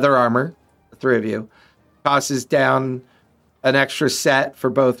some leather armor, the three of you. Tosses down an extra set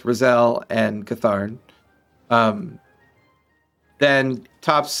for both Rizal and Catharn. Then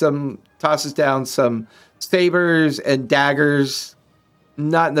tosses down some sabers and daggers,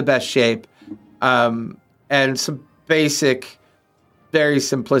 not in the best shape, and some basic, very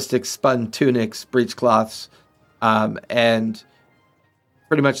simplistic spun tunics, breechcloths, and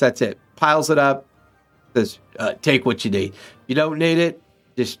pretty much that's it. Piles it up, says, take what you need. If you don't need it,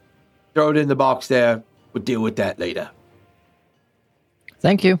 just throw it in the box there. We'll deal with that later.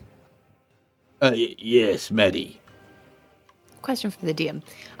 Thank you. Yes, Medi. Question for the DM.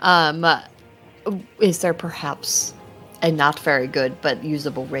 Is there perhaps a not very good but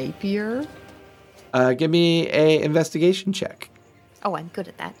usable rapier? Give me a investigation check. Oh, I'm good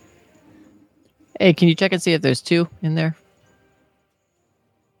at that. Hey, can you check and see if there's 2 in there?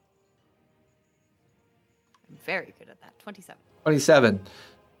 very good at that. 27. 27.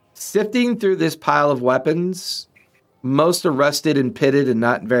 Sifting through this pile of weapons, most are rusted and pitted and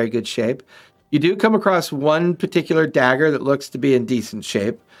not in very good shape. You do come across one particular dagger that looks to be in decent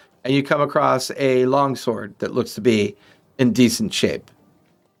shape, and you come across a longsword that looks to be in decent shape.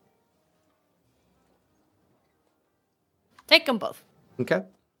 Take them both. Okay.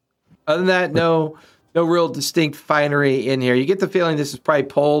 Other than that, no real distinct finery in here. You get the feeling this is probably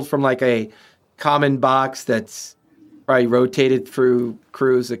pulled from like a common box that's probably rotated through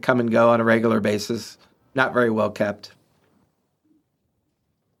crews that come and go on a regular basis. Not very well kept.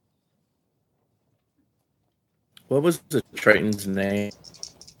 What was the Triton's name?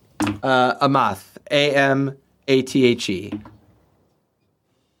 Amath. Amathe.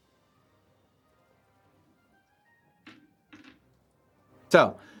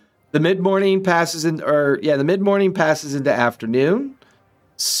 So, the mid-morning passes into afternoon.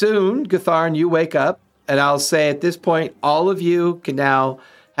 Soon, Gatharn, you wake up, and I'll say at this point, all of you can now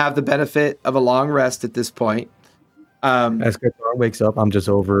have the benefit of a long rest at this point. As Gatharn wakes up, I'm just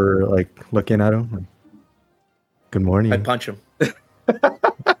over, like, looking at him. Like, good morning. I punch him.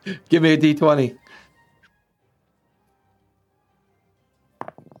 Give me a D20.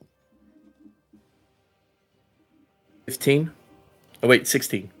 $15. Oh, wait,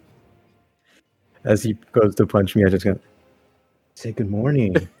 16. As he goes to punch me, I just go, say good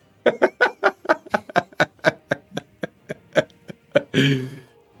morning.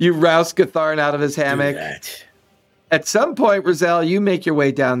 You rouse Gatharn out of his hammock. At some point, Roselle, you make your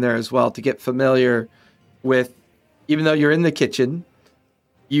way down there as well to get familiar with, even though you're in the kitchen,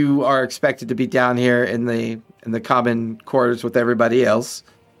 you are expected to be down here in the common quarters with everybody else.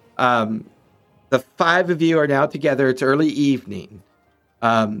 The five of you are now together. It's early evening.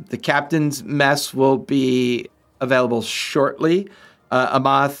 The captain's mess will be available shortly.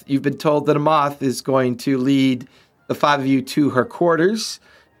 Amath, you've been told that Amath is going to lead the five of you to her quarters,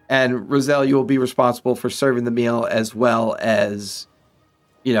 and Roselle, you will be responsible for serving the meal as well as,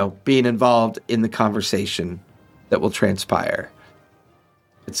 being involved in the conversation that will transpire.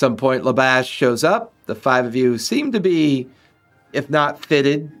 At some point, Labash shows up. The five of you seem to be, if not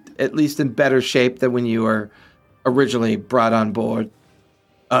fitted, at least in better shape than when you were originally brought on board.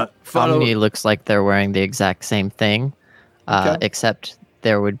 Omni looks like they're wearing the exact same thing, except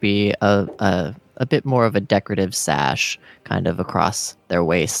there would be a bit more of a decorative sash kind of across their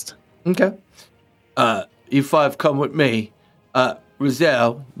waist. Okay. You five come with me.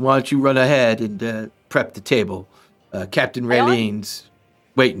 Roselle, why don't you run ahead and prep the table? Captain Raylene's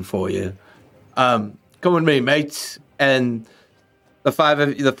waiting for you. Come with me, mates. And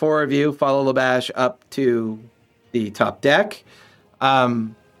the four of you follow Labash up to the top deck.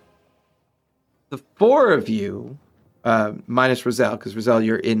 The four of you, minus Roselle, because Roselle,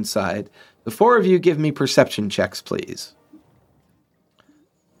 you're inside. The four of you give me perception checks, please.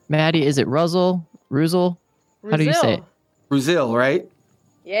 Maddie, is it Ruzzle? Ruzel? How do you say it? Ruzil, right?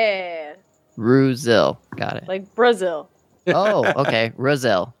 Yeah. Ruzil. Got it. Like Brazil. Oh, okay.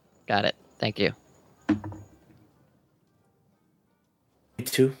 Ruzil. Got it. Thank you.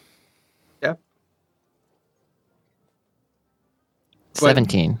 2. Yeah.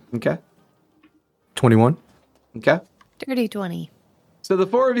 17. Okay. 21. Okay. Dirty 20. So the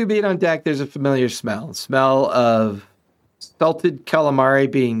four of you being on deck, there's a familiar smell. Smell of salted calamari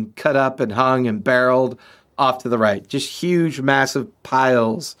being cut up and hung and barreled off to the right. Just huge, massive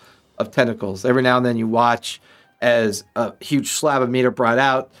piles of tentacles. Every now and then you watch as a huge slab of meat are brought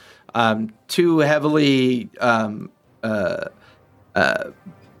out. Two heavily bristling,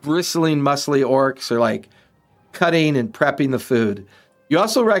 muscly orcs are like cutting and prepping the food. You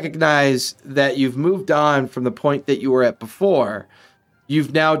also recognize that you've moved on from the point that you were at before.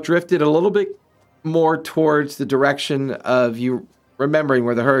 You've now drifted a little bit more towards the direction of you remembering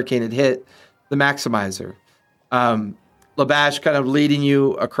where the hurricane had hit the Maximizer. Labash kind of leading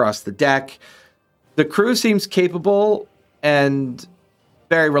you across the deck. The crew seems capable and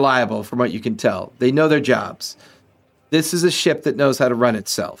very reliable from what you can tell. They know their jobs. This is a ship that knows how to run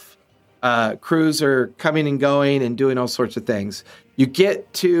itself. Crews are coming and going and doing all sorts of things. You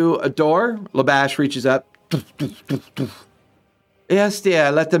get to a door. Labash reaches up. Yes,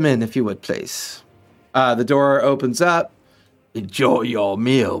 dear, let them in if you would, please. The door opens up. Enjoy your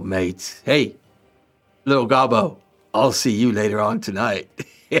meal, mates. Hey, little Gobbo, I'll see you later on tonight.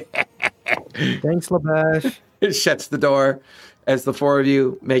 Thanks, Labash. It shuts the door as the four of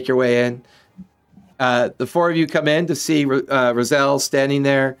you make your way in. The four of you come in to see Roselle standing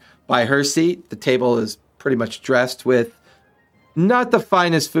there by her seat. The table is pretty much dressed with not the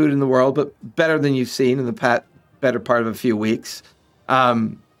finest food in the world, but better than you've seen in the better part of a few weeks.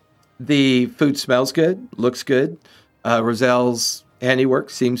 The food smells good, looks good. Roselle's handiwork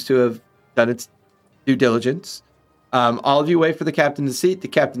seems to have done its due diligence. All of you wait for the captain to seat. The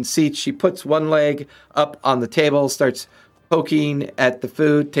captain seats. She puts one leg up on the table, starts poking at the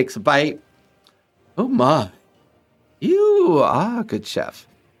food, takes a bite. Oh my. You are a good chef.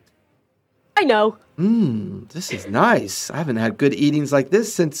 I know. This is nice. I haven't had good eatings like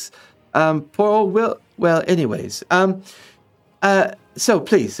this since poor old Will. Well, anyways. So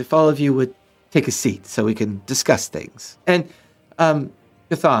please, if all of you would take a seat so we can discuss things. And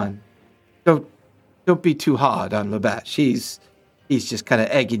Gathan, don't be too hard on Labatt. He's just kind of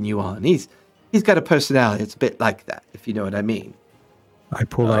egging you on. He's got a personality that's a bit like that, if you know what I mean. I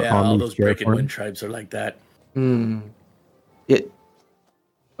pull out all Omni's those chair break and for win him. tribes are like that.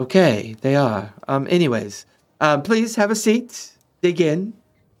 Okay, they are. Anyways, please have a seat. Dig in.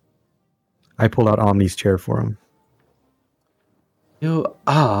 I pull out Omni's chair for him. You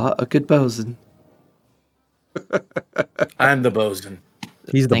are a good bosun. I'm the bosun.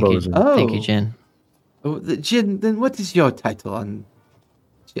 He's the Thank you. bosun. Oh. Thank you, Jin. Oh, Jin, then what is your title on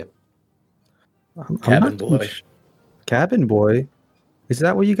ship? I'm Cabin not too boy. Cabin boy? Is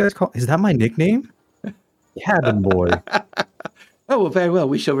that what you guys call? Is that my nickname? Cabin boy. Oh, well, very well.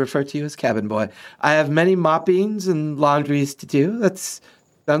 We shall refer to you as cabin boy. I have many moppings and laundries to do.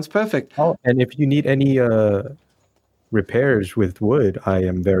 Sounds perfect. Oh, and if you need any repairs with wood, I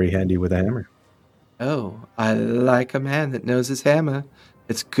am very handy with a hammer. Oh, I like a man that knows his hammer.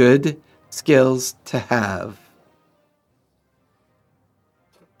 It's good skills to have.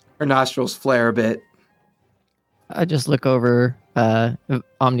 Her nostrils flare a bit. I just look over.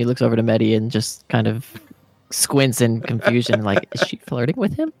 Omni looks over to Medi and just kind of squints in confusion. Like, is she flirting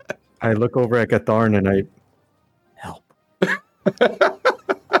with him? I look over at Gatharn and I help.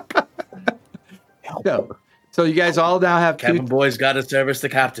 So you guys all now have Cabin boy's got to service the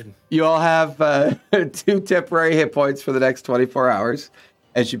captain. You all have 2 temporary hit points for the next 24 hours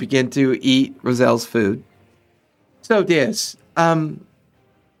as you begin to eat Roselle's food. So, dears,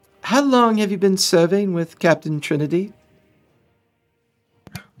 how long have you been serving with Captain Trinity?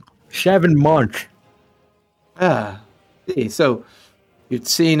 7 months. See, so you'd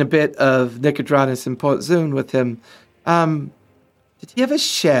seen a bit of Nicodranus in Port Zune with him. Did he ever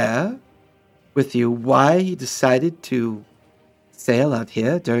share with you why he decided to sail out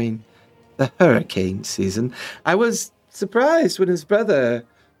here during the hurricane season? I was surprised when his brother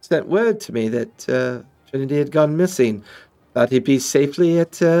sent word to me that Trinity had gone missing. Thought he'd be safely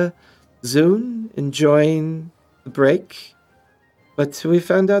at Zune, enjoying the break. But we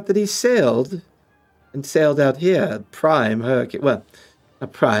found out that he sailed out here, prime hurricane. Well,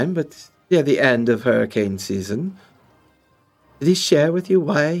 not prime, but yeah, the end of hurricane season. Did he share with you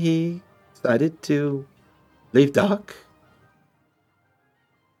why he decided to leave dock?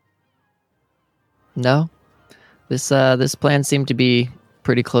 No. This plan seemed to be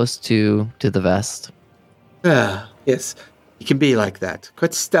pretty close to the vest. Yes. He can be like that.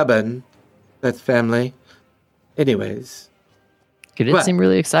 Quite stubborn, that family. Anyways. He did seem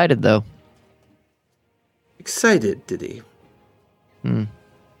really excited, though. Excited, did he?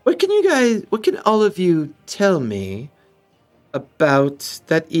 What can all of you tell me about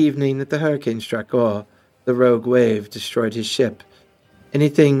that evening that the hurricane struck or the rogue wave destroyed his ship?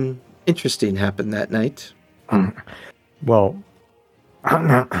 Anything interesting happened that night? Well,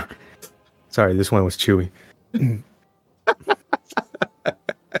 sorry, this one was chewy.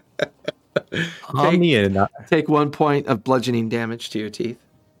 Omni and I, Take 1 point of bludgeoning damage to your teeth.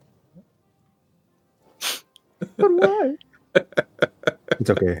 but why? It's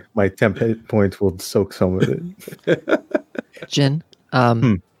okay. My temp hit points will soak some of it. Jin,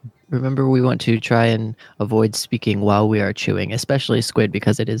 remember we want to try and avoid speaking while we are chewing, especially squid,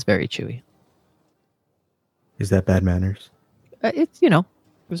 because it is very chewy. Is that bad manners? It's,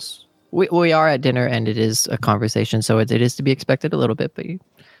 we are at dinner and it is a conversation, so it is to be expected a little bit, but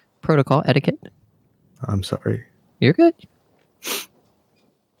protocol, etiquette. I'm sorry. You're good.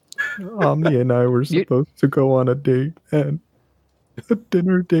 Omni and I were supposed to go on a date and a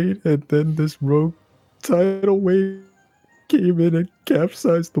dinner date, and then this rogue tidal wave came in and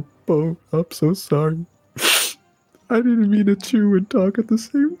capsized the boat. I'm so sorry. I didn't mean to chew and talk at the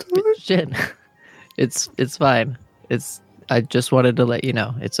same time. Jin, it's fine. I just wanted to let you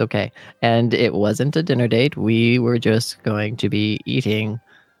know it's okay. And it wasn't a dinner date. We were just going to be eating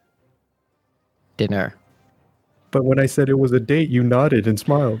dinner. But when I said it was a date, you nodded and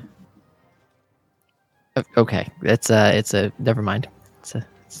smiled. Okay, it's a never mind. It's a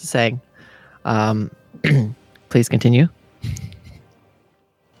saying. Please continue.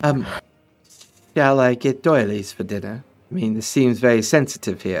 Shall I get doilies for dinner? I mean, this seems very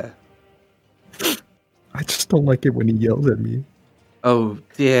sensitive here. I just don't like it when he yells at me. Oh,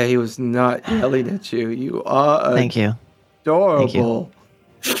 dear, he was not yelling at you. You are Thank you. adorable.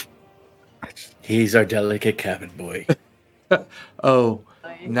 He's our delicate cabin boy. Oh,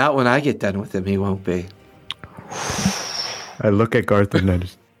 not when I get done with him, he won't be. I look at Garth and I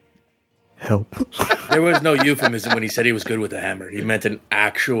just help. There was no euphemism when he said he was good with a hammer. He meant an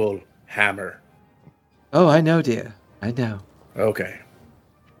actual hammer. Oh, I know, dear. I know. Okay.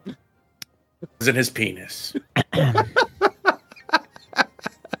 It wasn't his penis.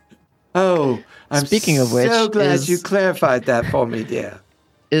 Oh, I'm Speaking of which, so glad is- you clarified that for me, dear.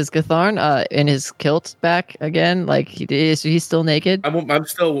 Is Gatharn in his kilt back again? Like is he still naked? I'm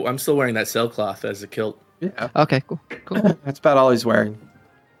still wearing that sailcloth as a kilt. Yeah, Okay, cool. that's about all he's wearing.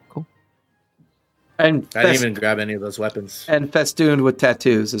 Cool. And I didn't even grab any of those weapons. and festooned with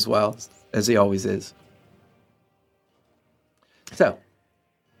tattoos as well, as he always is. So,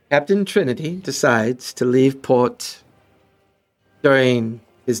 Captain Trinity decides to leave port during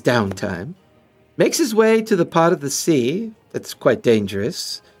his downtime, makes his way to the part of the sea that's quite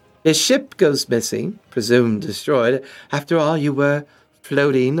dangerous. His ship goes missing, presumed destroyed. After all, you were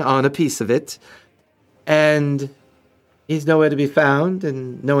floating on a piece of it. And he's nowhere to be found,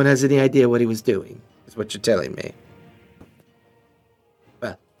 and no one has any idea what he was doing, is what you're telling me.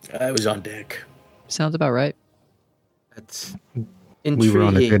 Well, I was on deck. Sounds about right. that's We intriguing. were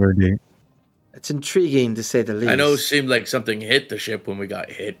on a dinner date. That's intriguing, to say the least. I know it seemed like something hit the ship when we got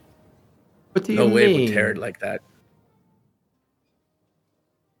hit. What do you No mean? wave would tear it like that.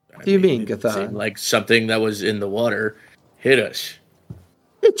 What do you mean, it Gathan? seemed like something that was in the water hit us.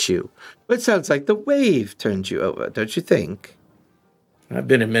 Hit you. But it sounds like the wave turned you over, don't you think? I've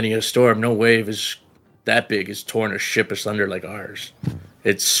been in many a storm. No wave is that big has torn a ship asunder like ours.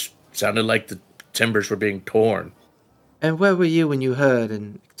 It's sounded like the timbers were being torn. And where were you when you heard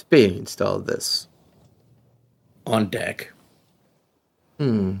and experienced all this? On deck.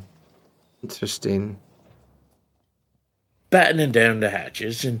 Interesting. Battening down the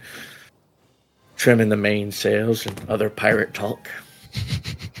hatches and trimming the mainsails and other pirate talk.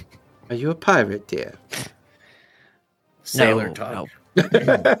 Are you a pirate, dear? Sailor No, talk.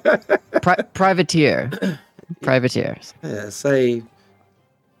 Privateer. Privateers. Yes, I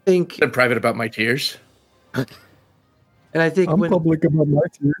think, Been private about my tears. and I think I'm public about my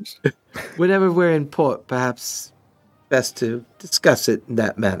tears. whenever we're in port, perhaps best to discuss it in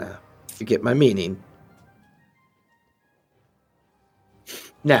that manner. You get my meaning.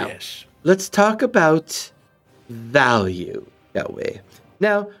 Now, Yes. let's talk about value, shall we?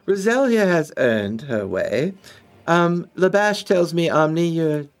 Now, Roselia has earned her way. Labash tells me, Omni,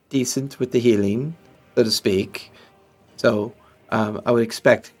 you're decent with the healing, so to speak. So, I would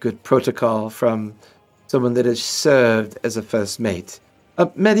expect good protocol from someone that has served as a first mate.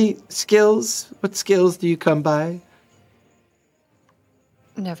 Medi, skills? What skills do you come by?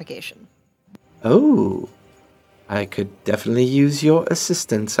 Navigation. Oh, I could definitely use your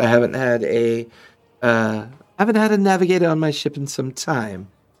assistance. I haven't had a navigator on my ship in some time.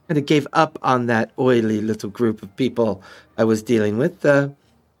 Kind of gave up on that oily little group of people I was dealing with.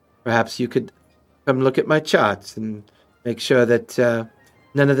 Perhaps you could come look at my charts and make sure that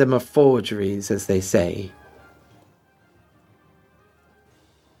none of them are forgeries, as they say.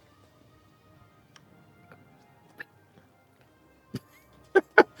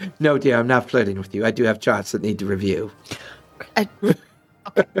 No, dear, I'm not flirting with you. I do have charts that need to review. Okay,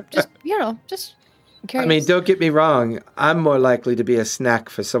 just just I curious. mean, don't get me wrong. I'm more likely to be a snack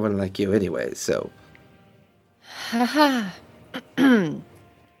for someone like you anyway, so Haha.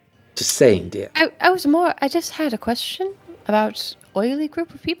 just saying, dear. I just had a question about oily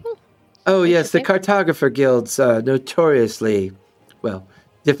group of people. Oh, yes, the Okay. cartographer guilds are notoriously, well,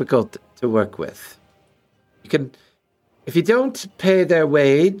 difficult to work with. If you don't pay their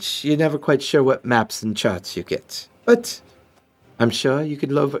wage, you're never quite sure what maps and charts you get. But I'm sure you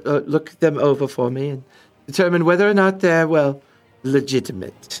could look them over for me and determine whether or not they're, well,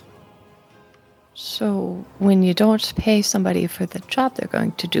 legitimate. So when you don't pay somebody for the job they're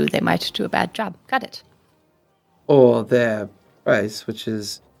going to do, they might do a bad job. Got it. Or their price, which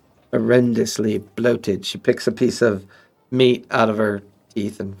is horrendously bloated. She picks a piece of meat out of her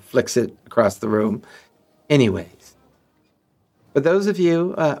teeth and flicks it across the room. Anyways, for those of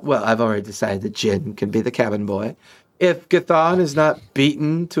you, well, I've already decided that Jin can be the cabin boy. If Gathon is not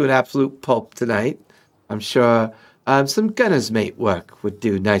beaten to an absolute pulp tonight, I'm sure some gunner's mate work would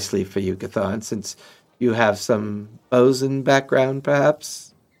do nicely for you, Gathon, since you have some bosun background,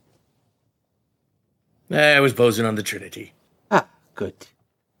 perhaps? I was bosun on the Trinity. Ah, good.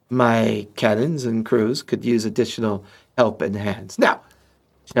 My cannons and crews could use additional help and hands. Now,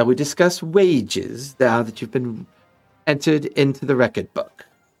 Shall we discuss wages now that you've been entered into the record book?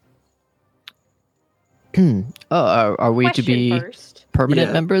 Are we to Question be first. permanent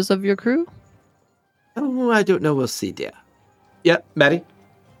Yeah. members of your crew? Oh, I don't know. We'll see, dear. Yeah, Maddie?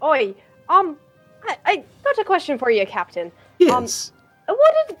 Oi, I got a question for you, Captain. Yes.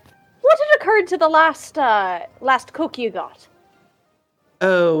 What had occurred to the last cook you got?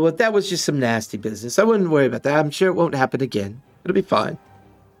 Oh, well, that was just some nasty business. I wouldn't worry about that. I'm sure it won't happen again. It'll be fine.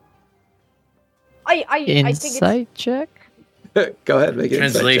 I think it's Insight check? Go ahead, make it.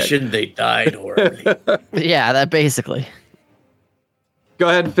 Translation: They died horribly. Yeah, that basically. Go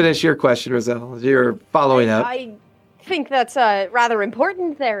ahead and finish your question, Roselle. You're following up. I think that's rather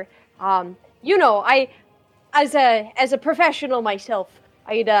important there. You know, I as a professional myself,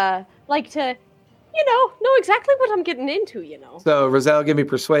 I'd like to, know exactly what I'm getting into, So, Roselle, give me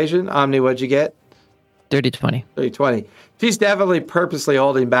persuasion. Omni, what'd you get? Dirty 20. 30-20. She's definitely purposely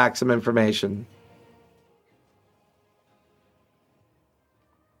holding back some information.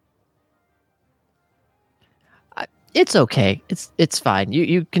 It's okay. It's fine.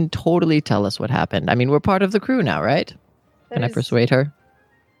 You can totally tell us what happened. I mean, we're part of the crew now, right? Can I persuade her?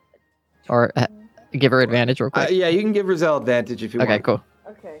 Or give her advantage real quick? Yeah, you can give Roselle advantage if you Okay, want. cool.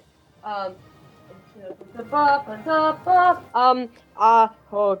 Okay. Oh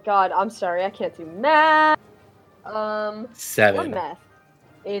God, I'm sorry, I can't do math. 7. What math?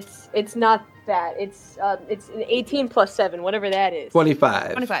 It's not that. It's an 18 plus 7, whatever that is.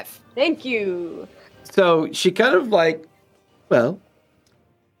 25. 25. Thank you. So she kind of well,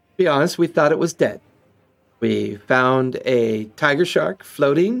 be honest, we thought it was dead. We found a tiger shark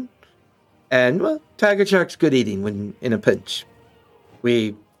floating, and, well, tiger shark's good eating when in a pinch.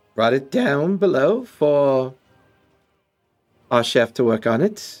 We brought it down below for our chef to work on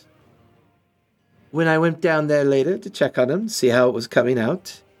it. When I went down there later to check on him, see how it was coming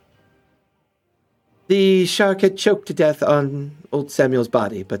out, the shark had choked to death on old Samuel's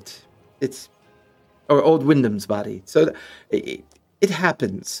body, or old Wyndham's body. So it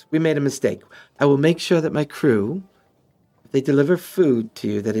happens. We made a mistake. I will make sure that my crew, if they deliver food to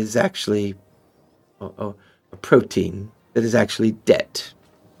you that is actually a protein that is actually dead,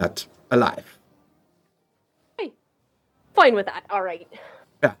 not alive. Hey, fine with that. All right.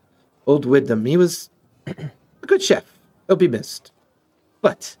 Yeah, old Wyndham, he was a good chef. He'll be missed.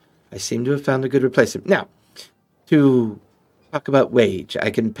 But I seem to have found a good replacement. Now, to talk about wage, I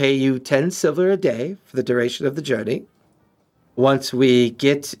can pay you 10 silver a day for the duration of the journey. Once we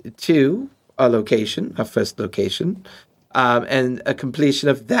get to our location, our first location, and a completion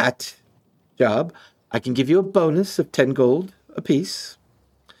of that job, I can give you a bonus of 10 gold apiece.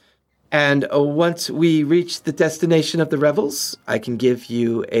 And once we reach the destination of the revels, I can give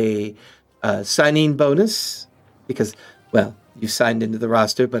you a signing bonus because, well, you signed into the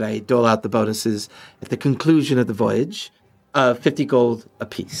roster, but I dole out the bonuses at the conclusion of the voyage of 50 gold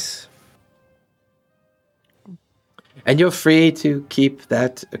apiece. And you're free to keep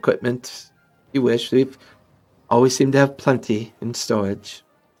that equipment you wish. We've always seemed to have plenty in storage.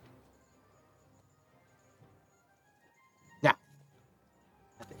 Now,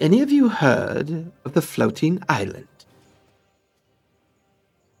 have any of you heard of the floating island?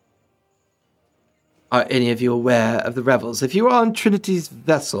 Are any of you aware of the revels? If you are on Trinity's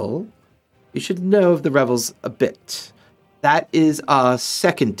vessel, you should know of the revels a bit. That is our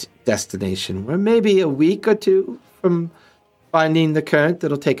second destination. We're maybe a week or two from finding the current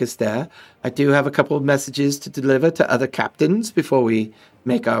that'll take us there. I do have a couple of messages to deliver to other captains before we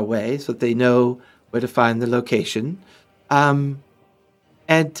make our way so that they know where to find the location. Well...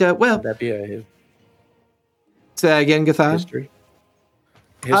 Would that be a Say that again, Gathan? history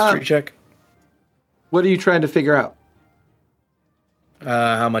check? What are you trying to figure out?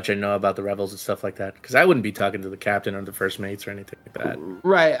 How much I know about the rebels and stuff like that. Because I wouldn't be talking to the captain or the first mates or anything like that.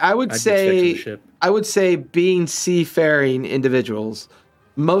 Right. I would I'd just get to the say ship. being seafaring individuals,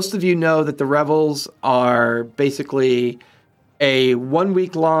 most of you know that the revels are basically a 1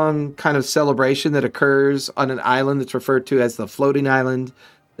 week long kind of celebration that occurs on an island that's referred to as the floating island,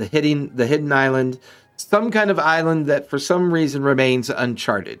 the hidden island, some kind of island that for some reason remains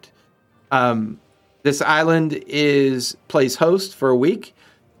uncharted. This island plays host for a week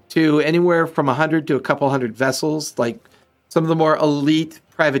to anywhere from 100 to a couple hundred vessels, like some of the more elite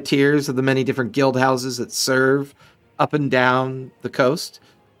privateers of the many different guild houses that serve up and down the coast.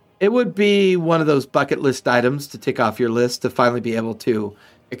 It would be one of those bucket list items to tick off your list to finally be able to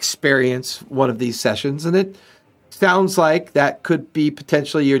experience one of these sessions. And it sounds like that could be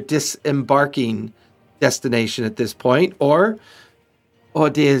potentially your disembarking destination at this point, or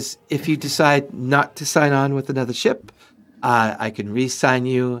dears, if you decide not to sign on with another ship, I can re-sign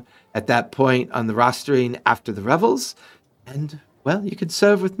you at that point on the rostering after the revels, and, well, you can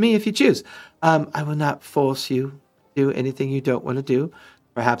serve with me if you choose. I will not force you to do anything you don't want to do.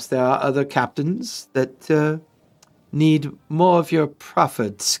 Perhaps there are other captains that need more of your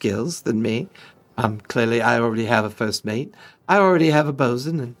proffered skills than me. Clearly, I already have a first mate. I already have a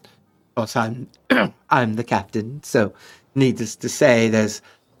bosun, and of course, I'm the captain. So, needless to say, there's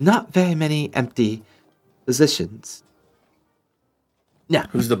not very many empty positions. Now,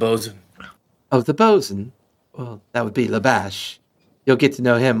 Who's the bosun? oh, the bosun. Well, that would be Labash. You'll get to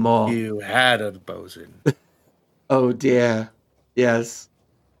know him more. You had a bosun. Oh dear. Yes.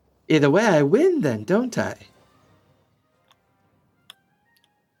 Either way, I win then, don't I?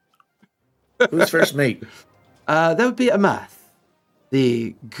 Who's first mate? That would be Amath,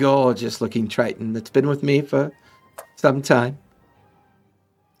 the gorgeous-looking Triton that's been with me for some time.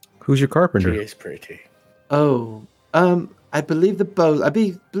 Who's your She carpenter? is pretty. Oh, I believe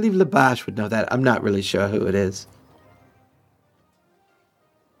believe Labash would know that. I'm not really sure who it is.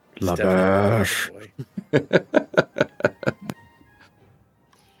 It's definitely a boy.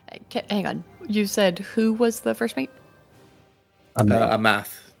 Hang on. You said who was the first mate? A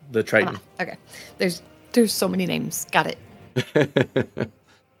math, the Triton. Okay. There's so many names. Got it.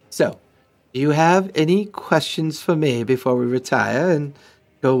 So, do you have any questions for me before we retire and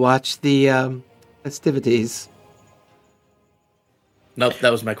go watch the festivities? Nope,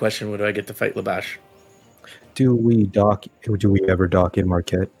 that was my question. When do I get to fight Labash? Do we ever dock in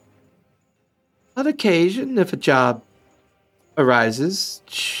Marquette? On occasion, if a job arises,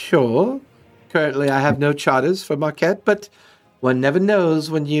 sure. Currently, I have no charters for Marquette, but one never knows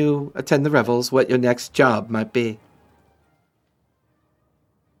when you attend the revels what your next job might be.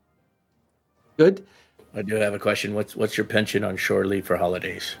 Good? I do have a question. What's your pension on shore leave for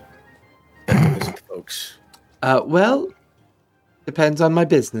holidays? Visit folks. Well, depends on my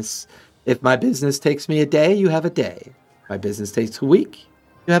business. If my business takes me a day, you have a day. If my business takes a week,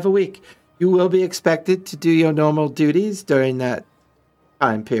 you have a week. You will be expected to do your normal duties during that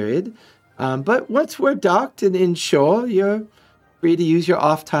time period. But once we're docked and inshore, you're free to use your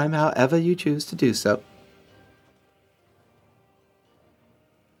off time however you choose to do so.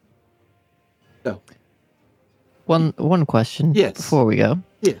 So, One question Yes. before we go.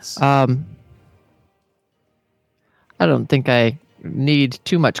 yes. I don't think I need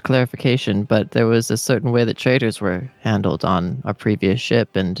too much clarification, but there was a certain way that traders were handled on our previous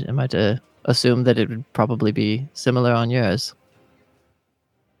ship, and am I to assume that it would probably be similar on yours?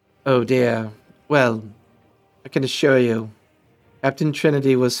 Oh dear. Well, I can assure you, Captain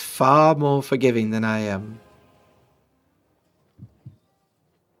Trinity was far more forgiving than I am.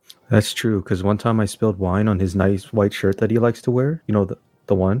 That's true, because one time I spilled wine on his nice white shirt that he likes to wear. You know,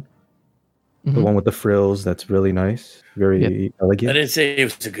 the one? The Mhm. one with the frills that's really nice, very I elegant. didn't say he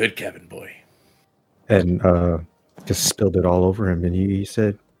was a good cabin boy. And just spilled it all over him. And he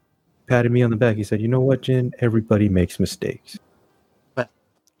said, patted me on the back. He said, "You know what, Jen? Everybody makes mistakes."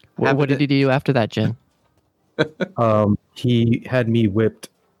 What did he do after that, Jen? He had me whipped.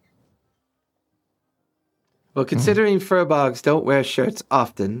 Well, considering furbogs don't wear shirts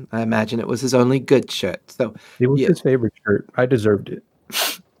often, I imagine it was his only good shirt. So It was Yeah. his favorite shirt. I deserved it.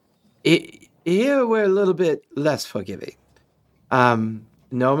 here we're a little bit less forgiving.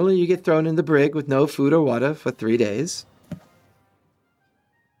 Normally you get thrown in the brig with no food or water for 3 days.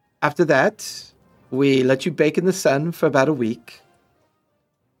 After that, we let you bake in the sun for about a week.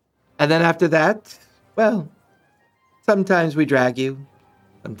 And then after that, well, sometimes we drag you,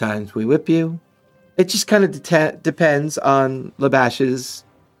 sometimes we whip you. It just kind of depends on Labash's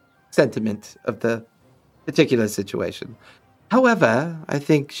sentiment of the particular situation. However, I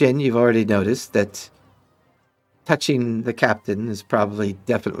think, Jin, you've already noticed that touching the captain is probably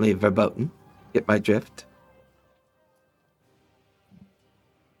definitely verboten. Get my drift?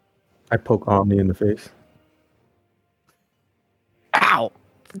 I poke Omni in the face. Ow!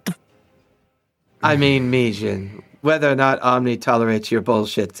 I mean me, Jin. Whether or not Omni tolerates your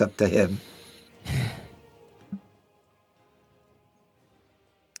bullshit's up to him.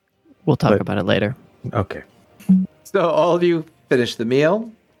 We'll talk But- about it later. Okay. So all of you finish the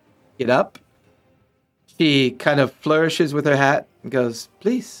meal, get up. She kind of flourishes with her hat and goes,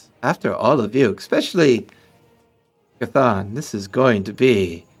 "Please, after all of you, especially Gathan, this is going to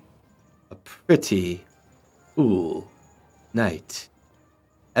be a pretty cool night."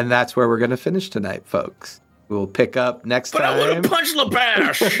 And that's where we're going to finish tonight, folks. We'll pick up next But I would time. have punched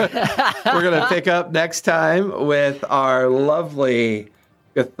Labash! We're going to pick up next time with our lovely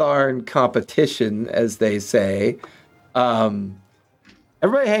Gatharn competition, as they say.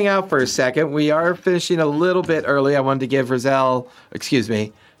 Everybody hang out for a second. We are finishing a little bit early. I wanted to give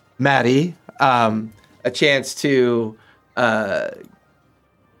Maddie, a chance to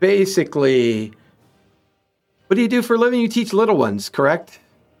basically, what do you do for a living? You teach little ones, correct?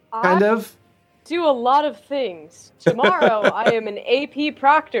 Kind of? Do a lot of things. Tomorrow, I am an AP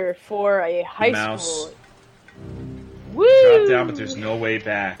proctor for a high school. Woo! Drop down, but there's no way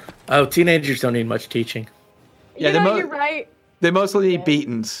back. Oh, teenagers don't need much teaching. Yeah, You're right. They mostly need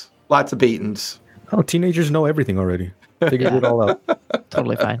beatings. Lots of beatings. Oh, teenagers know everything already. Figured it all out.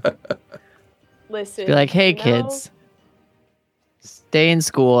 Totally fine. Listen. Be like, hey, you know, kids, stay in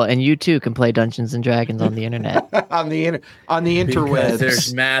school, and you too can play Dungeons and Dragons on the internet. on the Because interwebs.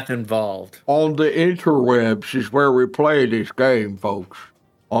 there's math involved. On the interwebs is where we play this game, folks.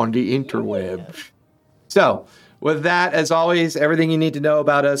 On the interwebs. So, with that, as always, everything you need to know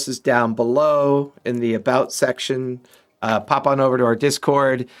about us is down below in the About section. Pop on over to our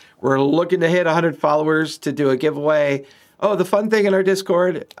Discord. We're looking to hit 100 followers to do a giveaway. Oh, the fun thing in our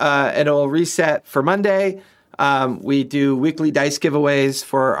Discord, and it'll reset for Monday. We do weekly dice giveaways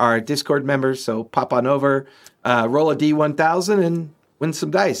for our Discord members, so pop on over, roll a D1000, and win some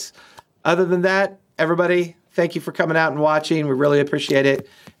dice. Other than that, everybody, thank you for coming out and watching. We really appreciate it,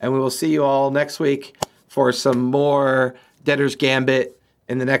 and we will see you all next week for some more Debtors Gambit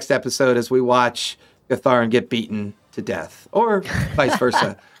in the next episode as we watch Gatharin get beaten to death, or vice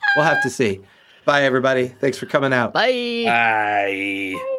versa. We'll have to see. Bye, everybody. Thanks for coming out. Bye. Bye.